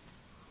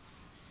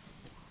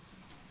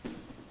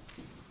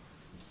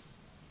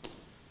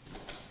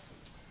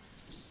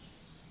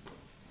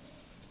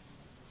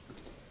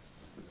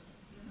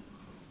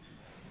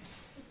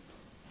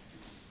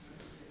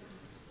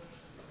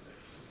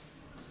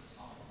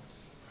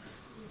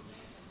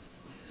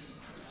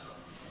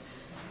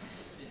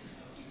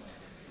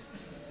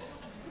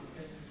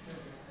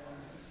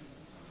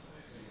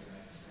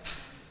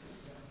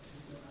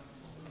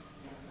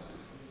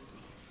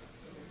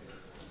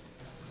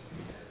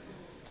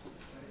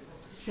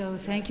 So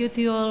thank you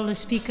to all the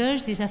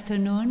speakers this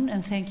afternoon,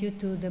 and thank you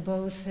to the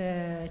both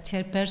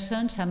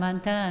chairpersons,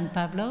 Samantha and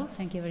Pablo.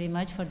 Thank you very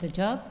much for the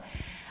job.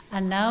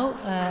 And now,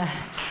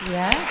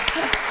 yeah.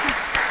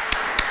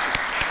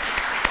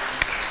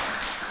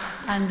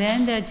 And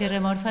then the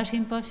Gerromorpha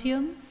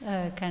Symposium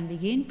can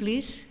begin,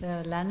 please,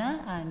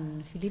 Lana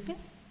and Felipe.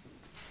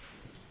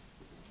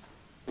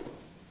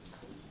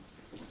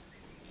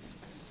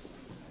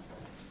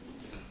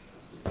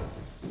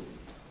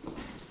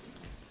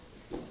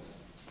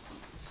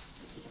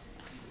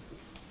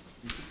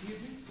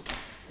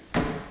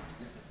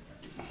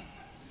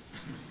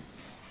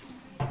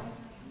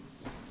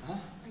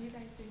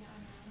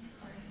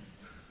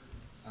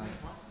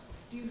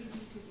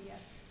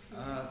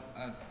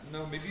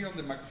 No, maybe on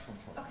the microphone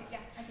for. Okay, yeah,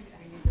 I can do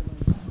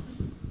that.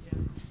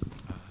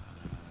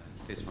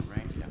 This one,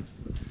 right? Yeah.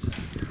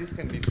 This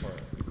can be for.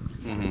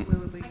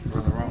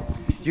 Run around.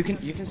 You can.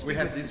 We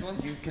have this one,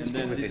 and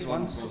then this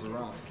one goes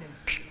around.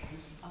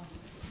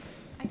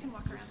 I can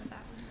walk around with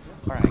that.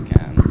 Or I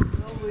can,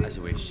 as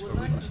you wish. Would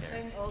like to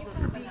thank all the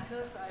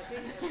speakers. I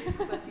think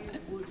everybody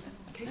would.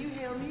 Can you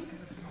hear me?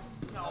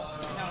 No.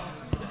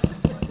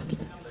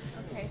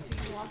 Okay, so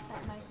you lost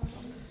that mic.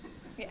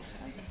 Yeah.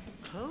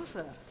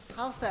 Closer.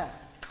 How's that?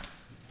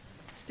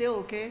 Still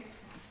okay?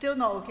 Still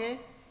not okay?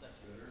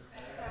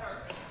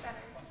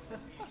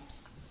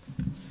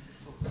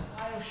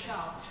 I'll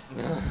shout.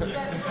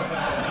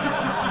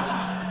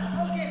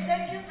 Okay,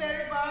 thank you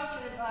very much.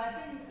 And I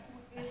think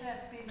it has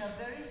been a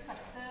very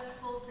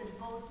successful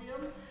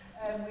symposium,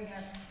 and we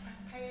have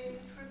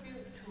paid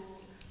tribute to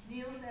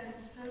Niels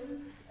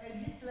Anderson,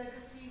 and his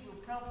legacy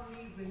will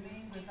probably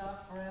remain with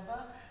us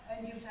forever.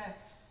 And you have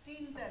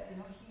seen that, you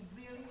know, he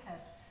really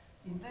has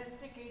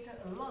investigated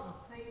a lot of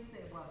things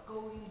that were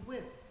going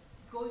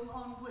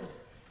on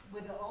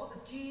with all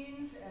the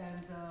genes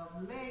and the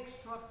leg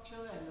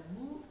structure and the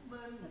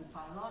movement and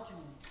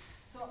phylogeny.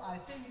 So I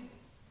think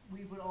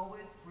we will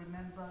always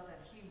remember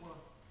that he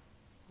was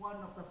one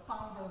of the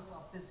founders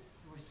of this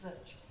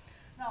research.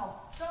 Now,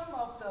 some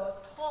of the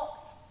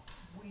talks,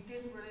 we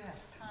didn't really have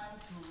time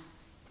to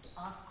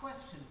ask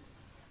questions.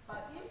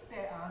 But if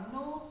there are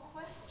no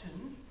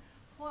questions,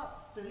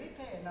 what Felipe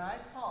and I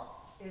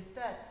thought is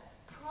that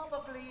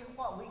probably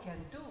what we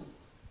can do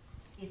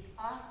is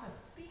ask the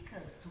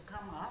speakers to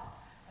come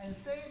up and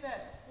say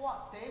that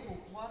what they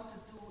would want to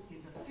do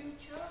in the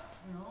future,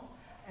 you know,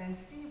 and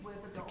see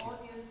whether the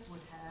audience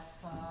would have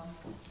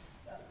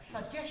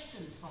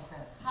suggestions for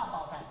them. How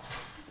about that?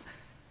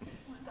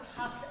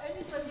 Has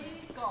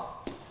anybody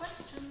got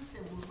questions they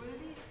would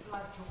really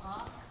like to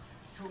ask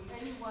to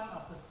any one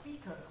of the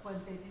speakers when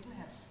they didn't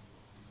have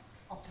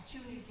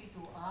opportunity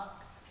to ask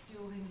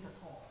during the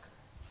talk?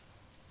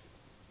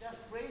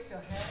 Just raise your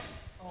hand.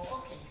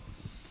 Oh, okay.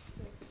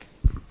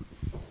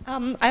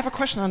 I have a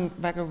question on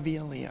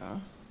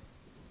Vargas-Lowman.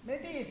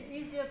 Maybe it's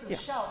easier to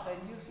shout than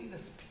using the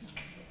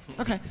speaker.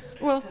 Okay,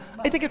 well,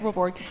 I think it will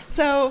work.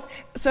 So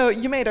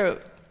you made a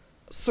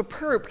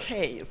superb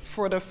case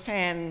for the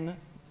fan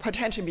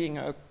potentially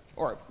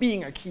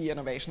being a key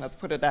innovation, let's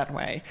put it that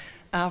way,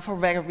 for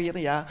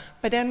Vargas-Lowman.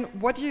 But then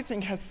what do you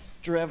think has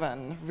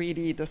driven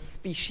really the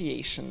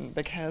speciation?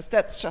 Because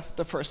that's just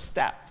the first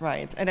step,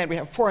 right? And then we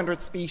have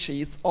 400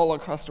 species all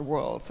across the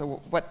world.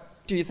 So what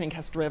do you think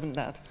has driven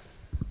that?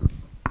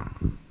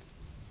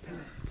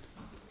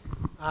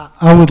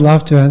 I would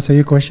love to answer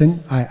your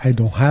question. I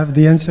don't have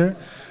the answer.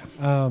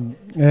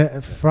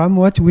 From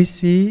what we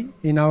see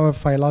in our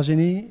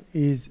phylogeny,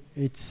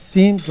 it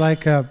seems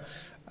like a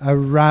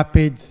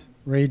rapid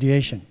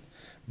radiation,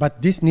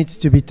 but this needs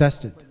to be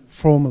tested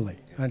formally,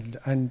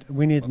 and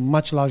we need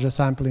much larger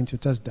sampling to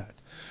test that.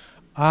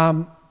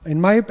 I'm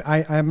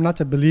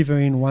not a believer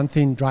in one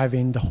thing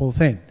driving the whole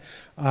thing.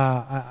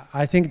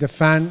 I think the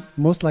fan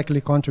most likely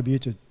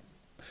contributed.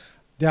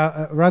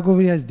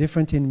 Vargas-Lowman is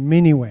different in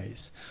many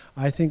ways.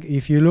 I think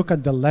if you look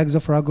at the legs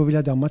of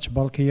Vargas-Lowman, they're much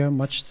bulkier,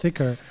 much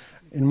thicker.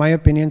 In my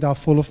opinion, they're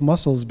full of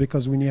muscles,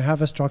 because when you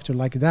have a structure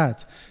like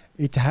that,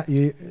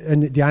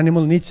 and the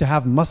animal needs to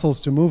have muscles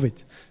to move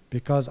it,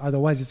 because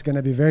otherwise it's going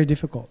to be very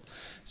difficult.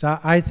 So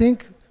I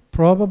think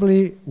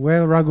probably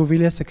where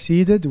Vargas-Lowman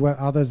succeeded, where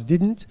others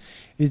didn't,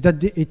 is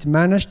that it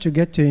managed to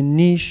get to a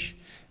niche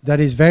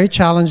that is very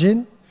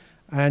challenging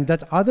and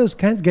that others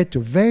can't get to.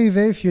 Very,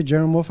 very few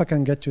Gerromorpha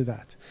can get to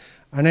that.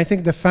 And I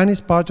think the fan is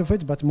part of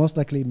it, but most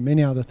likely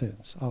many other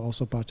things are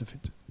also part of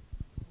it.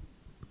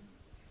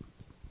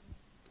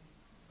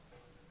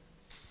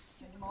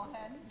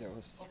 There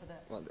was,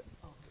 well,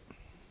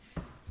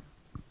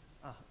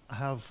 I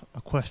have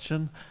a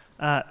question.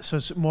 So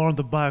it's more on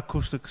the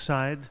bioacoustic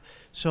side.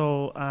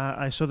 So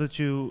I saw that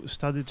you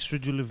studied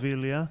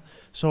Stridulivilla.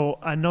 So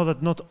I know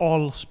that not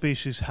all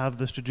species have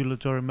the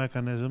stridulatory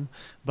mechanism,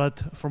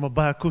 but from a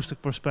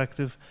bioacoustic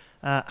perspective,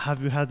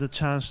 have you had the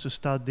chance to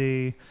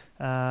study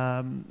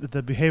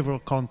the behavioral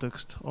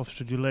context of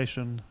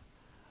stridulation?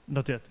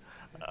 Not yet.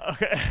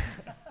 Okay.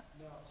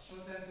 No,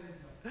 short answer is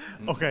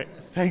no. Okay,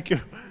 thank you.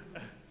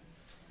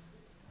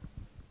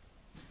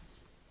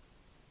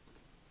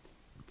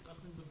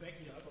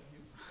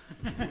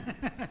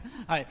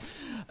 Hi.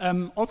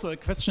 Also a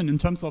question in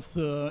terms of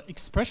the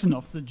expression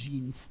of the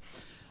genes.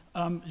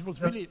 It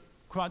was really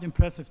quite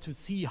impressive to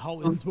see how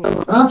it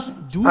works.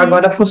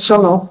 Agora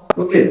funcionou.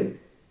 Okay.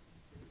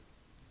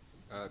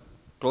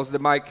 Close the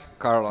mic,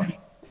 Carla.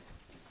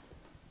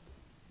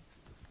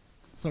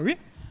 Sorry?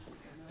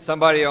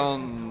 Somebody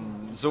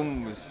on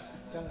Zoom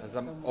has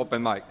an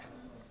open mic.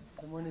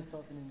 Someone is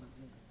talking in the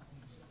Zoom.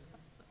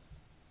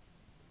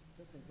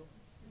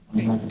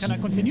 Can I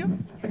continue?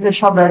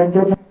 Deixa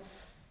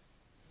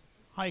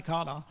Hi,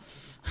 Carla.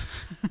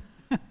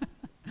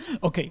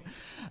 Okay.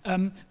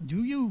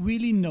 Do you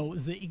really know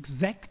the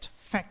exact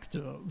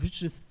factor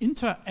which is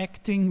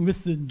interacting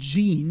with the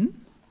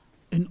gene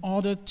in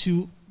order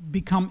to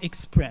become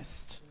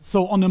expressed?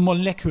 So on a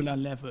molecular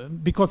level,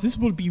 because this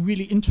will be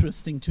really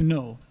interesting to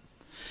know.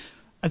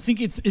 I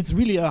think it's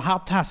really a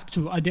hard task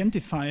to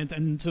identify it,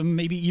 and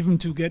maybe even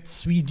to get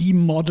 3D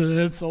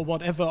models or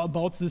whatever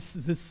about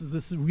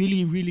this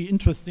really, really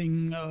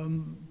interesting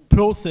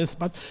process.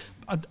 But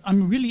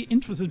I'm really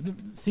interested.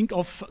 Think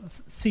of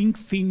zinc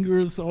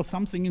fingers or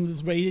something in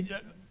this way.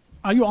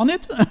 Are you on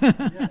it?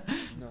 Yeah.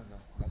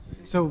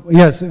 So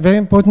yes, very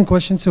important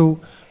question. So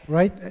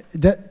right,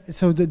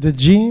 the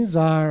genes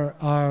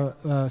are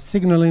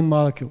signaling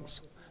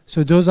molecules.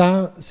 So those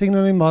are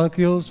signaling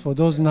molecules. For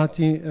those not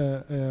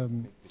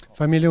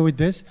familiar with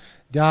this,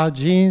 they are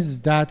genes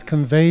that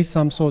convey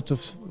some sort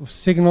of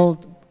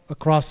signal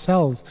across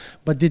cells,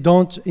 but they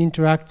don't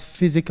interact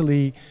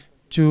physically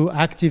to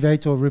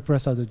activate or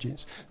repress other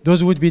genes.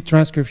 Those would be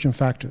transcription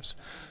factors.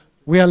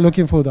 We are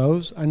looking for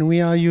those, and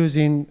we are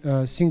using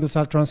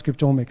single-cell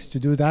transcriptomics to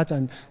do that,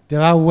 and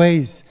there are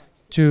ways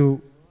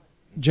to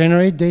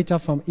generate data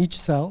from each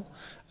cell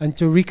and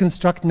to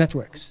reconstruct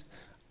networks.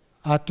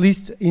 at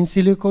least in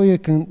silico, you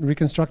can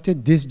reconstruct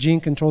it. This gene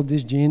controls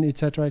this gene,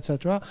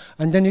 etc.,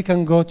 and then you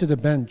can go to the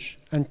bench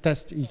and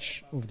test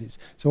each of these.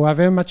 So we're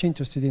very much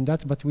interested in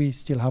that, but we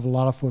still have a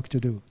lot of work to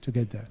do to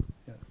get there.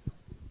 Yeah.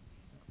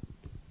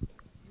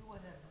 You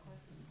want to have a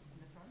question in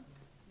the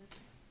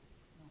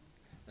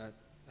front?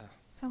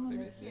 Someone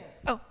right here.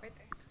 Oh, right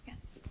there. Yeah.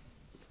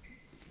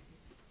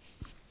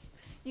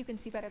 You can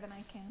see better than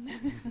I can.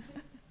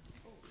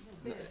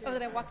 Oh,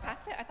 did I walk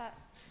past it? I thought.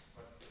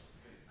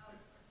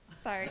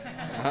 Sorry.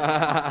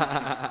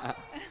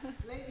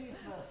 Ladies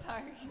first.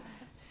 Sorry.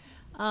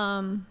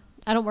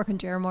 I don't work in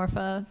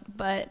Gerromorpha,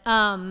 but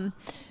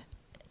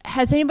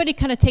has anybody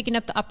kind of taken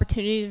up the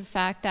opportunity, the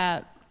fact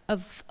that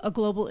of a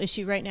global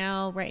issue right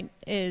now,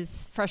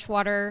 is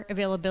freshwater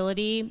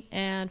availability?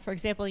 And for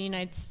example, in the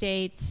United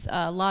States,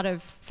 a lot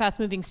of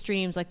fast-moving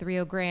streams like the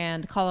Rio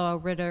Grande,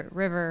 Colorado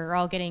River are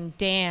all getting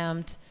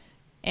dammed,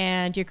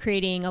 and you're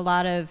creating a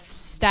lot of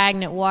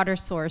stagnant water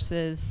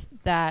sources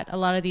that a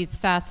lot of these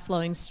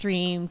fast-flowing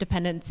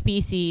stream-dependent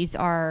species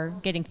are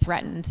getting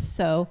threatened.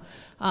 So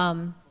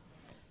I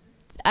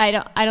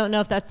don't know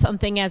if that's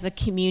something as a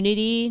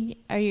community.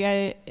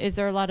 Is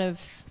there a lot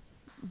of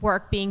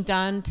work being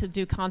done to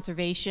do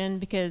conservation?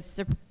 Because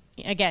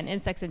again,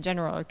 insects in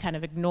general are kind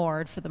of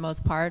ignored for the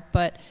most part,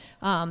 but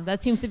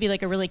that seems to be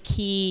like a really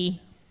key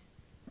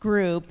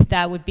group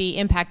that would be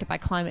impacted by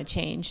climate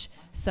change.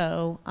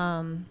 So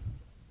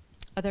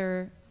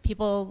other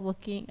people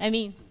looking, I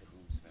mean,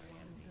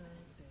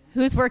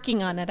 who's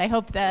working on it? I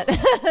hope that.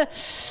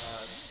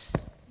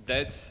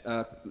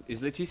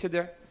 Is Leticia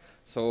there?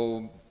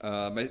 So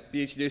my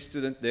PhD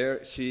student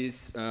there,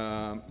 she's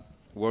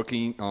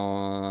working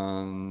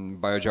on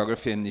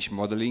biogeography and niche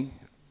modeling,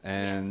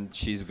 and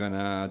she's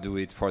gonna do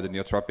it for the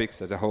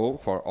neotropics as a whole,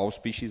 for all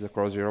species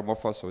across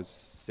Gerromorpha, so it's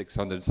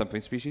 600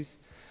 something species.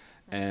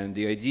 And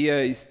the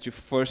idea is to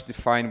first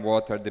define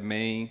what are the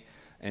main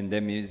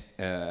endemism,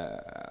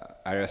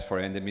 areas for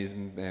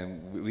endemism,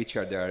 and which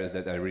are the areas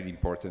that are really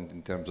important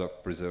in terms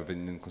of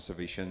preserving and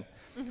conservation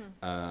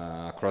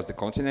across the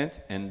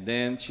continent. And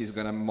then she's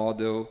gonna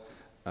model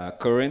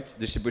current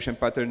distribution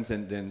patterns,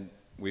 and then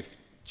with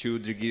 2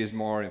 degrees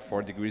more and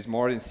 4 degrees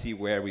more, and see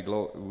where we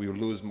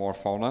lose more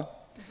fauna.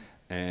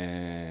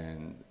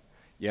 And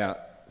yeah,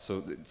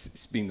 so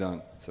it's being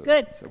done. So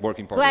good. It's a work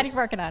in progress. Glad you're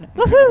working on it.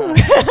 Woohoo!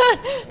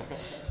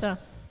 So.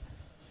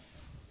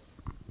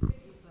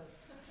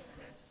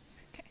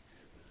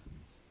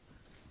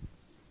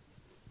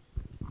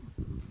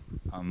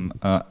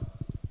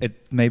 It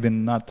maybe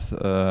not,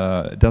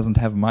 it doesn't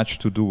have much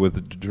to do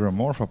with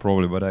Gerromorpha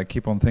probably, but I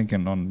keep on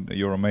thinking on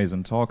your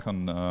amazing talk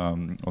on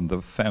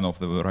the fan of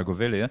the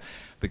Ragovelia,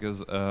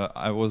 because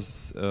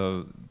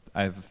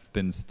I've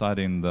been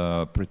studying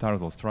the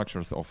pretarsal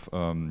structures of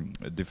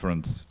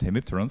different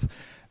hemipterans,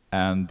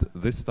 and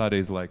this study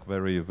is like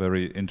very,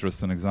 very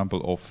interesting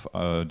example of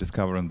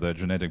discovering the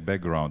genetic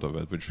background of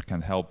it, which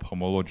can help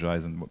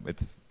homologize, and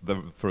it's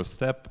the first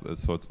step,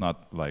 so it's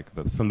not like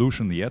the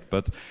solution yet,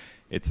 but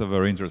it's a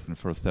very interesting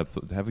first step.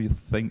 So have you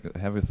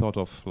thought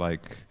of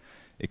like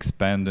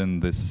expanding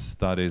these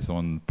studies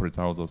on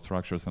pretarsal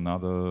structures and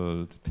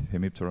other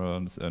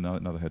hemipterans and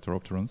other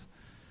heteropterans?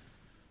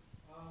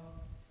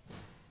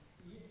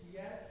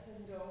 Yes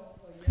and no.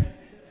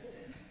 Yes,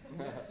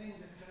 yes in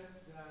the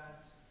sense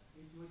that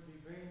it would be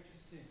very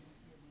interesting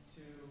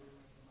to.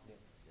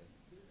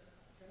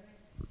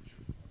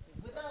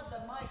 Without the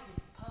mic,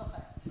 it's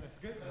perfect. That's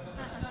good.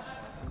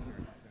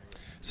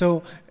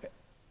 So.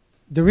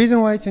 The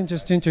reason why it's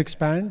interesting to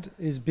expand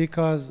is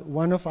because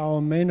one of our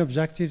main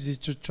objectives is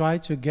to try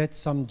to get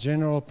some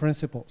general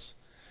principles,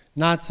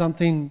 not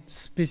something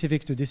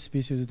specific to this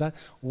species or that.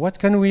 What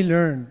can we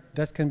learn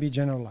that can be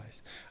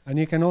generalized? And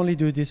you can only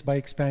do this by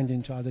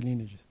expanding to other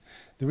lineages.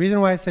 The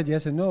reason why I said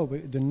yes and no,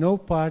 the no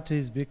part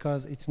is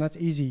because it's not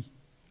easy.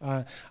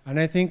 And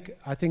I think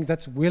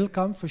that will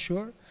come for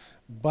sure,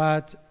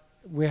 but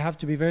we have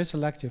to be very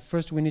selective.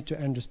 First, we need to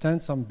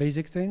understand some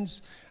basic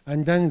things,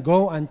 and then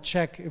go and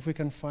check if we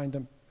can find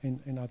them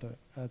in other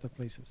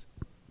places.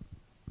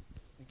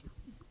 Thank you.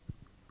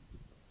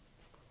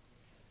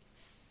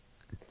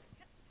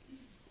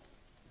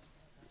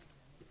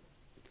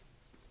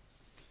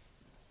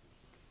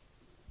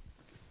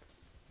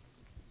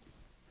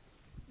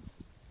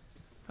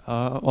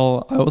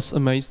 Well, I was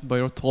amazed by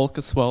your talk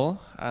as well,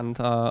 and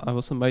I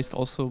was amazed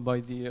also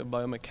by the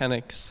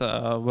biomechanics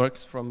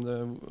works from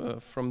the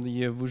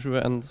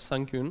Wuzhou and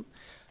Sankyun.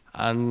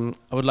 And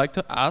I would like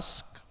to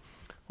ask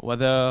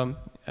whether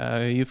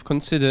you've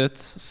considered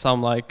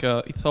some like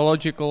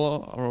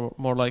ethological or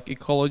more like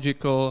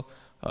ecological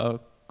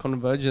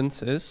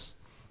convergences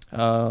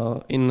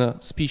in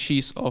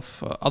species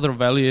of other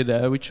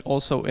Validae which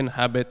also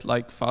inhabit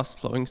like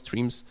fast-flowing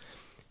streams.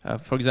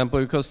 For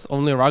example, because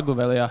only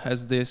Ragovelia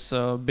has this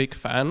big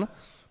fan,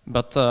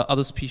 but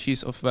other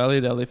species of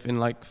Validae live in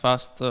like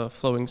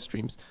fast-flowing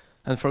streams.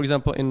 And for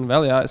example, in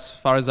Velia, as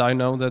far as I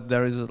know, that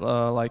there is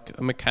like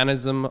a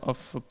mechanism of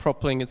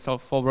propelling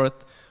itself forward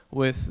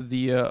with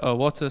the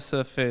water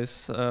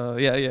surface.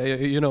 Yeah,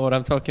 you know what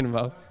I'm talking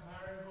about.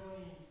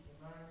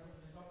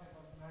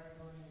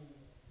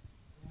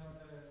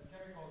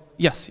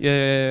 Yes,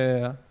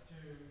 yeah.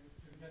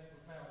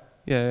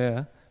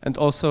 Yeah. And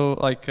also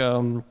like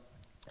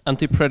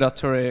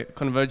anti-predatory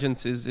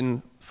convergences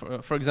in,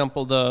 for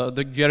example,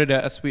 the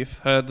Gerrida, as we've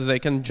heard, they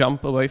can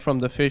jump away from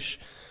the fish,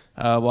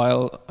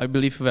 while I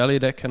believe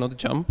Velidae cannot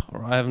jump,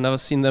 or I have never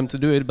seen them to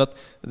do it, but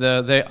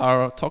they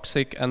are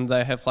toxic and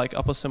they have like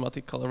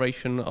aposematic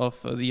coloration of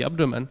the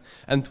abdomen.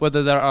 And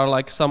whether there are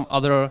like some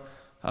other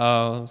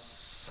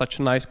such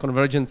nice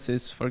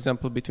convergences, for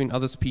example, between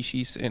other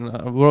species in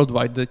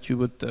worldwide that you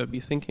would be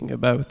thinking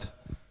about.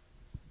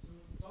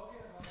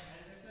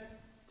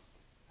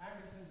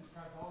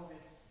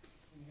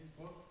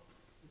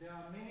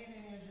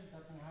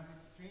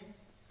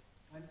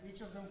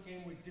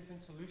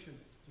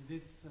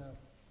 This,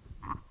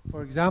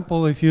 for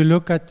example, if you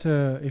look at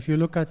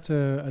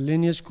a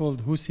lineage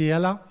called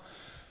Husiella,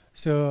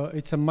 so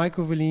it's a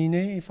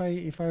microvilline,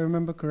 if I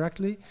remember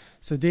correctly.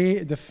 So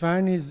the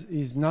fan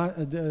is not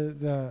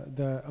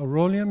the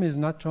aurolium is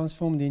not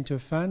transformed into a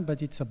fan,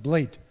 but it's a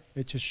blade.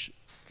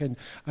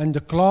 And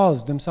the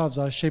claws themselves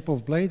are a shape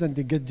of blade, and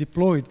they get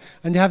deployed,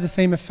 and they have the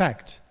same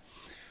effect.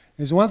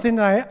 There's one thing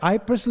I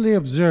personally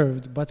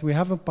observed, but we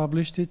haven't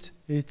published it.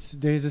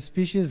 There's a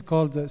species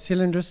called the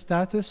cylinder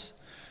status,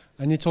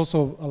 and it's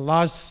also a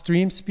large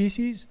stream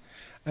species.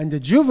 And the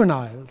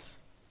juveniles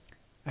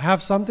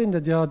have something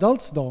that the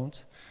adults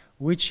don't,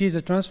 which is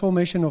a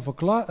transformation of a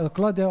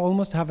claw. They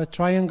almost have a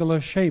triangular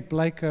shape,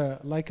 like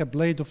a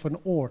blade of an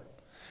oar,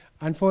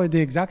 and for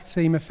the exact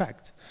same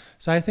effect.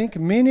 So I think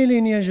many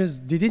lineages,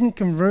 they didn't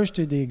converge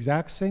to the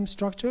exact same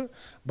structure,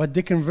 but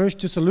they converged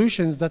to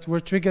solutions that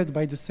were triggered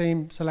by the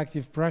same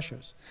selective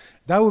pressures.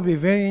 That would be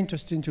very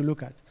interesting to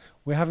look at.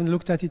 We haven't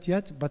looked at it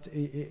yet, but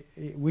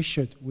we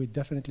should. We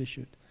definitely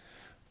should.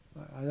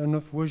 I don't know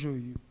if Wojo,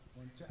 you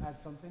want to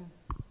add something?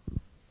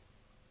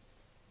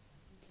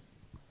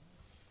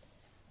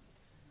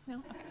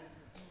 No?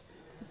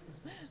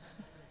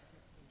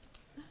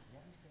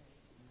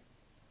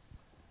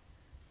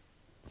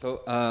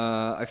 So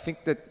I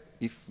think that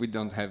if we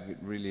don't have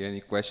really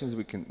any questions,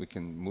 we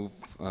can move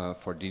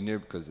for dinner,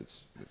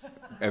 because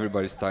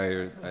everybody's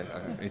tired.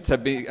 It's a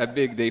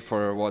big day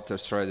for water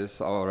striders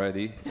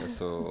already.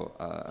 So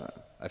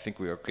I think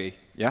we're okay.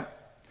 Yeah.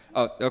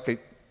 Oh, okay.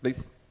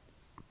 Please.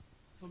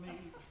 So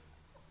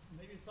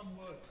maybe some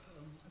words.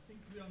 I think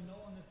we are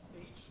now on a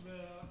stage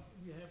where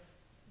we have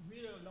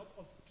really a lot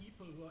of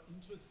people who are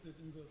interested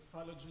in the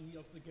phylogeny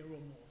of the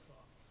Gerromorpha.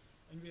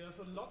 And we have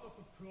a lot of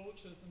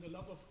approaches and a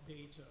lot of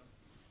data.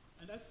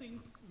 And I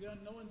think we are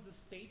now in the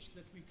stage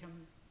that we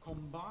can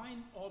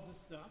combine all this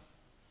stuff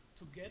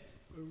to get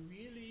a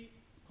really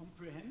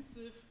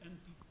comprehensive and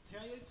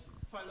detailed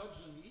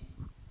phylogeny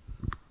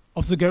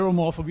of the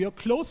Gerromorpha. We are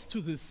close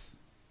to this.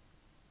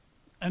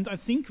 And I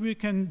think we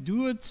can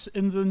do it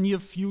in the near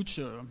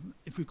future.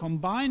 If we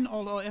combine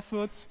all our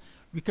efforts,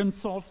 we can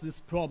solve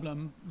this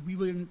problem. We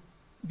will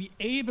be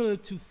able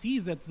to see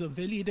that the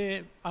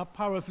Velidae are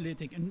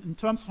paraphyletic. In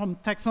terms from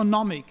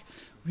taxonomic,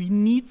 we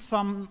need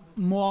some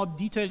more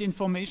detailed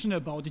information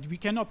about it. We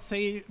cannot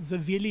say the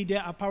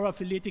Velidae are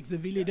paraphyletic, the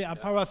Velidae are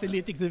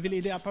paraphyletic, the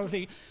Velidae are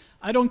paraphyletic.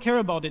 I don't care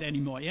about it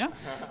anymore, yeah?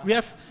 we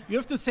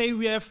have to say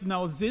we have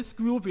now this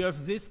group, we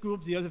have this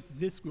group, we have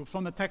this group,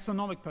 from a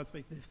taxonomic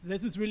perspective.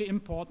 This is really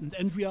important,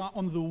 and we are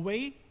on the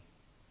way,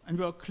 and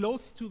we are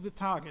close to the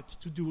target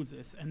to do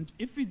this. And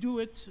if we do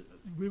it,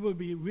 we will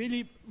be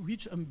really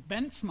reach a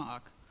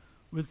benchmark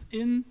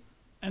within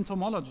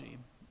entomology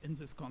in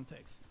this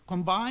context,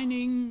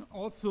 combining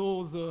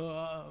also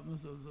the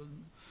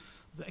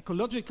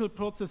ecological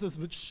processes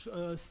which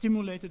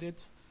stimulated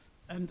it.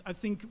 And I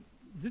think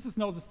this is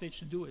now the stage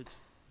to do it.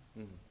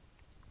 Mm-hmm.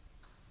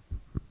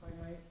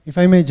 If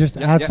I may just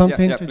add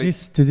something to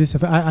this,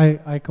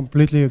 I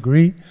completely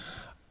agree.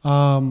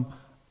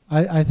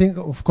 I think,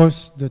 of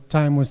course, the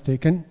time was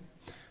taken,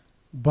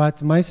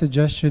 but my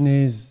suggestion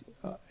is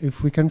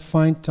if we can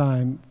find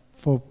time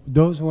for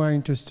those who are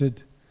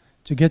interested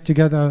to get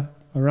together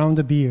around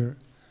a beer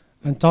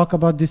and talk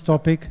about this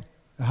topic,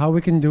 how we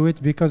can do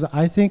it, because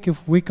I think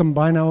if we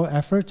combine our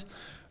effort,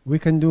 we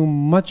can do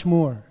much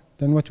more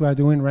than what we are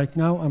doing right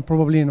now, and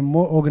probably in a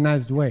more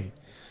organized way.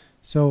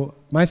 So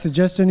my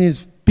suggestion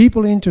is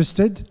people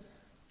interested,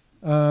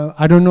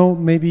 I don't know,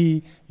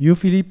 maybe you,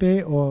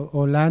 Felipe,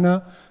 or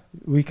Lana,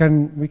 we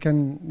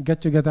can get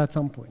together at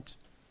some point.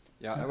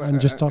 Yeah, and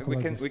just talk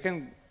about this. We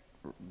can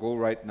go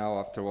right now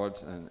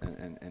afterwards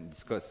and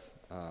discuss,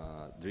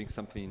 drink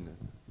something.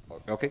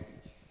 Okay.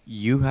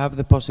 You have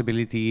the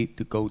possibility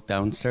to go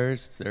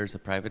downstairs. There's a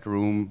private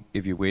room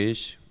if you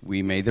wish.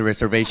 We made the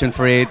reservation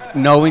for it,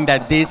 knowing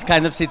that these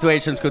kind of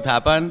situations could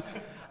happen.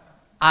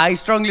 I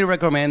strongly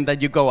recommend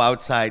that you go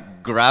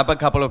outside, grab a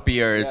couple of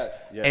beers,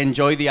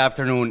 enjoy the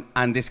afternoon,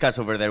 and discuss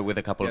over there with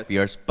a couple of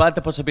beers. But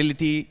the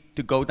possibility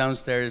to go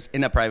downstairs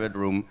in a private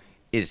room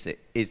is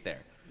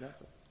there.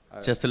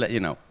 Yeah. Just to let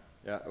you know.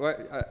 Yeah, well,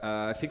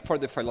 I think for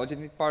the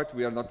phylogeny part,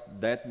 we are not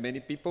that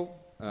many people.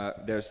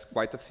 There's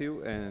quite a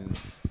few, and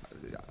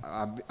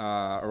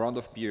a round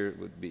of beer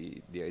would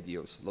be the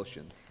ideal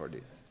solution for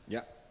this.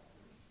 Yeah.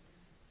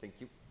 Thank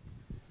you.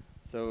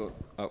 So,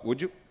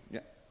 would you? Yeah.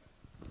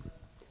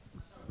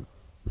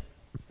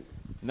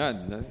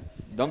 No,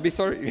 don't be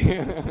sorry.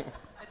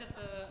 Just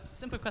a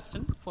simple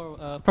question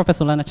for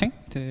Professor Lana Cheng,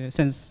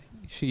 since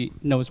she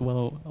knows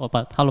well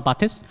about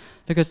halobatis.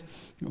 Because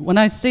when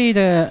I see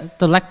the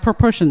leg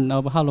proportion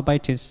of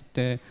halobatis,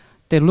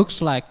 they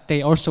looks like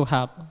they also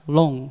have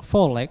long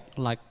foreleg,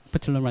 like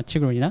Patulina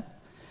tigrina.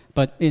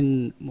 But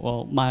in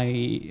my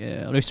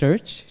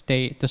research,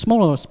 the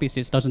smaller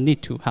species doesn't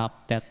need to have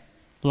that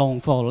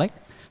long foreleg.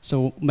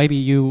 So maybe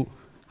you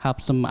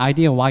have some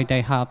idea why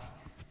they have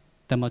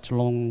that much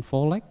long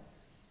foreleg?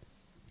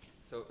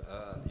 So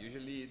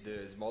usually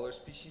the smaller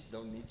species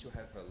don't need to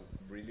have a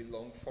really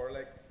long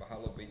foreleg, but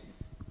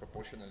halobatis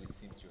proportionally it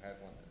seems to have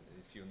one.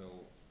 If you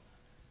know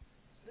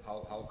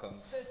how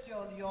come? That's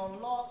your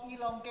long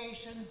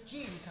elongation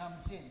gene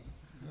comes in.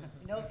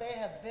 You know, they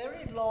have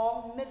very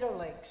long middle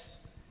legs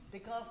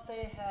because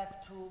they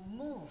have to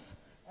move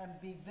and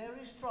be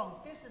very strong.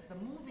 This is the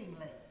moving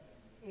leg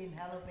in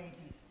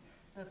halobatis.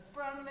 The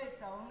front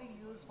legs are only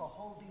used for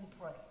holding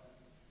prey.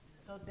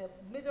 So the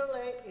middle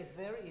leg is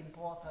very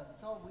important.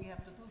 So we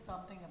have to do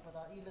something about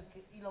our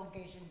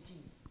elongation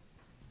gene.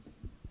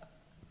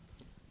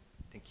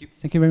 Thank you.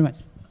 Thank you very much.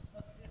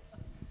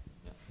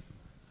 Yeah.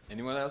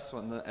 Anyone else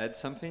want to add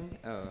something?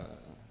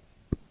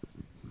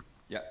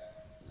 Yeah,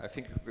 I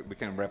think we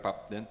can wrap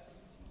up then.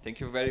 Thank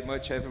you very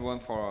much, everyone,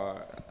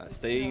 for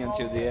staying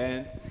until the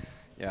end.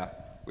 Yeah,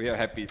 we are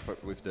happy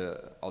with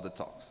all the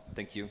talks.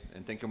 Thank you,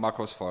 and thank you,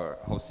 Marcos, for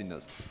hosting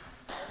us.